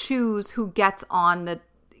choose who gets on the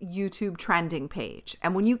YouTube trending page.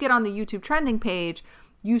 And when you get on the YouTube trending page,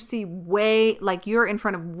 you see you're in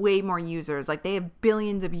front of way more users. Like they have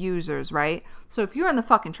billions of users, right? So if you're on the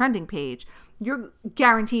fucking trending page, you're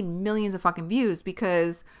guaranteed millions of fucking views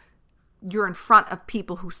because you're in front of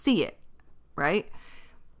people who see it, right?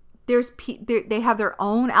 They have their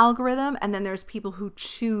own algorithm, and then there's people who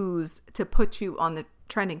choose to put you on the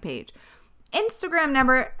trending page. Instagram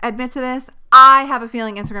never admits to this. I have a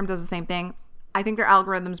feeling Instagram does the same thing. I think their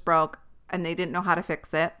algorithm's broke and they didn't know how to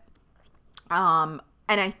fix it. And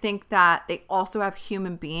I think that they also have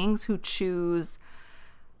human beings who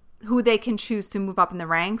they can choose to move up in the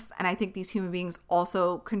ranks. And I think these human beings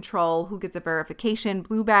also control who gets a verification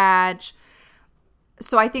blue badge.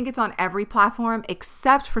 So I think it's on every platform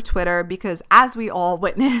except for Twitter, because as we all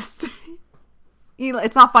witnessed,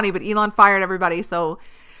 it's not funny, but Elon fired everybody. So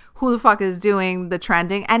who the fuck is doing the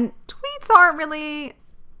trending? And tweets aren't really...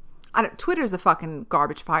 Twitter's a fucking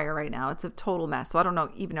garbage fire right now. It's a total mess. So I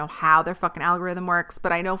don't even know how their fucking algorithm works,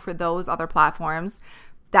 but I know for those other platforms,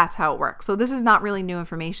 that's how it works. So this is not really new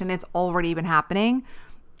information. It's already been happening,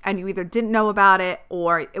 and you either didn't know about it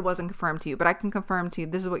or it wasn't confirmed to you. But I can confirm to you,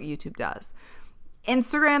 this is what YouTube does.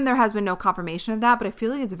 Instagram, there has been no confirmation of that, but I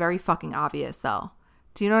feel like it's very fucking obvious though.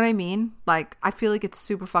 Do you know what I mean? Like, I feel like it's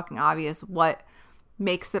super fucking obvious what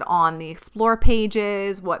makes it on the explore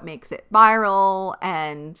pages, what makes it viral,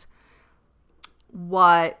 and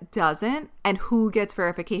what doesn't, and who gets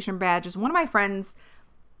verification badges. One of my friends,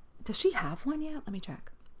 does she have one yet? Let me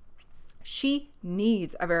check. She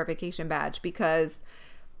needs a verification badge because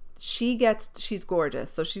she's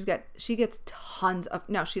gorgeous. So she gets tons of,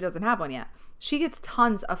 no, she doesn't have one yet. She gets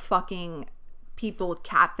tons of fucking people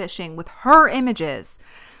catfishing with her images.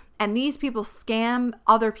 And these people scam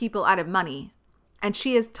other people out of money. And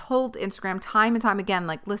she has told Instagram time and time again,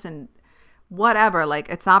 like, listen, whatever, like,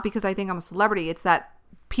 it's not because I think I'm a celebrity. It's that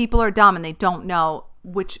people are dumb and they don't know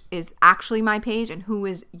which is actually my page and who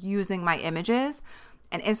is using my images.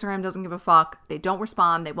 And Instagram doesn't give a fuck. They don't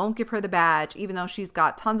respond. They won't give her the badge, even though she's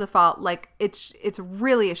got tons of followers. Like, it's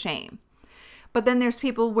really a shame. But then there's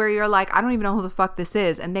people where you're like, I don't even know who the fuck this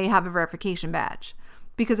is, and they have a verification badge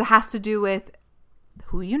because it has to do with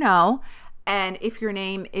who you know, and if your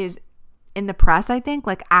name is in the press, I think,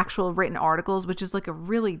 like actual written articles, which is like a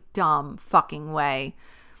really dumb fucking way.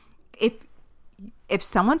 If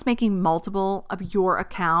someone's making multiple of your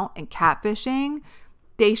account and catfishing,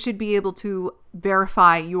 they should be able to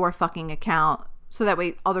verify your fucking account so that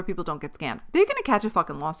way other people don't get scammed. They're going to catch a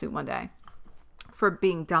fucking lawsuit one day for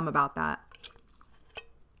being dumb about that.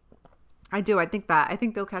 I do. I think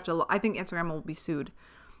they'll catch I think Instagram will be sued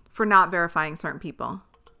for not verifying certain people.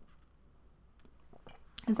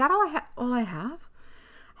 Is that all I have?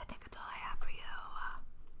 I think that's all I have for you.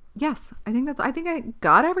 Yes, I think I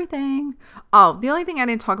got everything. Oh, the only thing I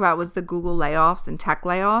didn't talk about was the Google layoffs and tech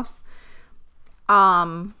layoffs.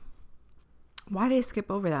 Why did I skip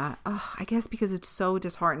over that? I guess because it's so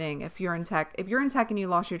disheartening if you're in tech. If you're in tech and you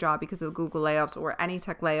lost your job because of the Google layoffs or any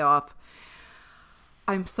tech layoff,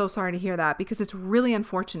 I'm so sorry to hear that because it's really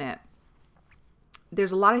unfortunate.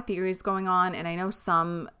 There's a lot of theories going on, and I know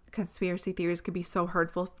some conspiracy theories could be so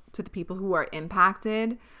hurtful to the people who are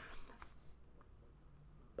impacted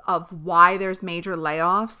of why there's major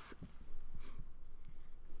layoffs.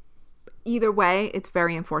 Either way, it's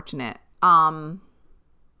very unfortunate.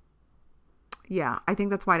 Yeah, I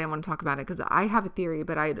think that's why I didn't want to talk about it, because I have a theory,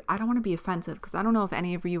 but I don't want to be offensive because I don't know if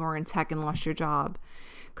any of you are in tech and lost your job,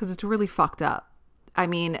 because it's really fucked up. I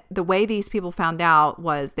mean, the way these people found out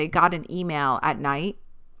was they got an email at night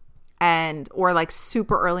or like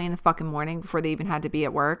super early in the fucking morning before they even had to be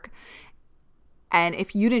at work. And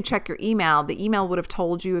if you didn't check your email, the email would have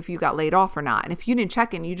told you if you got laid off or not. And if you didn't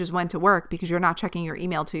check it and you just went to work because you're not checking your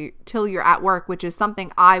email till you're at work, which is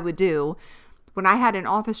something I would do. When I had an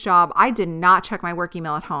office job, I did not check my work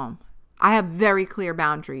email at home. I have very clear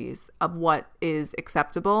boundaries of what is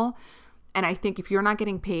acceptable. And I think if you're not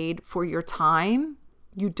getting paid for your time,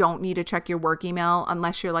 you don't need to check your work email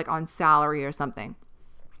unless you're like on salary or something.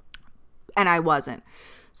 And I wasn't.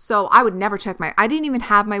 So I would never check I didn't even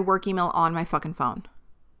have my work email on my fucking phone.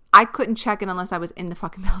 I couldn't check it unless I was in the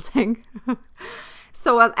fucking building.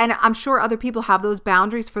 So, and I'm sure other people have those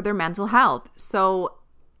boundaries for their mental health. So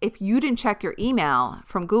if you didn't check your email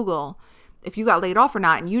from Google, if you got laid off or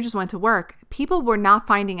not, and you just went to work, people were not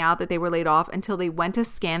finding out that they were laid off until they went to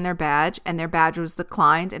scan their badge and their badge was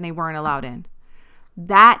declined and they weren't allowed in.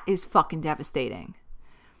 That is fucking devastating.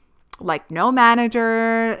 Like no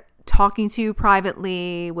manager talking to you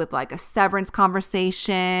privately with like a severance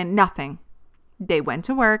conversation, nothing. They went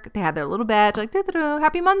to work. They had their little badge like,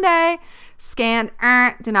 happy Monday, scanned,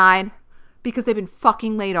 denied, because they've been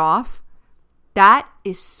fucking laid off. That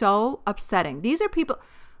is so upsetting. These are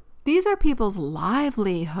people's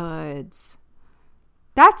livelihoods.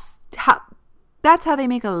 That's how they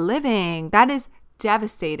make a living. That is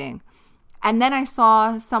devastating. And then I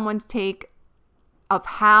saw someone's take of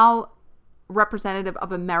how representative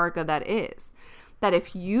of America that is. That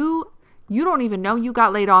if you don't even know you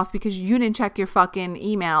got laid off because you didn't check your fucking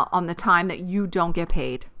email on the time that you don't get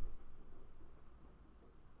paid.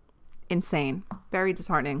 Insane. Very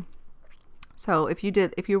disheartening. So if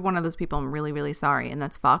you're one of those people, I'm really, really sorry. And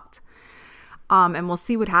that's fucked. And we'll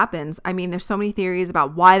see what happens. I mean, there's so many theories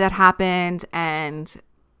about why that happened and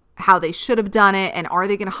how they should have done it. And are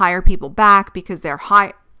they going to hire people back because they're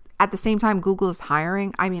at the same time Google is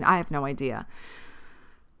hiring? I mean, I have no idea.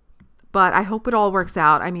 But I hope it all works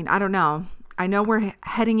out. I mean, I don't know. I know we're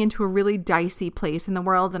heading into a really dicey place in the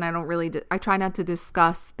world. And I try not to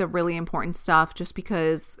discuss the really important stuff just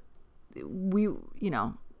because we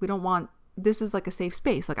don't want, this is like a safe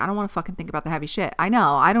space. Like, I don't want to fucking think about the heavy shit. I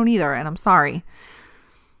know. I don't either. And I'm sorry.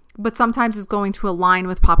 But sometimes it's going to align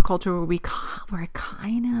with pop culture where I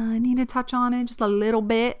kind of need to touch on it just a little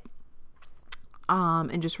bit.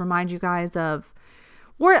 And just remind you guys of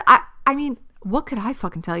I mean, what could I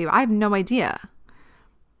fucking tell you? I have no idea.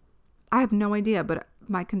 But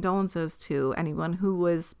my condolences to anyone who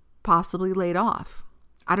was possibly laid off.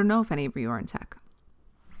 I don't know if any of you are in tech.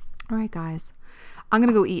 All right, guys. I'm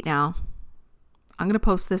going to go eat now. I'm going to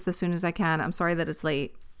post this as soon as I can. I'm sorry that it's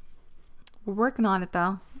late. We're working on it,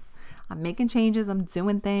 though. I'm making changes. I'm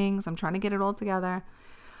doing things. I'm trying to get it all together.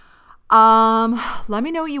 Let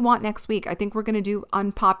me know what you want next week. I think we're going to do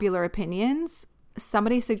unpopular opinions.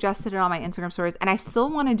 Somebody suggested it on my Instagram stories, and I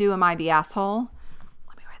still want to do Am I the Asshole?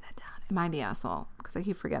 Let me write that down. Am I the Asshole? Because I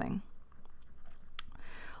keep forgetting.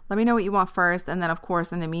 Let me know what you want first. And then, of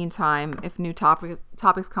course, in the meantime, if new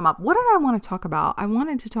topics come up, what did I want to talk about? I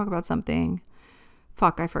wanted to talk about something.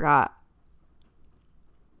 Fuck, I forgot.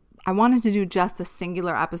 I wanted to do just a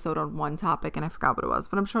singular episode on one topic and I forgot what it was,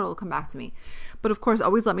 but I'm sure it'll come back to me. But of course,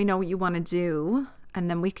 always let me know what you want to do and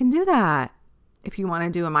then we can do that. If you want to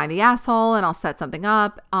do Am I the Asshole, and I'll set something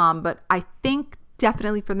up. But I think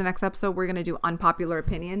definitely for the next episode, we're going to do unpopular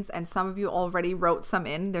opinions. And some of you already wrote some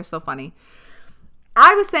in. They're so funny.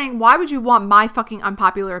 I was saying, why would you want my fucking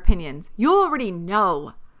unpopular opinions? You already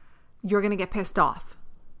know you're going to get pissed off.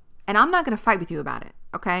 And I'm not going to fight with you about it.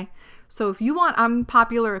 Okay? So if you want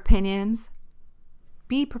unpopular opinions,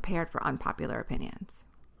 be prepared for unpopular opinions.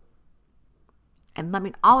 And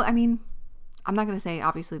I'm not going to say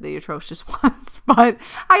obviously the atrocious ones, but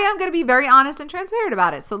I am going to be very honest and transparent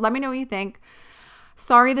about it. So let me know what you think.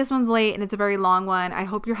 Sorry this one's late and it's a very long one. I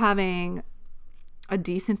hope you're having a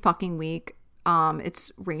decent fucking week.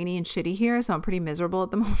 It's rainy and shitty here, so I'm pretty miserable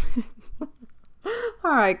at the moment.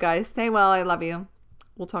 All right, guys. Stay well. I love you.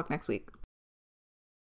 We'll talk next week.